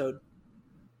this episode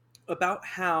about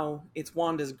how it's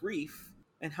Wanda's grief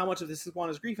and how much of this is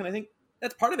Wanda's grief, and I think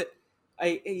that's part of it.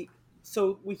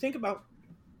 So we think about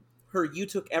her "you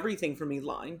took everything from me"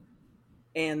 line,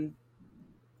 and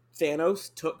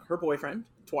Thanos took her boyfriend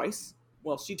twice.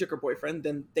 Well, she took her boyfriend,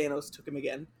 then Thanos took him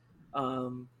again.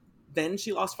 Then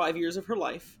she lost 5 years of her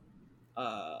life,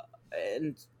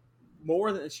 and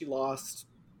more than she lost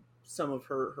some of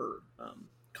her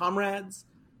comrades.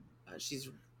 She's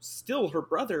still her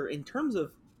brother in terms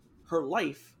of her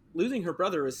life. Losing her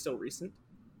brother is still recent.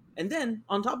 And then,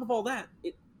 on top of all that,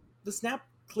 the snap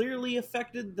clearly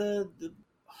affected the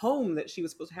home that she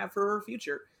was supposed to have for her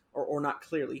future. Or not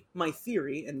clearly. My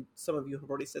theory, and some of you have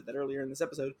already said that earlier in this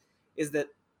episode, is that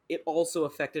it also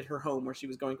affected her home where she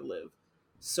was going to live.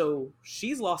 So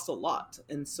she's lost a lot.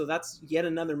 And so that's yet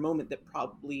another moment that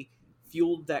probably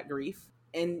fueled that grief.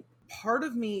 And part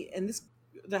of me, and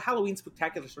the Halloween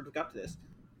Spooktacular sort of got to this,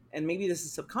 and maybe this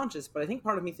is subconscious, but I think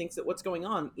part of me thinks that what's going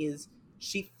on is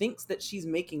she thinks that she's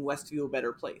making Westview a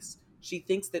better place. She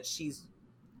thinks that she's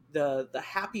the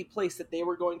happy place that they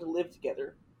were going to live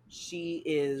together. She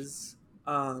is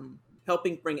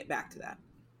helping bring it back to that.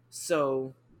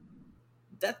 So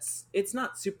it's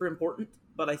not super important,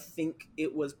 but I think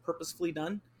it was purposefully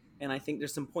done, and I think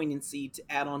there's some poignancy to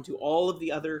add on to all of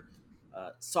the other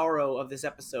sorrow of this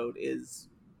episode. Is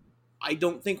I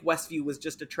don't think Westview was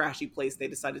just a trashy place they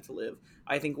decided to live.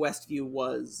 I think Westview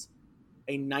was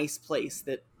a nice place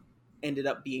that ended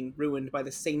up being ruined by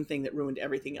the same thing that ruined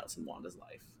everything else in Wanda's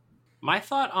life. My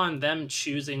thought on them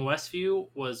choosing Westview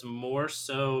was more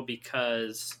so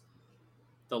because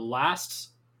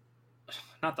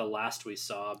not the last we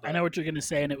saw, but... I know what you're going to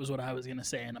say, and it was what I was going to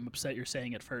say, and I'm upset you're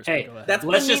saying it first. Hey, go ahead. That's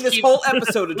been me this whole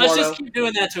episode, Eduardo. Let's just keep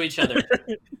doing that to each other.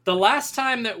 The last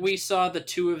time that we saw the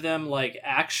two of them like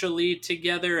actually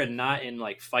together and not in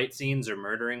like fight scenes or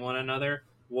murdering one another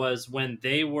was when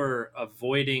they were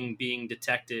avoiding being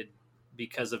detected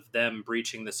because of them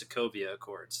breaching the Sokovia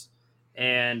Accords.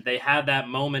 And they had that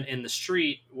moment in the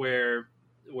street where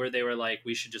they were like,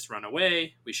 we should just run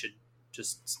away. We should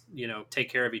just,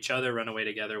 take care of each other, run away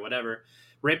together, whatever.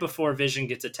 Right before Vision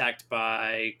gets attacked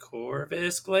by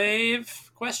Corvus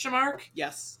Glaive, ?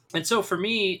 Yes. And so for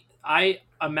me, I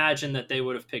imagine that they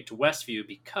would have picked Westview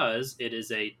because it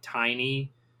is a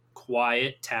tiny,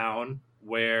 quiet town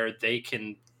where they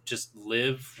can just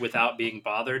live without being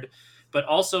bothered. But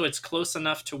also it's close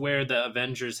enough to where the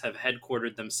Avengers have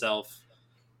headquartered themselves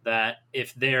that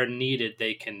if they're needed,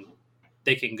 they can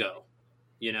go,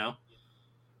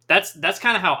 That's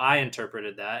kind of how I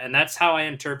interpreted that. And that's how I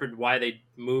interpreted why they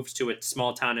moved to a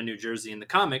small town in New Jersey in the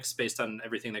comics, based on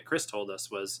everything that Chris told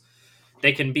us, was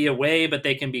they can be away, but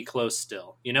they can be close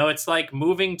still. It's like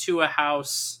moving to a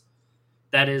house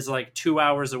that is like 2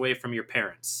 hours away from your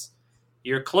parents.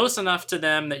 You're close enough to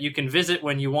them that you can visit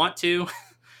when you want to,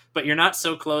 but you're not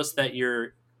so close that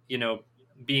you're,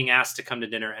 being asked to come to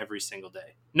dinner every single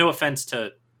day. No offense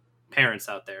to parents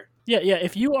out there. Yeah.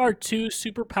 If you are two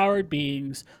superpowered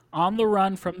beings on the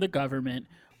run from the government,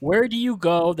 where do you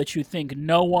go that you think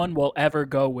no one will ever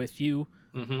go with you?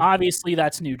 Mm-hmm. Obviously,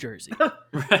 that's New Jersey.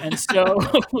 And so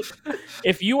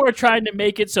if you are trying to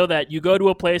make it so that you go to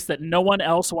a place that no one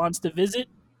else wants to visit,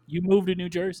 you move to New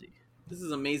Jersey. This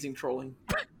is amazing trolling.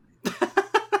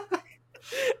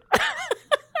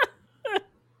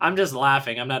 I'm just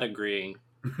laughing. I'm not agreeing.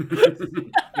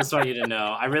 Just want you to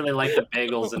know. I really like the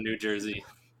bagels in New Jersey.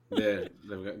 Yeah,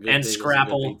 and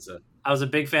Scrapple. I was a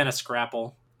big fan of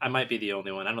Scrapple. I might be the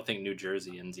only one. I don't think New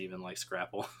Jerseyans even like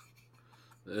Scrapple.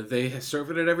 They serve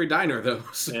it at every diner, though,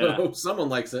 so someone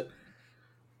likes it.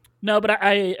 No, but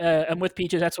I am with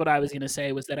Peaches. That's what I was going to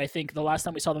say, was that I think the last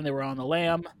time we saw them, they were on the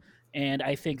lam. And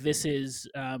I think this is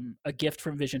a gift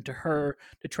from Vision to her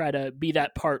to try to be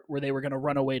that part where they were going to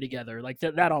run away together. Like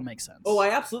that all makes sense. Oh,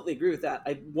 I absolutely agree with that.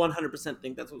 I 100%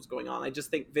 think that's what's going on. I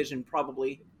just think Vision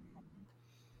probably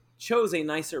chose a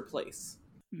nicer place.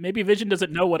 Maybe Vision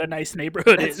doesn't know what a nice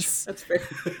neighborhood is. That's fair.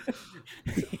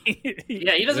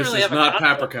 Yeah, he doesn't really have not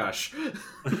Paprikash.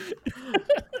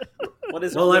 What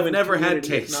is I've never had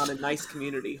taste. Not a nice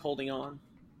community holding on.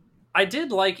 I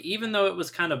did like, even though it was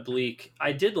kind of bleak,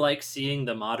 I did like seeing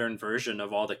the modern version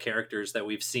of all the characters that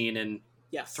we've seen in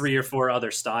 3 or 4 other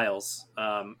styles,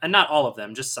 and not all of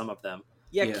them, just some of them.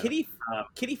 Yeah.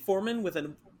 Kitty Foreman with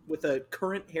a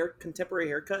current contemporary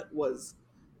haircut was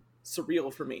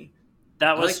surreal for me.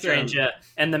 That was like, strange, yeah.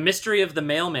 And the mystery of the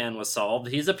mailman was solved.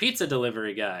 He's a pizza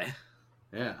delivery guy.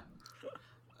 Yeah.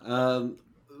 The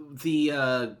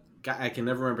guy, I can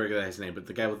never remember the guy's name, but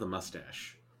the guy with the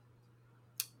mustache.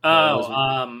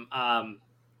 The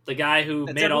guy who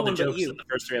That's made all the everyone but jokes you. in the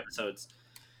first 3 episodes,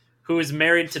 who is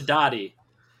married to Dottie.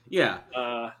 Yeah.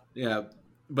 Uh,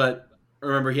 But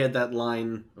remember, he had that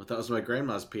line, that was my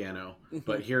grandma's piano.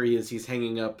 But here he is, he's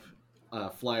hanging up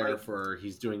a flyer for,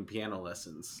 he's doing piano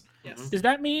lessons. Yes. Does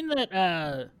that mean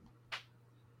that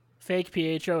fake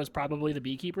Pietro is probably the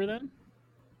beekeeper then?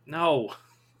 no,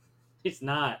 he's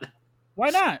not. Why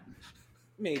not?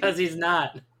 Maybe. Because he's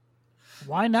not.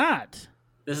 Why not?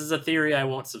 This is a theory I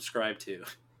won't subscribe to.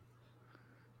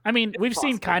 I mean, we've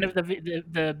seen kind of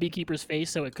the beekeeper's face,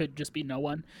 so it could just be no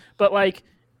one. But like,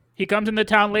 he comes into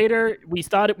town later. We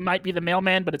thought it might be the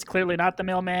mailman, but it's clearly not the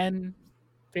mailman.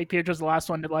 Fake Pietro's the last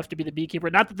one left to be the beekeeper.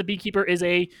 Not that the beekeeper is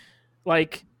a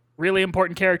like really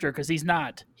important character, because he's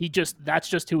not. That's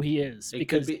just who he is. It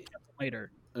because could be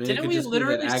later. I mean, Didn't it could we just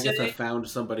literally be that Agatha say- found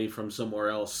somebody from somewhere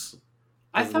else.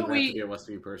 I Doesn't thought even have to we be a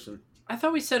Westview person. I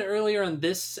thought we said earlier in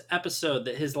this episode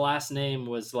that his last name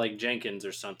was like Jenkins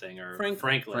or something, or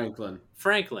Franklin.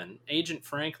 Franklin. Agent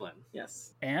Franklin.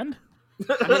 Yes. And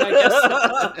I mean,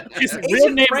 I guess his Agent real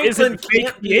name Franklin isn't Fake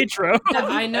can't be- Pietro. Yeah,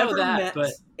 I know Ever that, met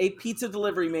but a pizza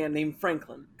delivery man named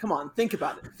Franklin? Come on, think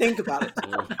about it. Think about it.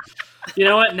 you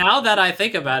know what? Now that I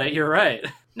think about it, you're right.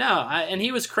 No, and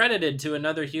he was credited to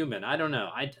another human. I don't know.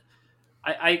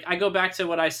 I go back to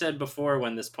what I said before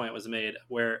when this point was made,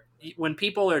 where when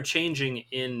people are changing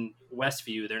in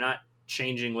Westview, they're not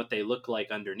changing what they look like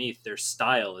underneath. Their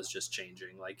style is just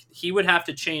changing. Like, he would have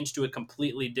to change to a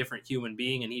completely different human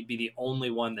being, and he'd be the only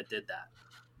one that did that.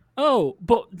 Oh,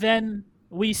 but then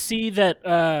we see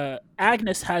that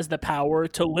Agnes has the power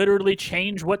to literally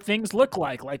change what things look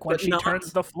like when But she not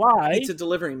turns the fly. Pizza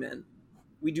delivery man.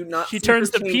 We do not. She see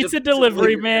turns her the change pizza a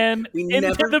delivery man We into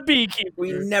never, the beekeeper.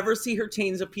 We never see her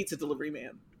change a pizza delivery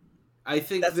man. I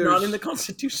think That's there's not in the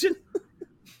Constitution.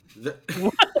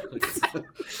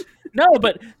 No,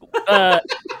 but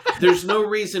there's no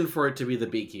reason for it to be the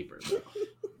beekeeper, though.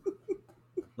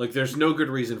 Like, there's no good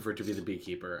reason for it to be the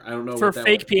beekeeper. I don't know for what that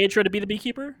fake would... Pietro to be the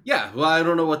beekeeper? Yeah, well, I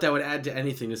don't know what that would add to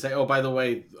anything to say, oh, by the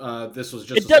way, this was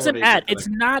just It doesn't add. It's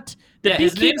not the Yeah,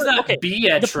 his beekeeper. name's not Okay,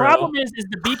 Pietro. the problem is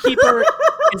the beekeeper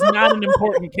is not an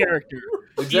important character.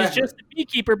 Exactly. He's just a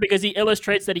beekeeper because he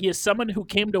illustrates that he is someone who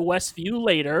came to Westview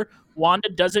later. Wanda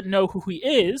doesn't know who he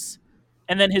is,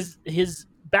 and then his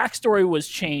backstory was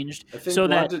changed I think so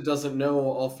Wanda that doesn't know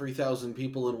all 3,000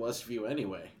 people in Westview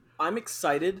anyway. I'm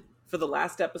excited for the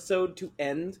last episode to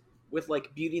end with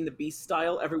like Beauty and the Beast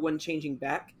style, everyone changing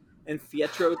back, and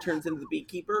Pietro turns into the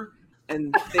beekeeper,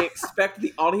 and they expect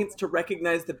the audience to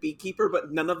recognize the beekeeper,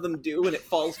 but none of them do, and it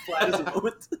falls flat as a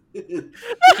moment.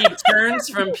 He turns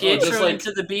from Pietro just like-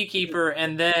 into the beekeeper,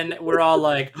 and then we're all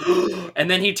like,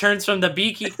 and then he turns from the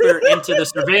beekeeper into the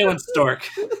surveillance stork.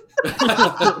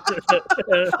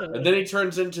 And then he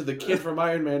turns into the kid from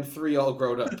Iron Man 3 all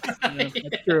grown up. Yeah,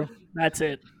 that's true. That's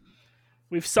it.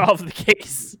 We've solved the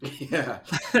case. Yeah.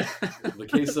 The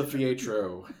case of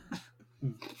Pietro.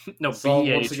 No, Solved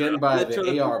Pietro. once again by Pietro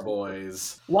the the AR Beekeeper.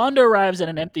 boys. Wanda arrives at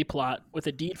an empty plot with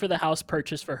a deed for the house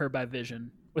purchased for her by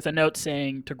Vision, with a note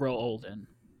saying to grow old in.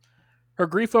 Her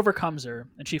grief overcomes her,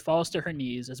 and she falls to her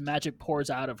knees as magic pours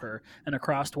out of her and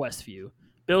across Westview,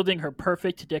 building her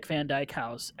perfect Dick Van Dyke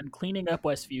house and cleaning up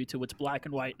Westview to its black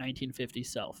and white 1950s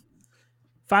self.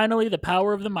 Finally, the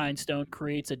power of the Mind Stone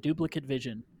creates a duplicate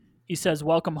Vision. He says,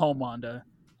 "Welcome home, Wanda,"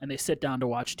 and they sit down to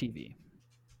watch TV.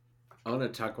 I want to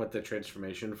talk about the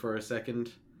transformation for a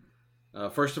second.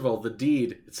 First of all, the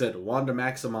deed, it said Wanda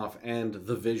Maximoff and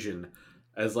The Vision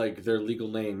as like their legal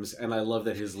names, and I love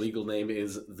that his legal name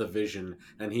is The Vision,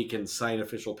 and he can sign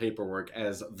official paperwork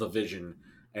as The Vision,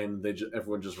 and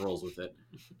everyone just rolls with it.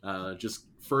 Just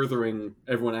furthering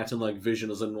everyone acting like Vision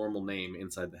is a normal name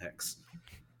inside the Hex.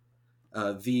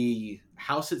 The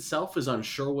house itself is on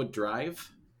Sherwood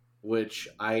Drive, which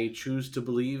I choose to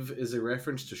believe is a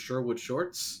reference to Sherwood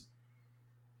Shorts,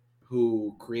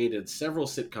 who created several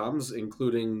sitcoms,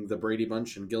 including The Brady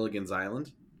Bunch and Gilligan's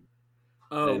Island.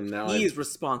 Oh, And now he's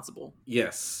responsible.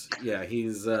 Yes. Yeah,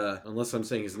 he's, unless I'm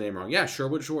saying his name wrong. Yeah,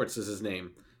 Sherwood Schwartz is his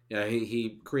name. Yeah,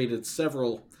 he created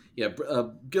several... Yeah,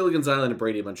 Gilligan's Island and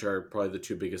Brady Bunch are probably the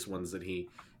two biggest ones that he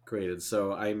created.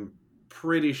 So I'm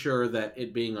pretty sure that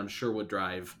it being on Sherwood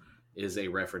Drive is a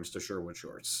reference to Sherwood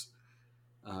Shorts.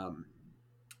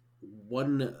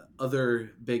 One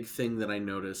other big thing that I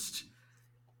noticed,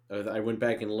 I went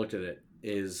back and looked at it,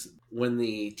 is when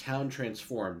the town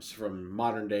transforms from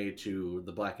modern day to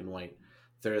the black and white,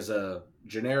 There's a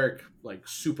generic, like,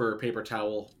 super paper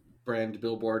towel brand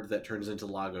billboard that turns into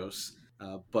Lagos,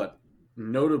 but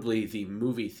notably the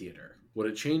movie theater. What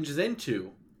it changes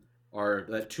into are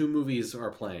that 2 movies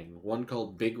are playing, one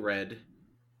called Big Red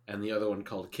and the other one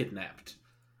called Kidnapped.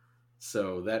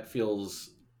 So that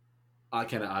feels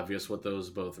kind of obvious what those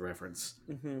both reference.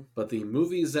 Mm-hmm. But the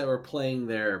movies that were playing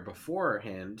there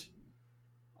beforehand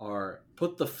are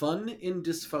Put the Fun in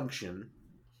Dysfunction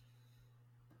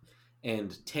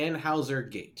and Tannhauser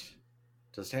Gate.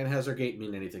 Does Tannhauser Gate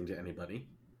mean anything to anybody?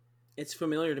 It's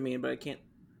familiar to me, but I can't...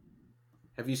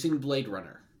 Have you seen Blade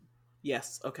Runner?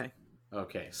 Yes, okay.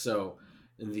 Okay, so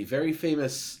in the very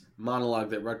famous monologue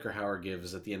that Rutger Hauer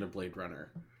gives at the end of Blade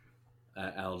Runner,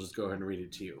 I'll just go ahead and read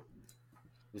it to you.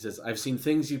 He says, "I've seen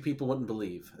things you people wouldn't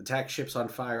believe. Attack ships on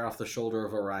fire off the shoulder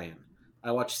of Orion.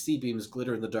 I watched C-beams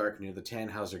glitter in the dark near the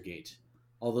Tannhauser Gate.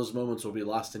 All those moments will be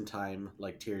lost in time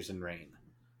like tears in rain.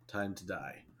 Time to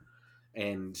die."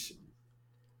 And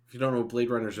if you don't know what Blade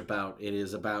Runner's about, it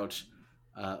is about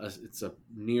it's a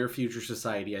near future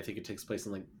society. I think it takes place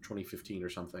in like 2015 or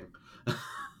something.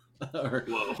 Or,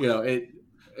 you know,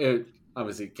 it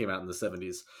obviously came out in the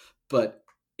 70s, but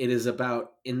it is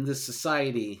about, in this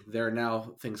society, there are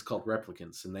now things called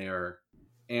replicants, and they are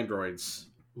androids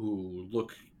who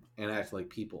look and act like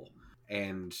people.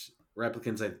 And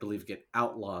replicants, I believe, get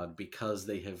outlawed because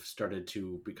they have started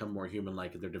to become more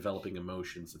human-like, and they're developing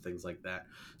emotions and things like that.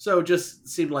 So it just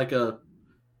seemed like a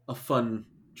fun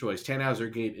choice.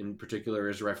 Tannhauser Gate, in particular,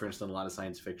 is referenced in a lot of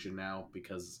science fiction now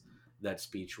because that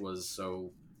speech is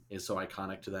so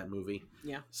iconic to that movie.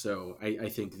 Yeah. So I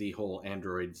think the whole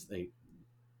android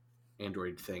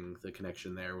thing, the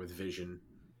connection there with Vision,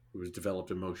 who has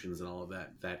developed emotions and all of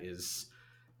that is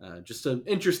just an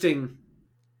interesting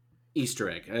Easter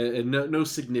egg. No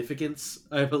significance,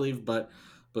 I believe, but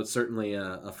certainly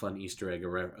a fun Easter egg,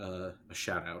 a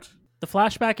shout out. The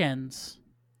flashback ends,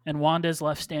 and Wanda is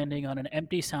left standing on an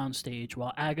empty soundstage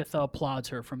while Agatha applauds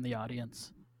her from the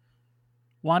audience.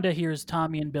 Wanda hears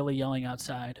Tommy and Billy yelling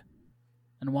outside,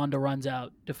 and Wanda runs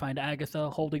out to find Agatha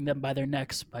holding them by their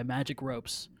necks by magic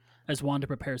ropes as Wanda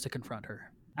prepares to confront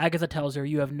her. Agatha tells her,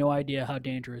 "You have no idea how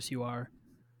dangerous you are.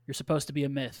 You're supposed to be a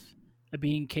myth, a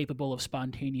being capable of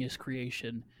spontaneous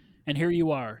creation, and here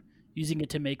you are, using it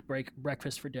to make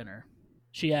breakfast for dinner."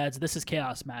 She adds, "This is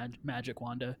chaos magic,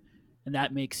 Wanda, and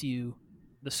that makes you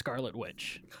the Scarlet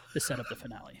Witch," to set up the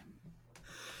finale.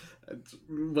 It's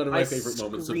one of my favorite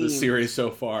moments of this series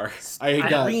so far. I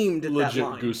got legit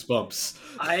goosebumps.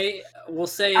 I will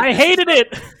say I hated it.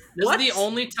 This is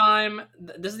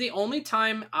the only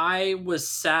time I was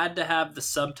sad to have the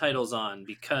subtitles on,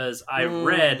 because I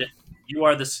read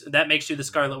that makes you the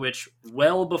Scarlet Witch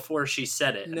well before she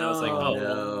said it. And I was like,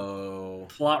 no.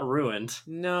 Plot ruined.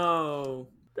 No.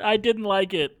 I didn't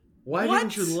like it. Why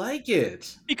didn't you like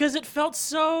it? Because it felt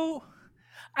so...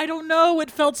 I don't know.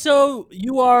 It felt so...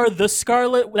 You are the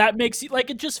Scarlet... That makes you... Like,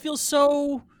 it just feels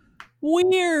so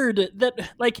weird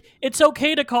that, like, it's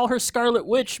okay to call her Scarlet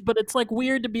Witch, but it's, like,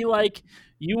 weird to be like,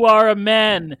 you are a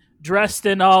man dressed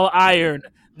in all iron.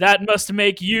 That must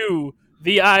make you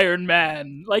the Iron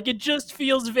Man. Like, it just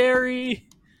feels very...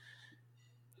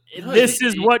 This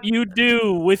is what you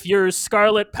do with your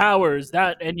scarlet powers.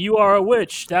 And you are a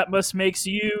witch. That must makes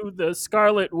you the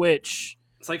Scarlet Witch.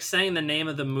 It's like saying the name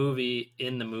of the movie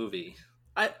in the movie.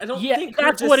 I don't think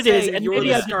that's what it is. And you're maybe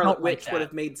the I Scarlet don't Witch like that. would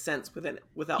have made sense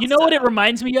without. You know what it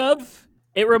reminds me of?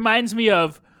 It reminds me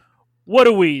of, what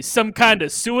are we? Some kind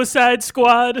of Suicide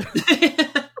Squad?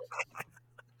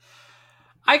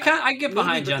 I get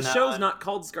behind you on the that. show's not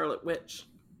called Scarlet Witch.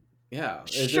 Yeah,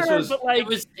 but like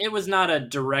it was not a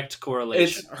direct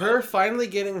correlation. It's her finally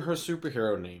getting her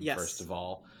superhero name, first of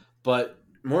all, but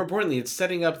more importantly, it's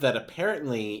setting up that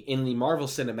apparently in the Marvel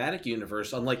Cinematic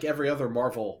Universe, unlike every other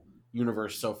Marvel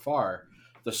universe so far,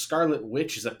 the Scarlet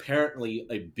Witch is apparently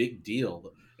a big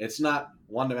deal. It's not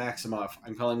Wanda Maximoff,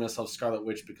 I'm calling myself Scarlet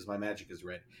Witch because my magic is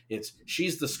red. It's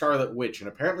she's the Scarlet Witch, and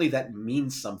apparently that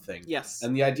means something. Yes.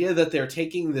 And the idea that they're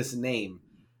taking this name,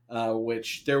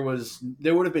 which there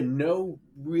would have been no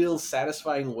real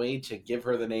satisfying way to give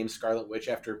her the name Scarlet Witch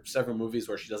after several movies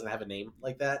where she doesn't have a name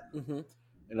like that. Mm-hmm.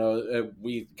 You know,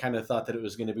 we kind of thought that it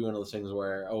was going to be one of those things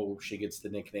where, she gets the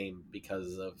nickname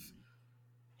because of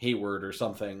Hayward or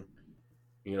something,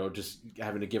 you know, just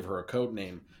having to give her a code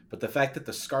name. But the fact that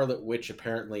the Scarlet Witch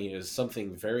apparently is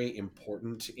something very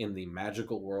important in the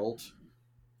magical world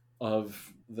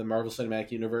of the Marvel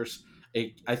Cinematic Universe,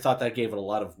 I thought that gave it a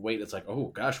lot of weight. It's like, oh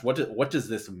gosh, what does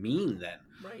this mean then?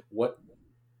 Right.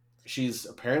 She's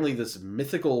apparently this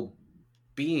mythical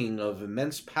being of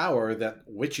immense power that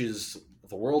witches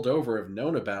the world over have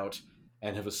known about,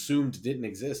 and have assumed didn't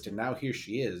exist, and now here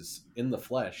she is in the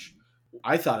flesh.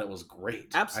 I thought it was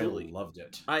great. Absolutely. I loved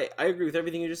it. I agree with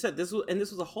everything you just said. This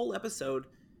was a whole episode.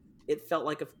 It felt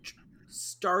like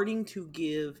starting to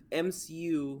give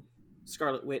MCU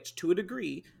Scarlet Witch, to a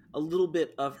degree, a little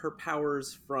bit of her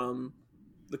powers from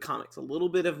the comics, a little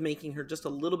bit of making her just a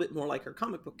little bit more like her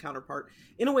comic book counterpart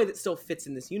in a way that still fits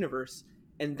in this universe,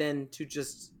 and then to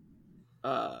just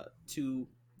to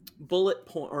bullet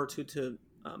point or to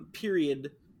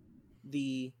period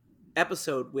the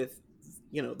episode with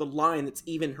the line that's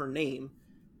even her name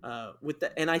with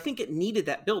that. And I think it needed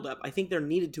that build up. I think there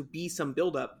needed to be some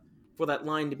build up for that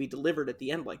line to be delivered at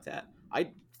the end like that.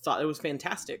 I thought it was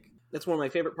fantastic. That's one of my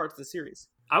favorite parts of the series.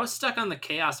 I was stuck on the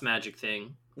chaos magic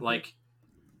thing. Like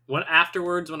when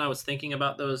afterwards, when I was thinking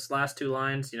about those last two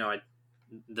lines,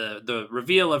 the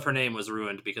reveal of her name was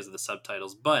ruined because of the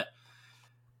subtitles. But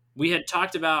we had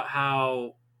talked about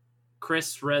how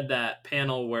Chris read that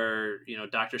panel where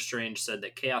Doctor Strange said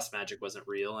that chaos magic wasn't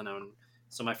real, and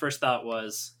so my first thought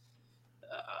was,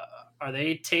 are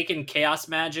they taking chaos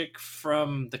magic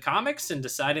from the comics and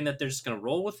deciding that they're just going to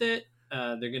roll with it?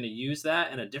 They're going to use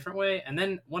that in a different way. And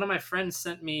then one of my friends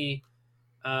sent me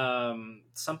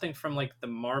something from like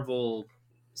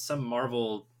some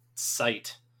Marvel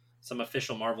site, some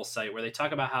official Marvel site, where they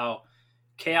talk about how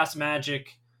chaos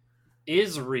magic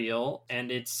is real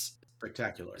and it's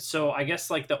spectacular. So I guess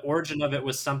like the origin of it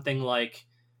was something like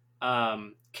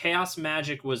chaos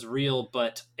magic was real,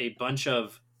 but a bunch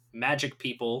of magic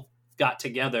people got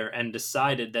together and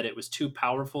decided that it was too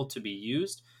powerful to be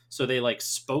used. So they like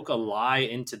spoke a lie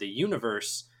into the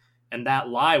universe, and that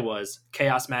lie was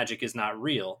chaos magic is not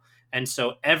real. And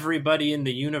so everybody in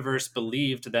the universe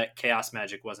believed that chaos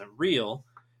magic wasn't real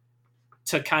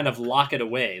to kind of lock it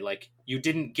away. Like you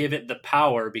didn't give it the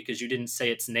power because you didn't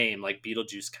say its name, like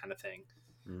Beetlejuice kind of thing.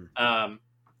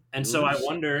 And so I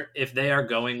wonder if they are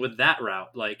going with that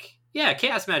route. Like, yeah,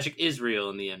 chaos magic is real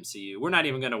in the MCU. We're not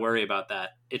even going to worry about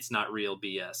that. It's not real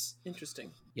BS.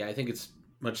 Interesting. Yeah, I think it's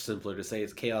much simpler to say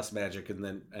it's chaos magic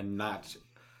and not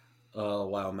a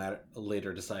while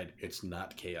later decide it's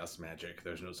not chaos magic.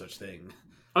 There's no such thing.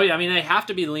 Oh yeah, I mean they have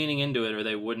to be leaning into it or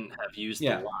they wouldn't have used the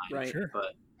line. Right. Sure.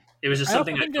 But it was just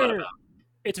something I thought about.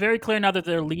 It's very clear now that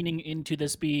they're leaning into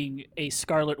this being a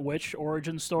Scarlet Witch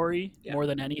origin story more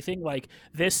than anything. Like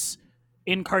this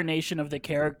incarnation of the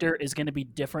character is going to be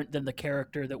different than the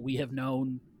character that we have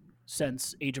known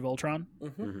since Age of Ultron.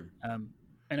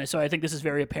 And so I think this is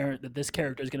very apparent that this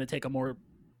character is going to take a more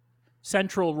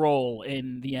central role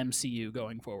in the MCU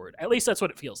going forward. At least that's what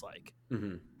it feels like.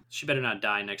 She better not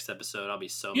die next episode. I'll be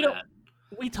so mad.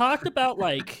 We talked about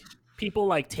like people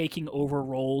like taking over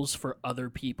roles for other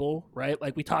people, right?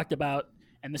 Like we talked about,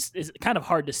 and this is kind of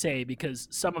hard to say because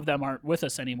some of them aren't with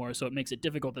us anymore, so it makes it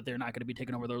difficult that they're not going to be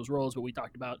taking over those roles. But we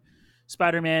talked about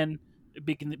Spider-Man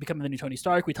becoming the new Tony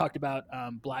Stark. We talked about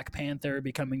Black Panther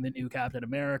becoming the new Captain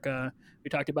America. We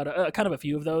talked about kind of a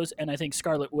few of those, and I think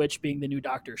Scarlet Witch being the new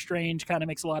Doctor Strange kind of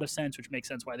makes a lot of sense, which makes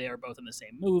sense why they are both in the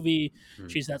same movie.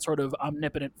 She's that sort of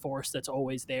omnipotent force that's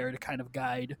always there to kind of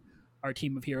guide our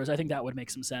team of heroes. I think that would make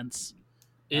some sense.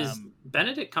 Is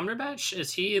Benedict Cumberbatch,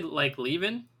 is he like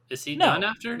leaving? Is he done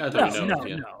after? No.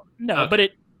 Okay.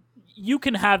 But you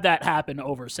can have that happen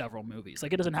over several movies.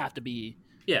 Like it doesn't have to be.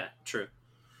 Yeah, true.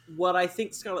 What I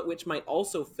think Scarlet Witch might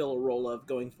also fill a role of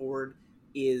going forward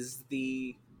is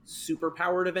the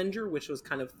superpowered Avenger, which was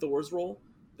kind of Thor's role.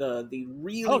 The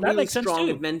really strong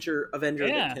Avenger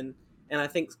that can, and I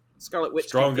think Scarlet Witch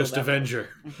strongest Avenger.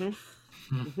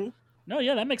 No,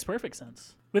 yeah, that makes perfect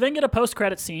sense. We then get a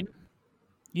post-credit scene.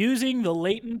 Using the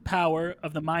latent power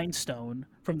of the Mind Stone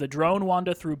from the drone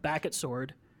Wanda threw back at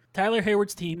Sword, Tyler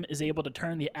Hayward's team is able to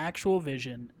turn the actual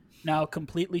Vision, now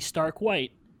completely Stark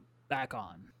White, back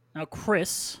on. Now,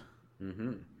 Chris,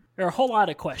 there are a whole lot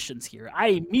of questions here. I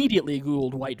immediately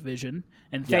Googled White Vision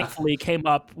and thankfully came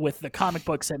up with the comic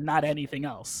books and not anything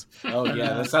else. Oh,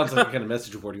 yeah, that sounds like the kind of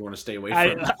message board you want to stay away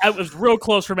from. I was real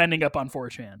close from ending up on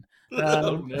 4chan.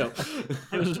 Oh, no.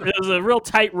 It was a real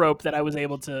tightrope that I was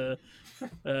able to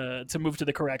move to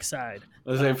the correct side.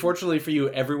 Unfortunately for you,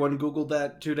 everyone Googled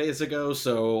that 2 days ago,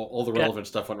 so all the relevant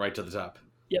stuff went right to the top.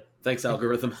 Yep. Thanks,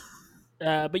 algorithm.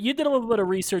 But you did a little bit of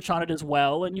research on it as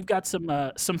well, and you've got some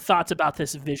thoughts about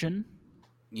this Vision.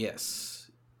 Yes.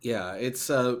 Yeah,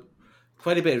 it's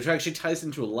quite a bit. It actually ties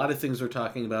into a lot of things we're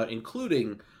talking about,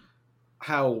 including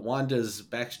how Wanda's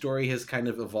backstory has kind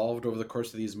of evolved over the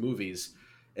course of these movies.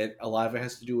 A lot of it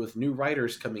has to do with new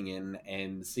writers coming in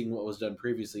and seeing what was done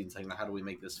previously and saying, how do we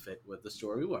make this fit with the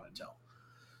story we want to tell?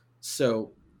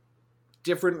 So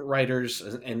different writers,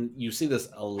 and you see this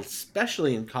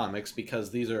especially in comics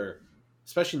because these are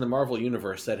especially in the Marvel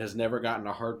universe, that has never gotten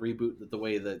a hard reboot the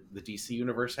way that the DC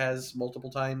universe has multiple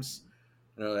times.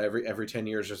 You know, every 10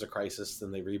 years there's a crisis,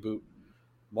 then they reboot.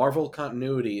 Marvel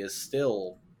continuity is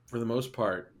still, for the most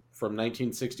part, from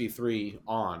 1963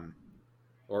 on,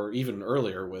 or even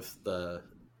earlier with the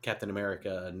Captain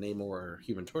America, Namor,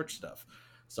 Human Torch stuff.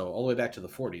 So all the way back to the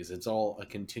 40s, it's all a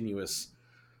continuous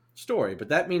story. But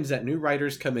that means that new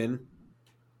writers come in,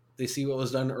 they see what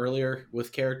was done earlier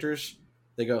with characters,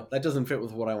 they go, that doesn't fit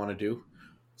with what I want to do,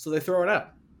 so they throw it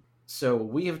out. So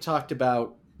we have talked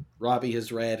about, Robbie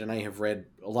has read, and I have read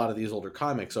a lot of these older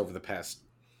comics over the past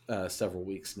several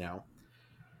weeks now.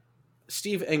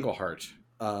 Steve Englehart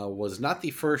was not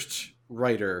the first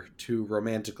writer to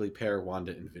romantically pair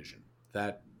Wanda and Vision.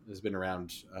 That has been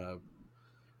around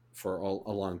for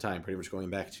a long time, pretty much going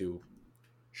back to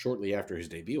shortly after his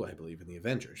debut, I believe, in the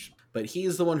Avengers. But he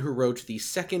is the one who wrote the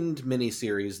second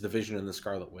miniseries, The Vision and the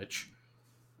Scarlet Witch,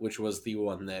 which was the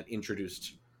one that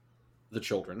introduced the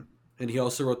children. And he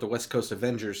also wrote the West Coast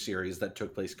Avengers series that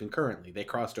took place concurrently. They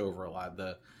crossed over a lot.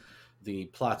 The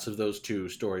plots of those two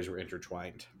stories were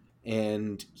intertwined.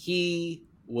 And he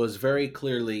was very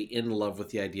clearly in love with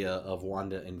the idea of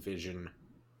Wanda and Vision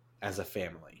as a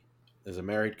family, as a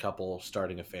married couple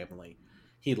starting a family.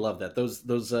 He loved that. Those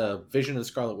Vision and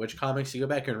Scarlet Witch comics, you go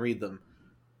back and read them,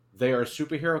 they are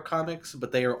superhero comics,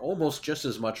 but they are almost just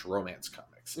as much romance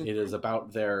comics. Mm-hmm. It is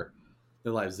about their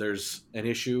lives. There's an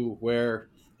issue where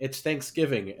it's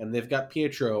Thanksgiving, and they've got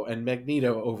Pietro and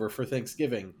Magneto over for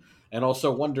Thanksgiving, and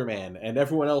also Wonder Man, and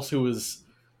everyone else who is...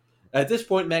 At this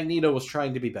point, Magneto was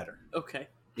trying to be better. Okay.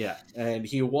 Yeah, and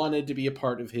he wanted to be a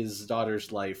part of his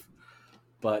daughter's life,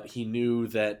 but he knew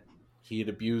that he had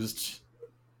abused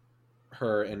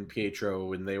her and Pietro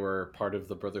when they were part of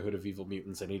the Brotherhood of Evil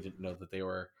Mutants, and he didn't know that they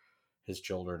were his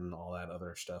children and all that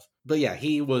other stuff. But yeah,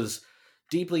 he was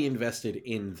deeply invested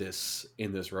in this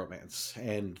romance,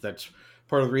 and that's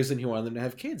part of the reason he wanted them to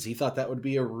have kids. He thought that would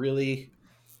be a really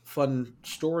fun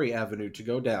story avenue to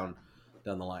go down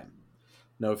the line.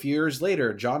 Now, a few years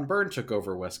later, John Byrne took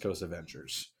over West Coast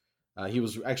Avengers. He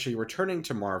was actually returning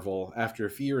to Marvel after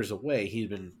a few years away. He'd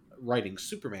been writing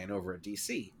Superman over at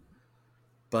DC.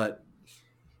 But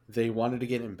they wanted to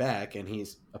get him back, and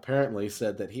he's apparently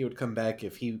said that he would come back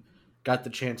if he got the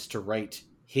chance to write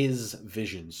his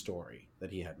Vision story that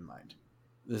he had in mind.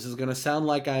 This is going to sound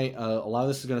like a lot of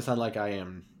this is going to sound like I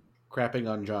am crapping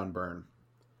on John Byrne.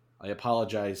 I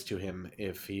apologize to him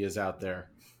if he is out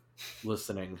there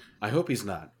listening. I hope he's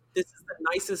not. This is the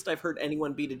nicest I've heard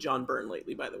anyone be to John Byrne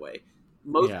lately, by the way.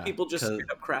 Most people just straight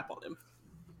up crap on him.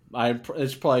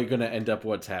 It's probably going to end up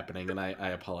what's happening, and I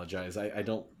apologize. I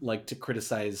don't like to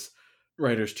criticize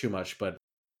writers too much, but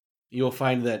you'll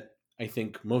find that I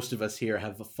think most of us here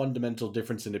have a fundamental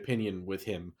difference in opinion with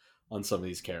him on some of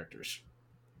these characters.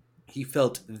 He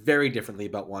felt very differently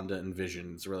about Wanda and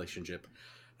Vision's relationship,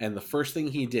 and the first thing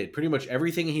he did, pretty much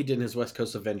everything he did in his West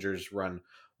Coast Avengers run,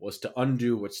 was to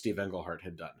undo what Steve Englehart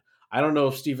had done. I don't know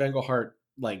if Steve Englehart,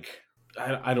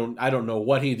 I don't know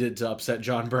what he did to upset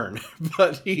John Byrne,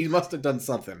 but he must have done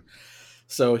something.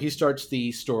 So he starts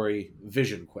the story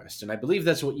Vision Quest, and I believe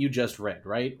that's what you just read,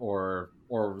 right? Or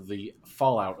the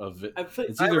fallout of it.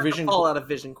 It's either Vision the fallout of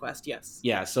Vision Quest, yes.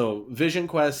 Yeah, so Vision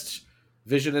Quest,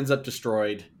 Vision ends up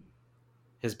destroyed.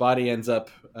 His body ends up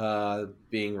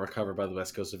being recovered by the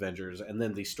West Coast Avengers, and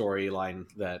then the storyline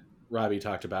that Robbie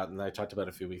talked about, and I talked about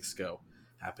a few weeks ago,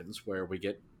 happens where we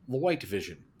get the White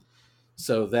Vision.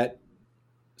 So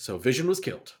Vision was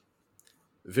killed.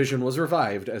 Vision was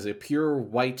revived as a pure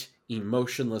white,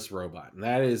 emotionless robot, and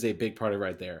that is a big part of it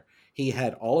right there. He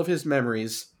had all of his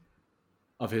memories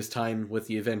of his time with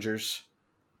the Avengers.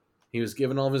 He was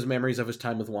given all of his memories of his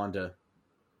time with Wanda,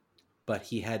 but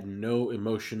he had no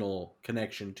emotional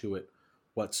connection to it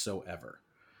whatsoever.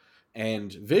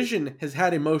 And Vision has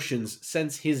had emotions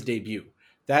since his debut.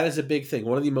 That is a big thing.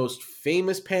 One of the most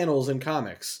famous panels in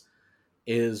comics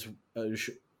is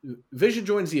Vision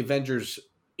joins the Avengers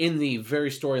in the very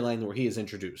storyline where he is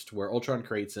introduced, where Ultron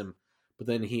creates him, but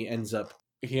then he ends up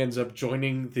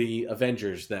joining the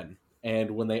Avengers then.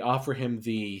 And when they offer him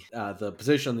the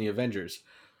position on the Avengers,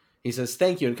 he says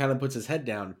thank you and kind of puts his head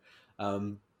down.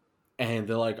 And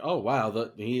they're like, oh wow,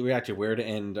 he reacted weird,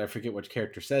 and I forget which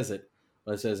character says it.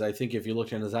 But it says, I think if you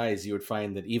looked in his eyes, you would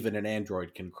find that even an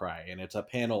android can cry. And it's a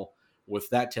panel with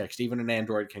that text, even an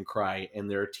android can cry, and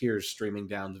there are tears streaming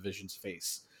down the Vision's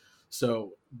face.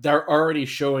 So they're already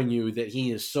showing you that he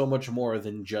is so much more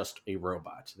than just a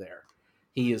robot there.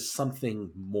 He is something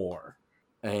more.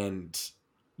 And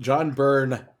John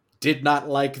Byrne did not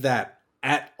like that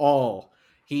at all.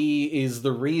 He is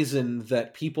the reason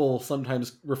that people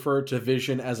sometimes refer to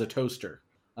Vision as a toaster.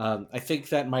 I think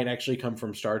that might actually come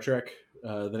from Star Trek,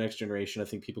 The Next Generation. I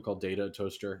think people call Data a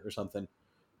toaster or something.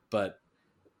 But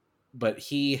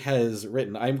he has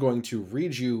written, I'm going to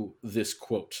read you this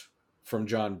quote from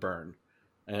John Byrne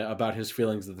about his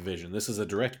feelings of the Vision. This is a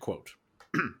direct quote.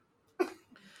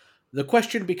 The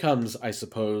question becomes, I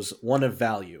suppose, one of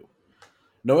value.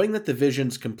 Knowing that the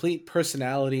Vision's complete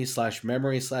personality /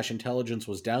 memory / intelligence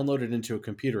was downloaded into a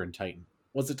computer in Titan.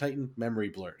 Was it Titan? Memory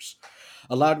blurs.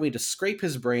 Allowed me to scrape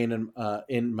his brain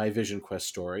in my Vision Quest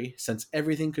story, since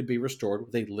everything could be restored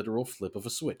with a literal flip of a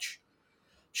switch.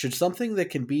 Should something that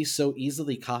can be so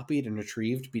easily copied and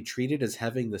retrieved be treated as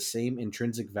having the same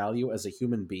intrinsic value as a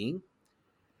human being?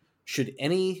 Should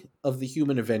any of the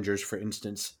human Avengers, for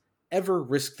instance, ever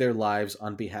risk their lives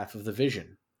on behalf of the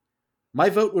Vision? My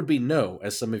vote would be no,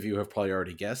 as some of you have probably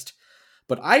already guessed,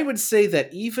 but I would say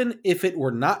that even if it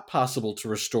were not possible to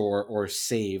restore or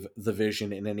save the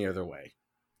Vision in any other way,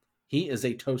 he is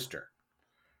a toaster.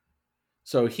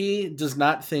 So he does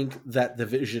not think that the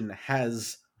Vision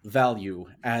has value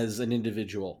as an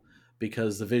individual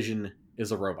because the Vision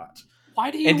is a robot. Why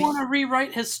do you want to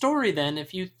rewrite his story then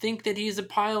if you think that he's a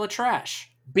pile of trash?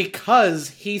 Because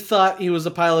he thought he was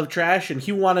a pile of trash and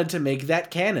he wanted to make that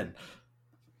canon.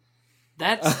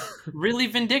 That's really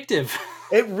vindictive.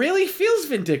 It really feels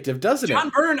vindictive, doesn't it? John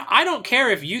Byrne, I don't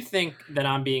care if you think that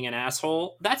I'm being an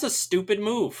asshole. That's a stupid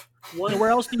move. Where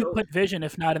else do you put Vision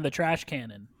if not in the trash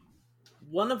cannon?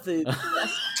 One of the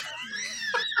best...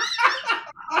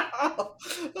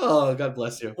 Oh, God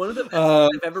bless you. One of the best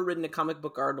I've ever written a comic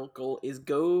book article is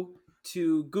go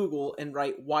to Google and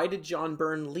write, why did John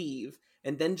Byrne leave?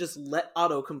 And then just let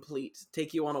autocomplete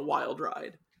take you on a wild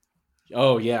ride.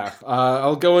 Oh, yeah.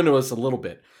 I'll go into this a little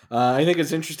bit. I think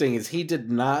it's interesting is he did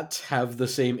not have the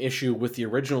same issue with the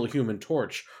original Human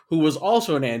Torch, who was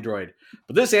also an android.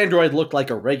 But this android looked like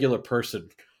a regular person.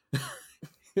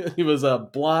 He was a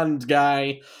blonde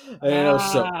guy. And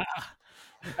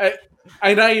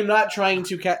I am not trying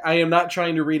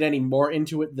to read any more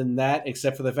into it than that,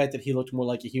 except for the fact that he looked more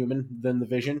like a human than the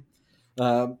Vision.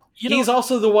 He's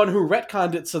also the one who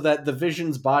retconned it so that the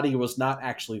Vision's body was not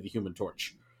actually the Human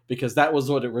Torch. Because that was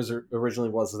what it was originally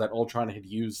was, is that Ultron had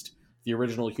used the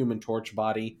original Human Torch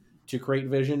body to create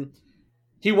Vision.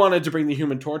 He wanted to bring the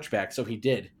Human Torch back, so he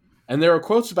did. And there are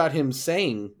quotes about him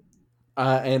saying,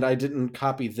 and I didn't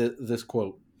copy this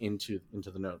quote into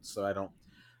the notes, so I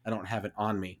don't have it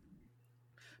on me.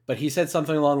 But he said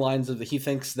something along the lines of that he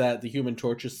thinks that the Human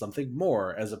Torch is something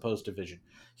more as opposed to Vision.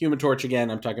 Human Torch,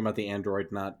 again, I'm talking about the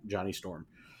android, not Johnny Storm.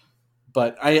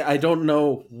 But I don't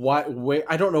know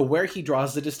I don't know where he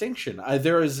draws the distinction.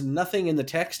 There is nothing in the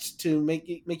text to make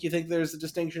you think there's a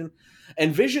distinction.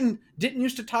 And Vision didn't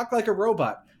used to talk like a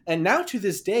robot, and now to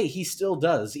this day he still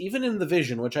does. Even in the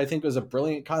Vision, which I think was a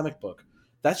brilliant comic book,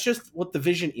 that's just what the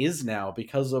Vision is now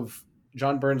because of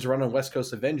John Byrne's run on West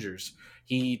Coast Avengers.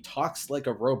 He talks like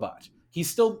a robot.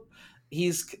 He's a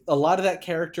lot of that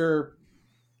character.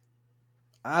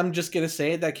 I'm just going to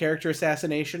say that character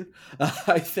assassination,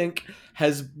 I think,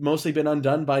 has mostly been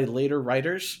undone by later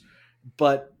writers,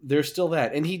 but there's still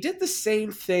that. And he did the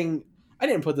same thing. I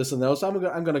didn't put this in those, so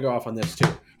I'm going to go off on this too.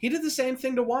 He did the same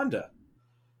thing to Wanda.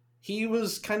 He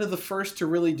was kind of the first to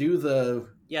really do the...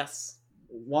 Yes.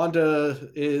 Wanda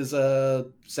is a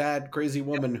sad, crazy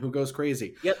woman who goes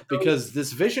crazy. Yep. Because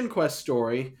this Vision Quest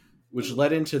story, which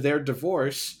led into their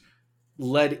divorce,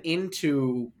 led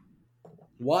into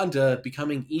Wanda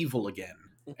becoming evil again.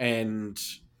 And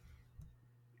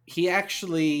he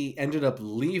actually ended up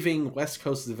leaving West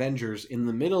Coast Avengers in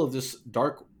the middle of this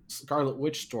dark Scarlet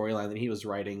Witch storyline that he was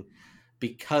writing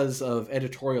because of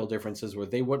editorial differences where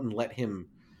they wouldn't let him...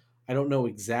 I don't know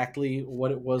exactly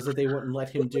what it was that they wouldn't let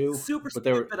him do. Super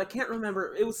stupid, but I can't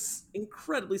remember. It was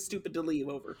incredibly stupid to leave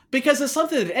over. Because it's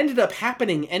something that ended up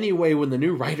happening anyway when the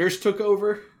new writers took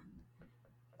over.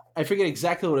 I forget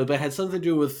exactly what it was, but it had something to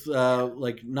do with,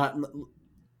 not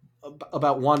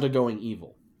about Wanda going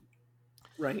evil.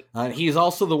 Right. He's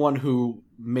also the one who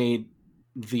made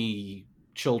the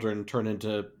children turn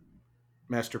into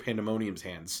Master Pandemonium's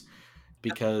hands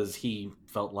because he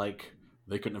felt like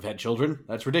they couldn't have had children.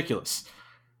 That's ridiculous.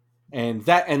 And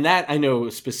that I know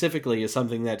specifically is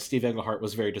something that Steve Englehart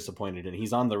was very disappointed in.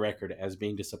 He's on the record as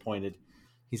being disappointed.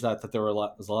 He thought that there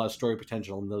was a lot of story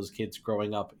potential in those kids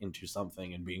growing up into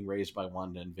something and being raised by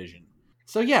Wanda and Vision.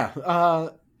 So yeah,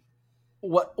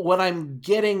 what I'm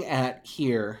getting at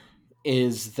here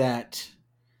is that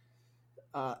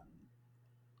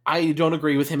I don't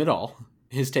agree with him at all,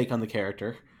 his take on the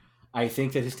character. I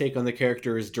think that his take on the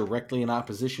character is directly in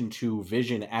opposition to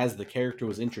Vision as the character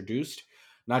was introduced.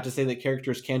 Not to say that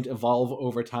characters can't evolve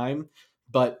over time,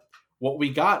 but what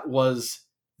we got was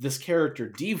this character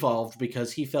devolved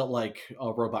because he felt like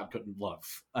a robot couldn't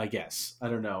love, I guess. I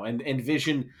don't know. And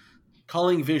Vision,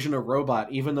 calling Vision a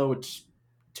robot, even though it's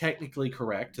technically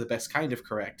correct, the best kind of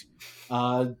correct,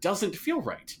 doesn't feel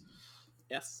right.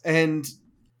 Yes. And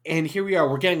here we are.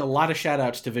 We're getting a lot of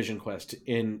shout-outs to Vision Quest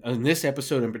in this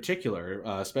episode in particular,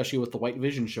 especially with the White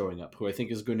Vision showing up, who I think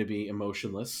is going to be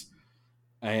emotionless.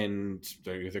 And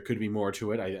there could be more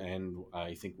to it.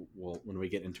 I think when we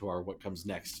get into our what comes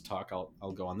next talk,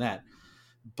 I'll go on that.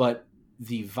 But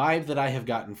the vibe that I have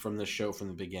gotten from this show from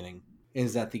the beginning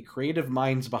is that the creative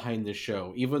minds behind this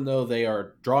show, even though they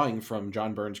are drawing from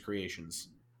John Byrne's creations,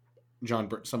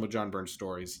 some of John Byrne's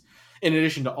stories, in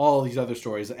addition to all these other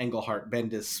stories, Englehart,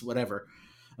 Bendis, whatever,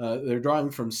 they're drawing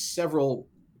from several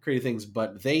creative things,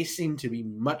 but they seem to be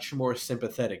much more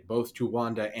sympathetic both to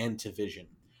Wanda and to Vision.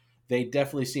 They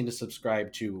definitely seem to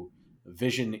subscribe to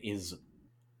Vision is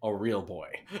a real boy.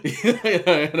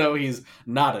 He's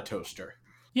not a toaster.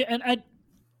 Yeah, and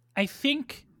I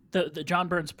think the John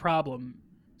Byrne's problem,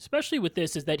 especially with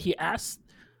this, is that he asks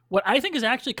what I think is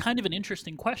actually kind of an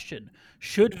interesting question.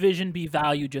 Should Vision be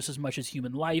valued just as much as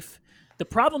human life? The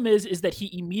problem is that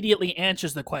he immediately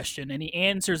answers the question, and he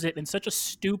answers it in such a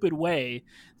stupid way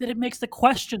that it makes the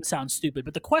question sound stupid.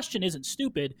 But the question isn't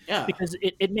stupid because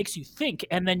it makes you think,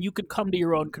 and then you could come to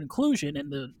your own conclusion,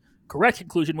 and the correct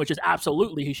conclusion, which is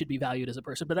absolutely he should be valued as a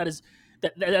person. But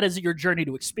that is your journey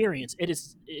to experience. It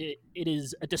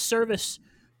is a disservice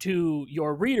to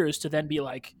your readers to then be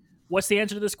like, what's the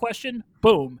answer to this question?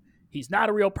 Boom. He's not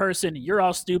a real person. You're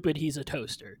all stupid. He's a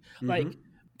toaster. Mm-hmm. Like,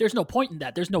 there's no point in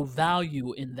that. There's no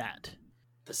value in that.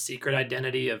 The secret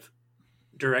identity of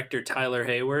director Tyler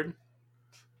Hayward,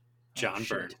 John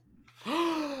Byrne.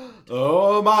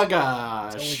 Oh my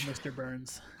gosh. It's always Mr.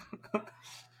 Burns.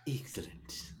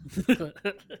 Excellent.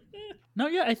 No,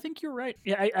 yeah, I think you're right.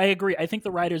 Yeah, I agree. I think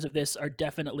the writers of this are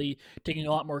definitely taking a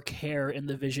lot more care in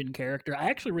the Vision character. I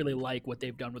actually really like what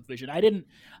they've done with Vision. I'm going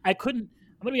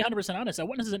to be 100% honest. I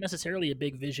wasn't necessarily a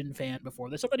big Vision fan before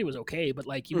this. I thought he was okay, but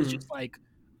like he was just like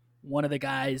one of the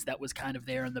guys that was kind of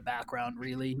there in the background,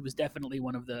 really. He was definitely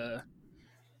one of the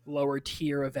lower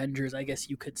tier Avengers, I guess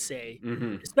you could say,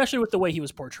 especially with the way he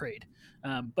was portrayed.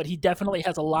 But he definitely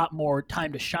has a lot more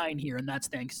time to shine here, and that's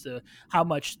thanks to how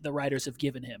much the writers have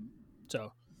given him.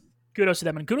 So kudos to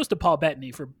them, and kudos to Paul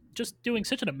Bettany for just doing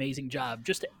such an amazing job,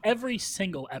 just every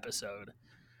single episode.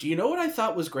 Do you know what I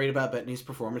thought was great about Bettany's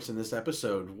performance in this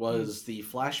episode was the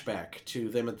flashback to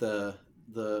them at the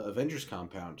Avengers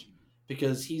compound?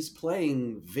 Because he's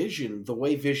playing Vision the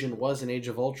way Vision was in Age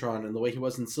of Ultron and the way he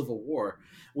was in Civil War,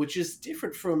 which is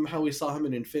different from how we saw him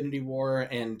in Infinity War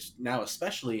and now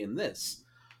especially in this.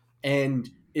 And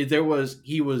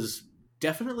he was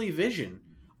definitely Vision,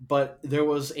 but there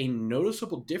was a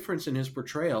noticeable difference in his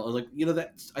portrayal. Like,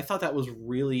 I thought that was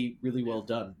really, really well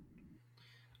done.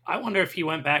 I wonder if he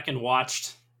went back and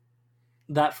watched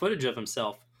that footage of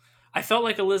himself. I felt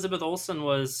like Elizabeth Olsen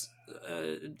was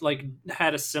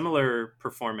had a similar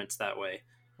performance that way,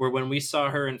 where when we saw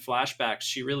her in flashbacks,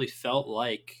 she really felt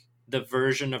like the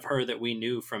version of her that we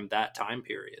knew from that time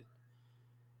period.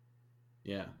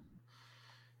 Yeah.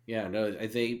 Yeah, no,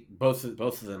 they both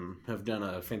of them have done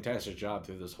a fantastic job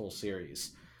through this whole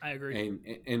series. I agree.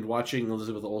 And watching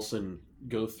Elizabeth Olsen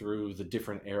go through the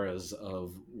different eras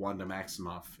of Wanda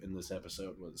Maximoff in this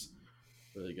episode was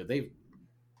really good.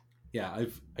 I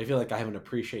feel like I haven't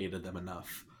appreciated them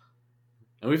enough.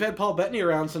 And we've had Paul Bettany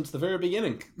around since the very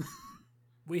beginning.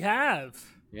 We have.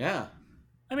 Yeah.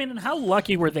 I mean, and how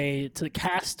lucky were they to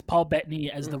cast Paul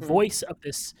Bettany as the voice of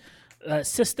this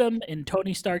system in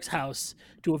Tony Stark's house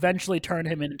to eventually turn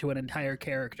him into an entire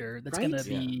character that's going to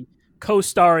be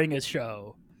co-starring a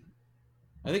show.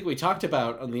 I think we talked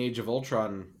about on the Age of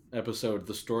Ultron episode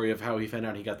the story of how he found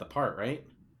out he got the part, right?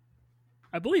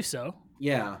 I believe so.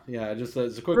 Yeah. Just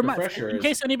as a quick refresher. In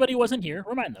case anybody wasn't here,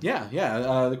 remind them.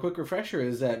 Yeah. The quick refresher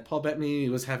is that Paul Bettany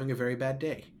was having a very bad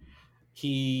day.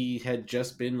 He had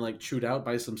just been chewed out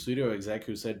by some studio exec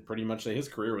who said pretty much that his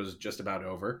career was just about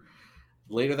over.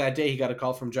 Later that day, he got a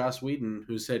call from Joss Whedon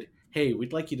who said, "Hey,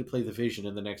 we'd like you to play the Vision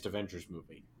in the next Avengers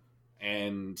movie."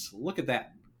 And look at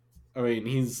that. I mean,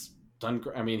 he's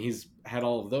had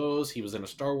all of those. He was in a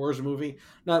Star Wars movie.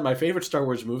 Not my favorite Star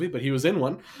Wars movie, but he was in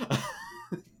one.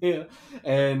 Yeah.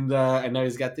 And now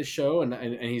he's got this show and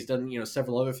he's done,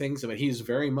 several other things, but he's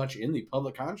very much in the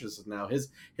public consciousness now.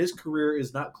 His career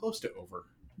is not close to over.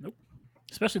 Nope.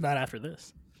 Especially not after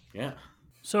this. Yeah.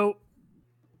 So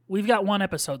we've got one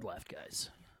episode left,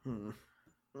 guys.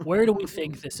 Where do we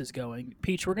think this is going?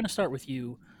 Peach, we're going to start with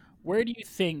you. Where do you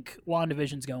think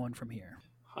WandaVision's going from here?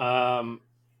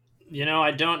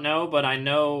 I don't know, but I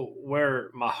know where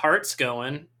my heart's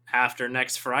going after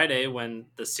next Friday when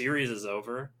the series is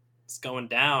over. It's going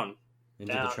down.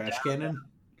 Into the trash cannon?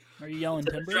 Are you yelling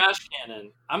To the timber? trash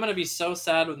cannon. I'm going to be so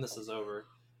sad when this is over.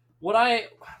 What I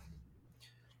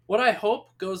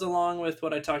hope goes along with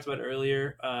what I talked about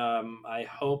earlier. I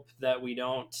hope that we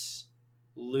don't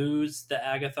lose the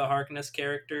Agatha Harkness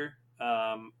character.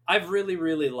 I've really,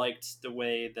 really liked the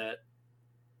way that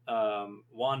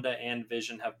Wanda and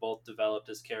Vision have both developed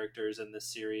as characters in this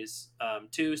series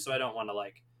too. So I don't want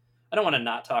to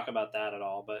not talk about that at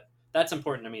all, but that's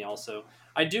important to me also.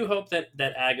 I do hope that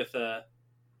Agatha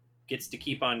gets to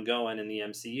keep on going in the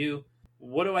MCU.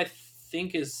 What do I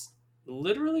think is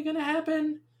literally going to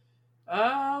happen?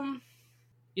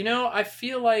 I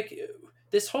feel like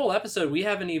this whole episode we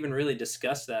haven't even really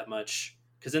discussed that much,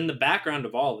 because in the background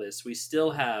of all this we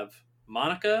still have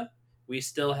Monica, we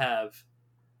still have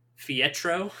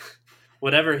Pietro,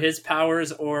 whatever his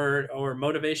powers or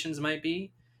motivations might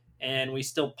be, and we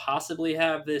still possibly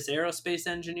have this aerospace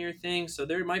engineer thing. So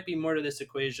there might be more to this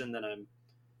equation that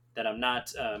I'm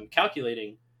not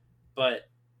calculating, but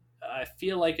I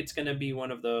feel like it's going to be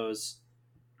one of those.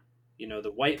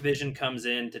 The White Vision comes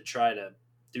in to try to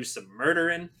do some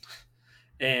murdering,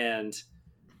 and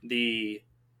the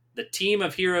team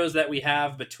of heroes that we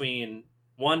have between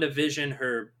WandaVision,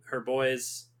 her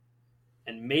boys,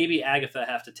 and maybe Agatha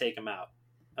have to take him out.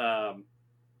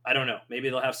 I don't know. Maybe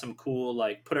they'll have some cool,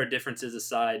 like, put our differences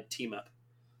aside, team up.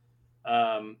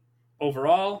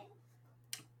 Overall,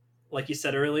 like you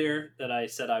said earlier, that I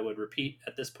said I would repeat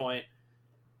at this point,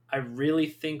 I really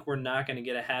think we're not going to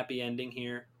get a happy ending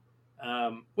here,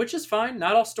 which is fine.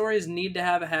 Not all stories need to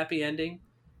have a happy ending,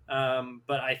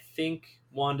 but I think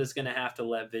Wanda's going to have to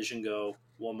let Vision go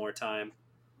one more time.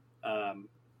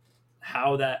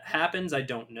 How that happens, I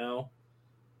don't know.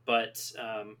 But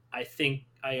I think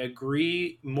I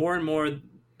agree more and more.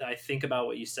 I think about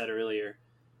what you said earlier.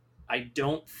 I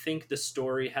don't think the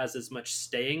story has as much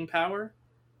staying power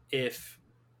if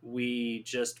we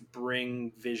just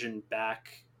bring Vision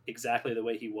back exactly the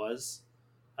way he was.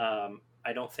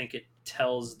 I don't think it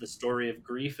tells the story of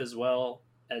grief as well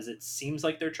as it seems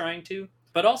like they're trying to.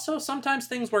 But also sometimes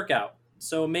things work out.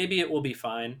 So maybe it will be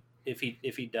fine if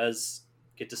he does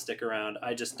get to stick around.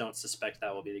 I just don't suspect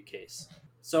that will be the case.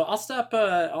 So I'll stop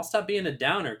being a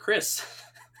downer. Chris,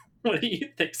 what do you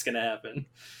think's going to happen?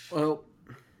 Well,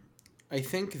 I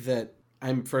think that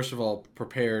I'm, first of all,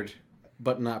 prepared,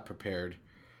 but not prepared,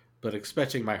 but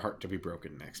expecting my heart to be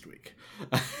broken next week.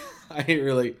 I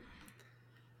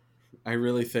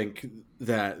really think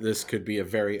that this could be a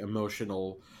very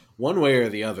emotional, one way or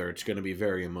the other, it's going to be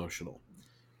very emotional.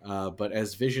 But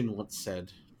as Vision once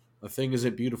said, a thing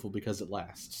isn't beautiful because it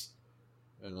lasts.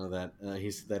 I know that he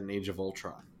said that in Age of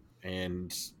Ultron,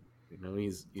 and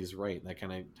he's right. That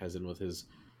kind of ties in with his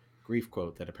grief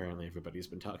quote that apparently everybody's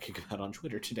been talking about on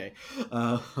Twitter today.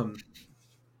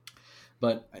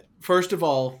 But first of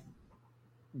all,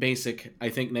 basic. I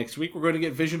think next week we're going to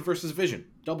get Vision versus Vision,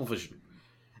 double Vision,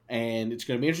 and it's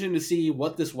going to be interesting to see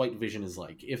what this White Vision is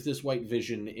like. If this White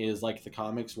Vision is like the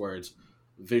comics, where it's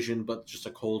Vision but just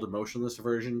a cold, emotionless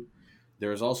version,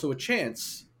 there's also a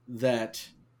chance that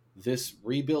this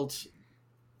rebuilt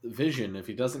Vision, if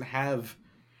he doesn't have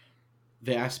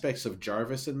the aspects of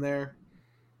Jarvis in there,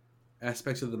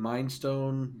 aspects of the Mind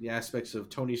Stone, the aspects of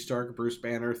Tony Stark, Bruce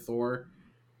Banner, Thor,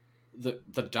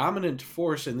 the dominant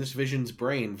force in this Vision's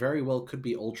brain very well could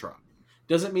be Ultron.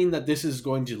 Doesn't mean that this is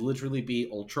going to literally be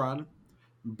Ultron,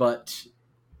 but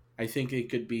I think it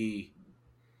could be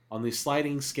on the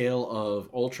sliding scale of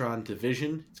Ultron to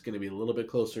Vision. It's going to be a little bit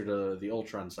closer to the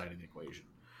Ultron side of the equation.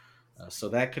 So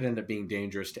that could end up being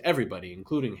dangerous to everybody,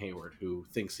 including Hayward, who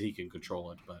thinks he can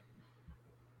control it. But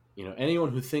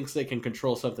anyone who thinks they can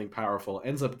control something powerful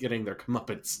ends up getting their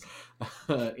comeuppance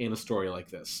in a story like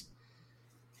this.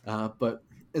 But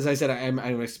as I said,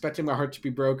 I'm expecting my heart to be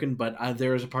broken, but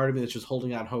there is a part of me that's just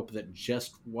holding out hope that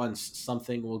just once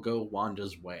something will go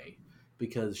Wanda's way,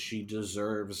 because she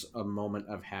deserves a moment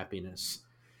of happiness.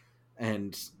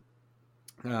 And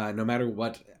no matter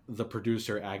what the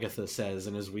producer Agatha says,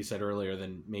 and as we said earlier,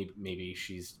 then maybe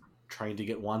she's trying to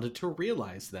get Wanda to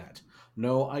realize that,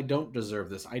 no, I don't deserve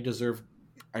this. I deserve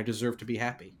to be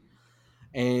happy.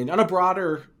 And on a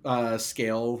broader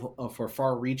scale, for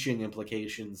far-reaching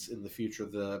implications in the future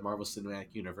of the Marvel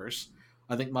Cinematic Universe,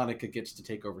 I think Monica gets to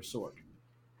take over S.W.O.R.D.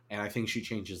 And I think she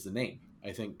changes the name.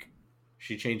 I think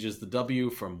she changes the W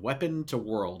from weapon to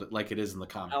world, like it is in the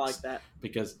comics. I like that.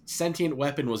 Because sentient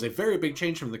weapon was a very big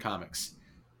change from the comics.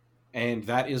 And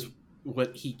that is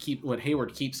what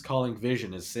Hayward keeps calling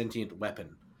Vision, is sentient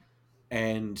weapon.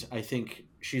 and I think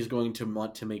she's going to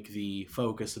want to make the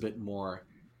focus a bit more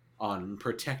on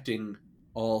protecting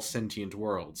all sentient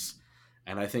worlds.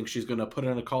 And I think she's going to put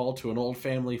in a call to an old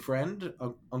family friend,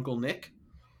 Uncle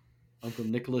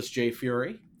Nicholas J.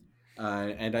 Fury.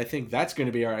 And I think that's going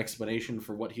to be our explanation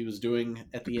for what he was doing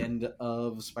at the end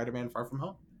of Spider-Man Far From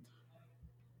Home.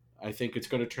 I think it's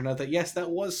going to turn out that, yes,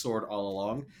 that was Sword all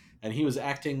along, and he was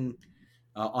acting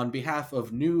on behalf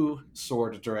of new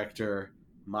Sword director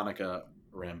Monica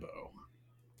Rambeau.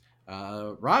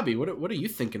 Robbie, what are you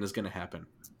thinking is going to happen?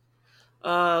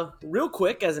 Real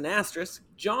quick, as an asterisk,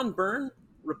 John Byrne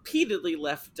repeatedly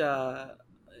left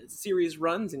series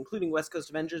runs, including West Coast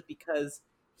Avengers, because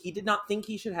he did not think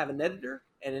he should have an editor,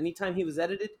 and anytime he was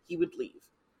edited, he would leave.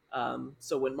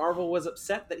 So when Marvel was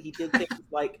upset that he did things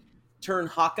like turn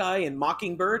Hawkeye and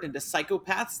Mockingbird into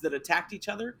psychopaths that attacked each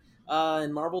other,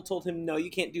 and Marvel told him, no,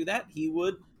 you can't do that, he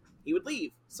would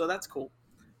leave. So that's cool.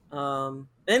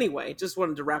 Anyway, just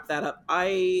wanted to wrap that up.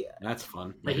 That's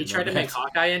fun. Like, he tried to make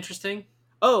Hawkeye interesting?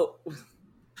 Oh,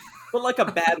 but like a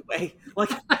bad way. Like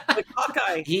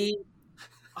Hawkeye.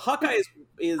 Hawkeye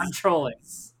is I'm trolling.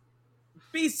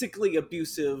 Basically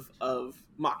abusive of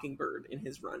Mockingbird in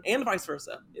his run, and vice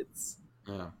versa. It's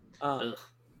yeah.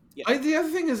 Yeah. The other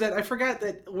thing is that I forgot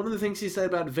that one of the things he said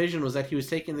about Vision was that he was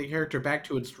taking the character back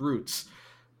to its roots.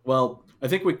 Well, I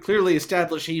think we clearly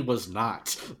established he was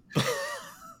not.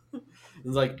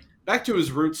 It's like, back to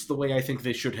his roots the way I think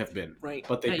they should have been. Right.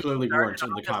 But they clearly weren't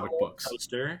in the comic books.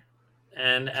 Poster,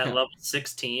 and at level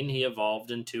 16, he evolved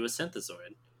into a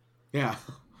synthezoid. Yeah.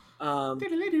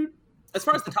 As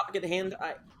far as the topic at hand,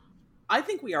 I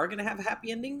think we are going to have a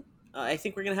happy ending. I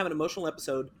think we're going to have an emotional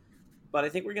episode, but I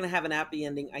think we're going to have an happy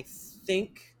ending. I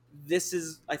think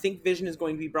Vision is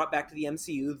going to be brought back to the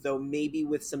MCU, though maybe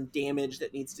with some damage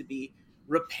that needs to be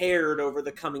repaired over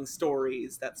the coming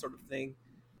stories, that sort of thing.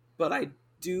 But I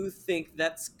do think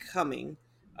that's coming.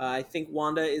 I think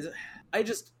Wanda is...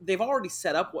 they've already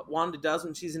set up what Wanda does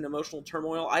when she's in emotional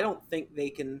turmoil. I don't think they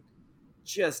can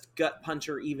just gut punch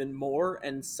her even more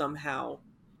and somehow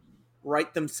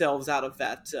write themselves out of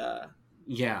that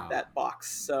that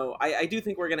box. So I do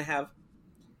think we're going to have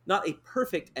not a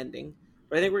perfect ending,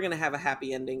 but I think we're going to have a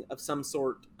happy ending of some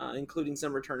sort, including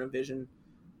some return of Vision.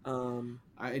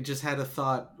 I just had a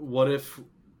thought. What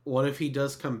if he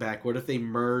does come back? What if they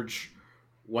merge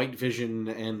White Vision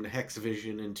and Hex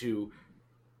Vision into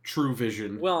True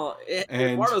Vision? Well,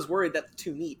 Eduardo's worried that's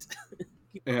too neat.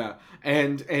 Yeah,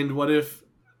 and what if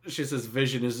she says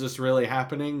Vision, is this really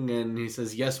happening? And he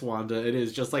says, yes, Wanda, it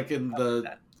is. Just like in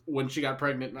when she got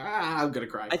pregnant. I'm gonna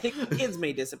cry. I think the kids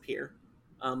may disappear,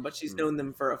 but she's known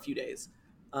them for a few days.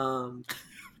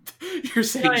 You're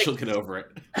saying she'll get over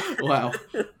it? Wow.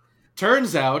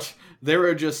 Turns out there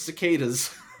are just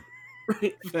cicadas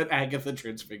that Agatha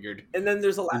transfigured. And then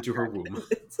there's a laugh into her womb.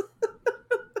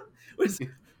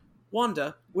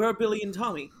 Wanda, where are Billy and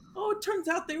Tommy? Oh, it turns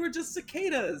out they were just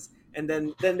cicadas. And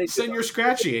then they Senor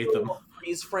Scratchy ate them.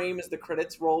 Freeze frame as the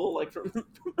credits roll, like from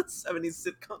a 70s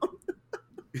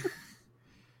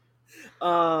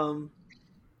sitcom.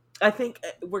 I think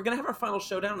we're gonna have our final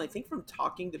showdown. I think from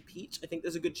talking to Peach, I think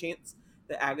there's a good chance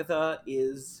that Agatha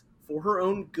is, for her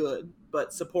own good,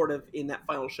 but supportive in that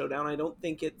final showdown. I don't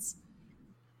think it's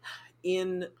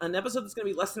in an episode that's going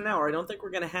to be less than an hour. I don't think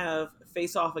we're going to have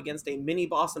face off against a mini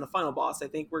boss and a final boss. I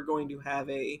think we're going to have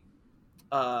a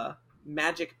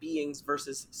magic beings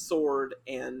versus Sword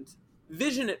and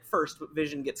Vision at first, but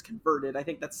Vision gets converted. I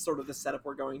think that's sort of the setup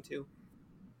we're going to.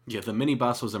 Yeah, the mini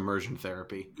boss was immersion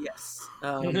therapy. Yes.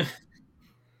 And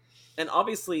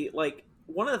obviously, like,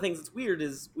 one of the things that's weird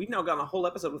is we've now gotten a whole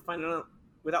episode with finding out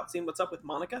without seeing what's up with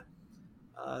Monica.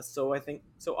 So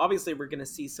obviously we're going to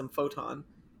see some Photon,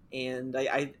 and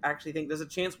I actually think there's a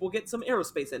chance we'll get some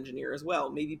Aerospace Engineer as well,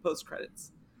 maybe post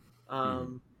credits.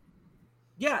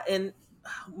 Yeah, and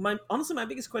honestly my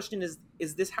biggest question is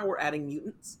this how we're adding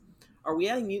mutants? Are we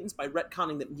adding mutants by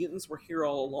retconning that mutants were here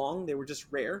all along? They were just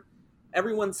rare.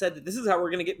 Everyone said that this is how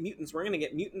we're going to get mutants. We're going to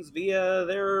get mutants via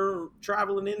their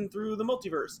traveling in through the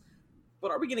multiverse.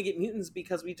 But are we going to get mutants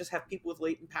because we just have people with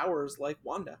latent powers like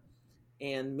Wanda?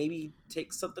 And maybe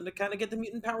take something to kind of get the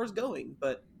mutant powers going.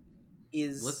 But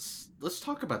let's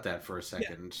talk about that for a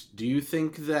second. Yeah. Do you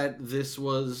think that this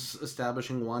was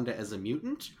establishing Wanda as a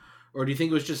mutant? Or do you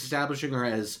think it was just establishing her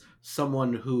as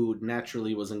someone who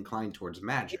naturally was inclined towards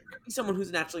magic? It could be someone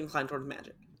who's naturally inclined towards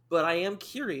magic. But I am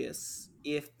curious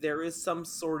if there is some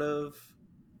sort of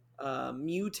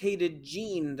mutated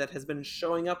gene that has been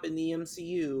showing up in the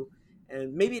MCU.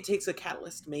 And maybe it takes a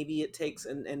catalyst. Maybe it takes,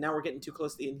 and now we're getting too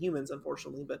close to the Inhumans,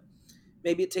 unfortunately, but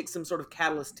maybe it takes some sort of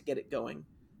catalyst to get it going.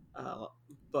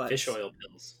 But fish oil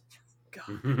pills.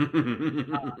 God.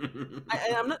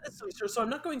 I'm not necessarily sure, so I'm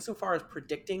not going so far as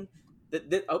predicting that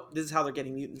this is how they're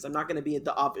getting mutants. I'm not going to be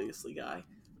the obviously guy,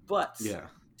 but Yeah.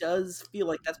 does feel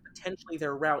like that's potentially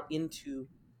their route into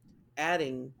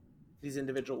adding these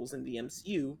individuals in the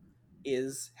MCU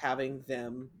is having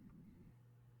them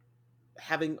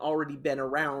having already been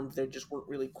around, they just weren't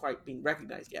really quite being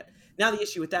recognized yet. Now the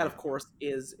issue with that, of course,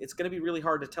 is it's going to be really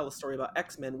hard to tell a story about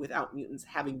X-Men without mutants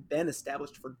having been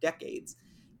established for decades,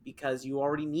 because you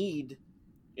already need,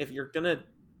 unless you're going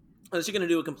to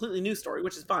do a completely new story,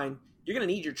 which is fine, you're going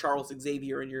to need your Charles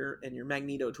Xavier and your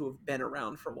Magneto to have been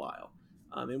around for a while.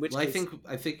 In which case,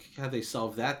 I think how they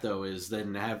solve that though is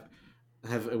then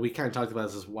have we kind of talked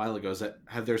about this a while ago, is that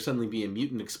have there suddenly be a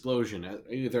mutant explosion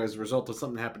either as a result of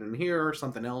something happening here or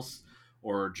something else,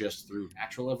 or just through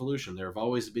natural evolution. There have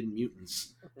always been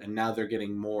mutants, and now they're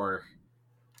getting more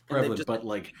prevalent. But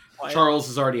like Charles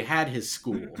has already had his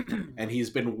school, and he's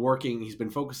been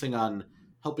focusing on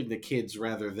helping the kids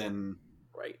rather than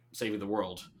saving the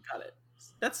world. Got it.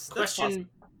 That's question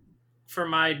for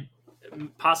my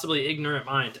possibly ignorant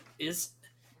mind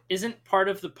isn't part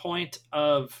of the point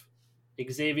of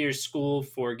Xavier's school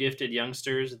for gifted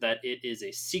youngsters that it is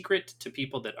a secret to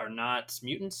people that are not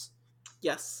mutants?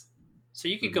 Yes. So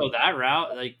you could go that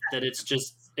route, like that it's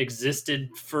just existed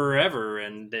forever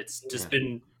and it's just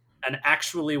been an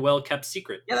actually well-kept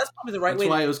secret. Yeah, that's probably the right way. That's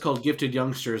why it was called gifted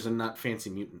youngsters and not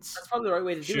fancy mutants. That's probably the right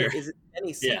way to do it. Is it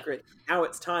any secret? Yeah. Now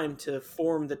it's time to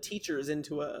form the teachers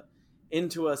into a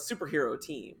superhero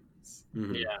team.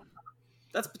 Mm-hmm. Yeah.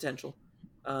 That's potential.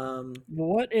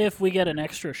 What if we get an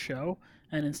extra show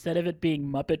and instead of it being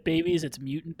Muppet Babies, it's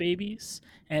Mutant Babies,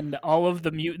 and all of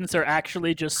the mutants are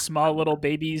actually just small little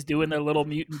babies doing their little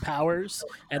mutant powers,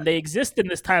 and they exist in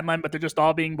this timeline, but they're just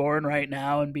all being born right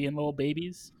now and being little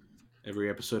babies? Every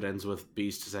episode ends with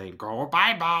Beast saying, "Go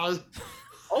bye-bye."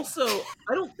 Also,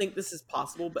 I don't think this is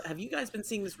possible, but have you guys been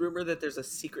seeing this rumor that there's a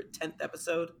secret 10th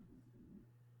episode?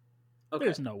 Okay.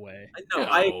 There's no way. No,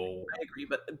 I agree,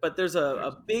 but there's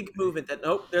a big movement that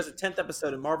there's a 10th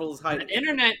episode and Marvel is hiding. The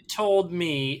internet told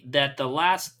me that the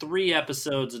last 3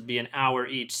 episodes would be an hour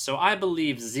each, so I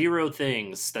believe 0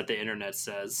 things that the internet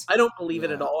says. I don't believe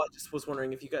it at all. I just was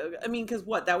wondering if you guys, because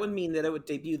that would mean that it would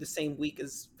debut the same week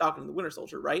as Falcon and the Winter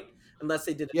Soldier, right? Unless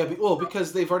they did it. Yeah,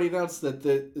 because they've already announced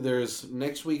that there's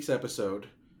next week's episode.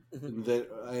 And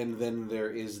then there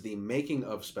is the making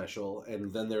of special,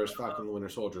 and then there's Falcon and the Winter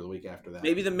Soldier the week after that.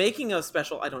 Maybe the making of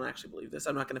special. I don't actually believe this.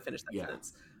 I'm not going to finish that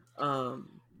sentence.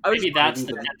 Maybe that's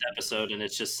the 10th episode, and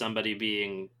it's just somebody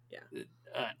being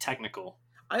technical.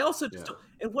 I also just don't,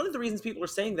 and one of the reasons people are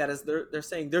saying that is they're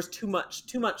saying there's too much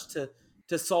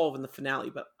to solve in the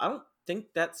finale, but I don't think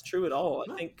that's true at all.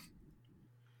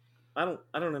 I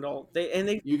don't at all.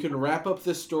 You can wrap up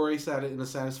this story in a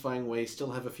satisfying way,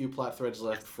 still have a few plot threads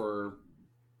left for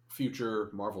future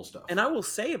Marvel stuff. And I will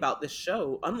say about this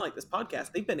show, unlike this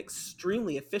podcast, they've been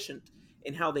extremely efficient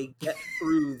in how they get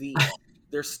through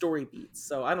their story beats.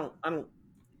 So I don't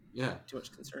have too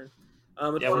much concern.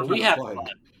 We have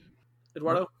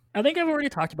Eduardo? I think I've already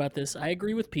talked about this. I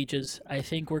agree with Peaches. I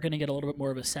think we're going to get a little bit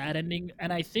more of a sad ending.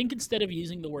 And I think instead of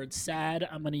using the word sad,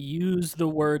 I'm going to use the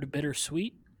word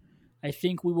bittersweet. I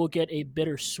think we will get a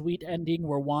bittersweet ending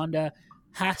where Wanda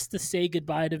has to say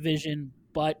goodbye to Vision,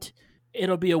 but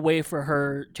it'll be a way for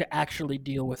her to actually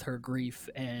deal with her grief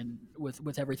and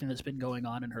with everything that's been going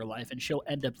on in her life, and she'll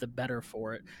end up the better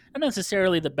for it. Not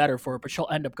necessarily the better for it, but she'll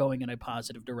end up going in a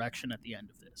positive direction at the end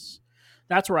of this.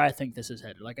 That's where I think this is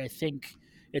headed. Like, I think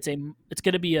it's going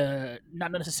to be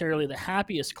not necessarily the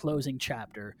happiest closing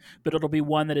chapter, but it'll be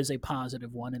one that is a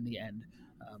positive one in the end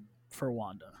for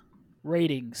Wanda.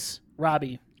 Ratings.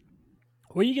 Robbie,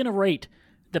 what are you going to rate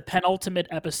the penultimate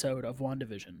episode of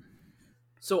WandaVision?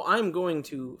 So I'm going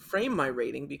to frame my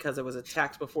rating, because I was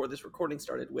attacked before this recording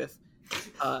started with,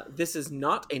 this is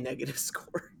not a negative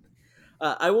score.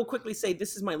 I will quickly say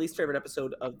this is my least favorite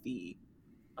episode of the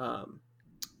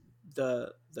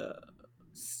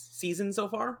season so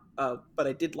far, but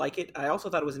I did like it. I also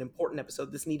thought it was an important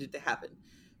episode. This needed to happen.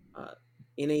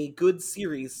 In a good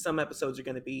series, some episodes are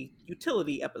going to be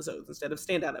utility episodes instead of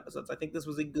standout episodes. I think this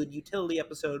was a good utility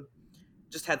episode.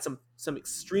 Just had some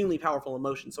extremely powerful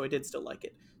emotion, so I did still like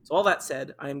it. So all that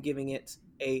said, I am giving it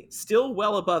a still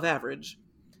well above average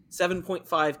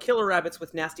 7.5 killer rabbits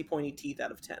with nasty pointy teeth out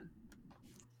of 10.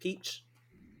 Peach?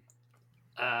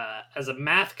 As a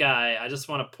math guy, I just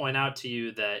want to point out to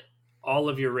you that all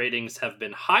of your ratings have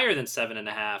been higher than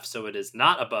 7.5, so it is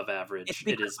not above average.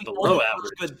 It is below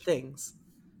average. Good things.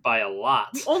 By a lot.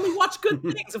 We only watch good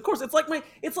things. Of course, it's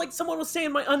like someone was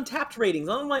saying my Untapped ratings.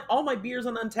 All my beers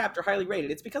on Untapped are highly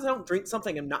rated. It's because I don't drink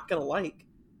something I'm not gonna like.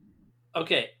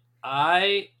 Okay,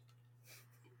 I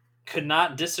could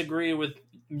not disagree with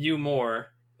you more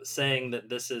saying that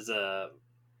this is a...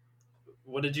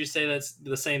 What did you say that's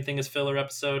the same thing as filler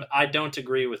episode? I don't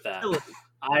agree with that. Utility.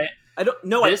 I don't.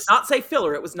 No, I did this- not say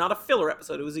filler. It was not a filler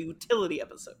episode. It was a utility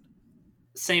episode.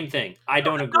 Same thing. I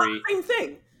don't Not agree. the same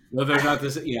thing. No, they're not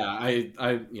this. Yeah,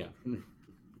 yeah.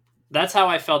 That's how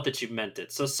I felt that you meant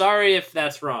it. So sorry if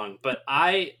that's wrong, but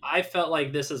I felt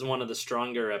like this is one of the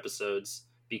stronger episodes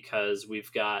because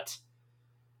we've got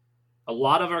a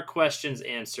lot of our questions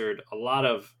answered, a lot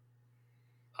of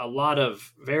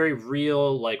very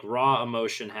real, like, raw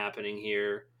emotion happening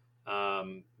here,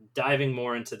 diving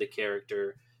more into the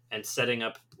character and setting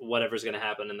up whatever's going to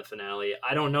happen in the finale.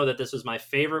 I don't know that this was my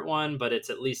favorite one, but it's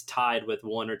at least tied with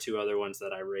one or two other ones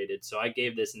that I rated. So I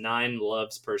gave this 9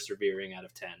 loves persevering out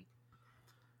of 10.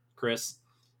 Chris?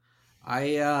 I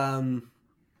a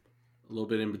little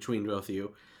bit in between both of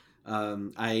you.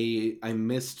 I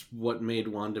missed what made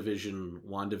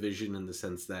WandaVision in the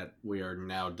sense that we are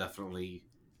now definitely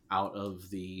out of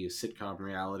the sitcom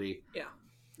reality. Yeah.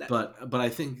 But I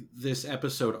think this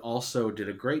episode also did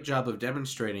a great job of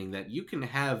demonstrating that you can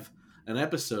have an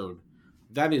episode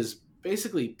that is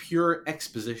basically pure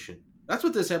exposition. That's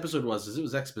what this episode was, is it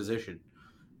was exposition.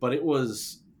 But it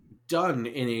was done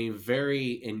in a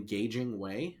very engaging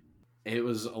way. It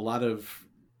was a lot of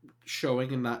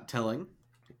showing and not telling.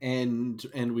 And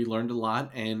we learned a lot,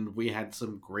 and we had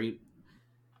some great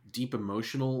deep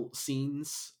emotional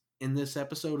scenes in this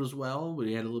episode as well.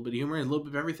 We had a little bit of humor and a little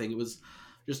bit of everything. It was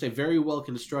just a very well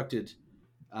constructed,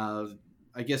 I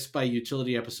guess by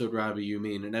utility episode, Robbie, you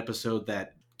mean an episode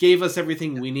that gave us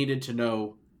everything we needed to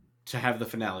know to have the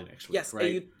finale next week. Yes,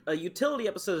 right? a utility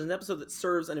episode is an episode that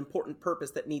serves an important purpose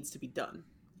that needs to be done.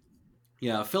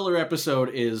 Yeah, a filler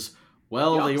episode is,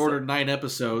 well, The they opposite. ordered 9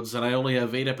 episodes and I only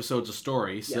have 8 episodes of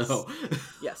story, so...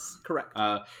 Yes, correct.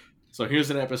 So here's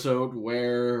an episode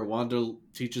where Wanda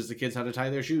teaches the kids how to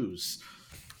tie their shoes.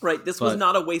 Right, this was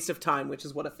not a waste of time, which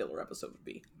is what a filler episode would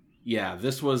be. Yeah,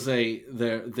 this was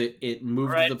it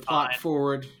moved Right, the plot fine.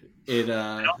 forward. It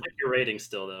I don't like your rating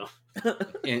still, though. All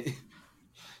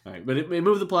right, but it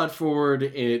moved the plot forward.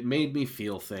 It made me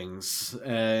feel things,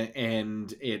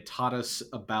 and it taught us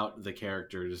about the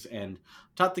characters, and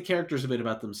taught the characters a bit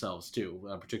about themselves too,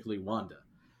 particularly Wanda.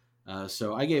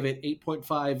 So I gave it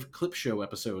 8.5 clip show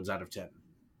episodes out of 10.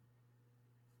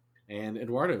 And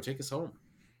Eduardo, take us home.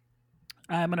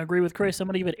 I'm going to agree with Chris. I'm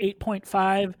going to give it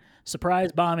 8.5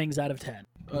 surprise bombings out of 10.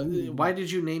 Why did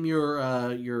you name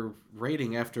your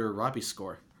rating after Robbie's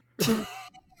score?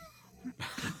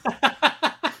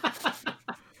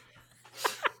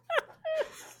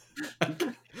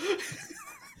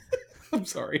 I'm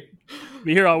sorry.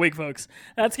 Be here all week, folks.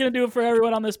 That's going to do it for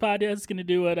everyone on this podcast. It's going to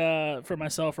do it for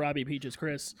myself, Robbie, Peaches,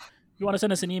 Chris. If you want to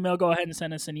send us an email, go ahead and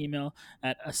send us an email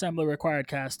at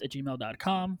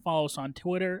assemblyrequiredcast@gmail.com. Follow us on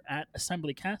Twitter at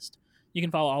assemblycast. You can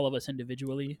follow all of us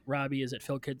individually. Robbie is at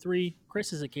PhilKid3.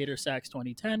 Chris is at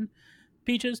GatorSax2010.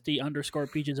 Peaches,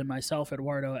 _Peaches, and myself,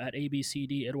 Eduardo, at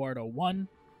ABCD Eduardo1.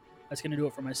 That's going to do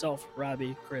it for myself,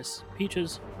 Robbie, Chris,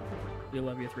 Peaches. We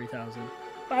love you 3000.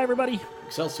 Bye, everybody.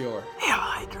 Excelsior. Hail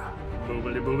Hydra.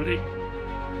 Boobity boobity.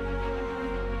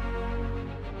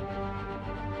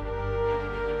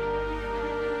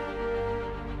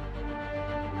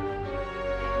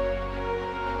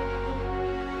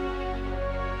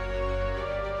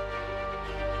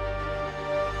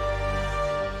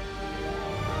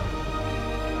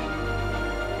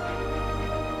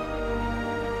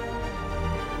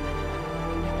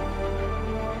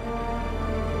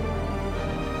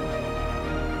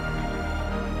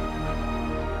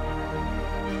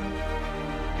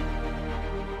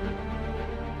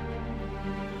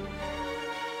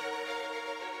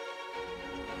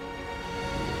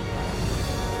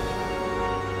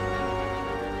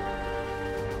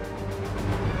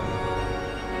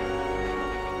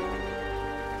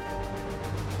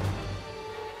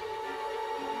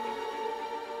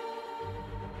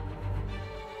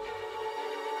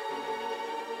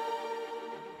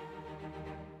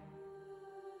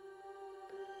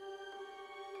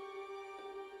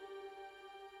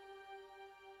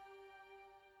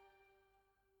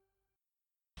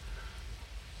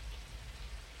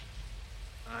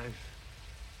 I've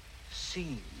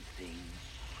seen things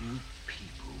you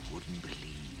people wouldn't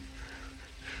believe.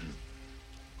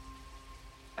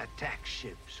 Attack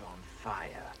ships on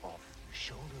fire off the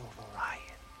shoulder of Orion.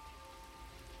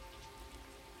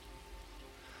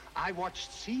 I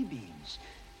watched sea beams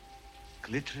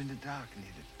glitter in the dark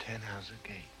near the 10-Hauser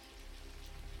Gate.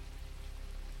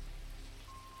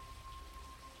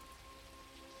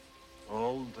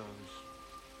 All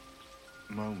those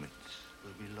moments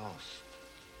will be lost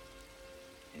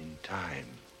in time.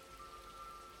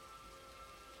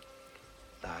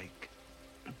 Like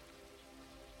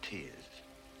tears.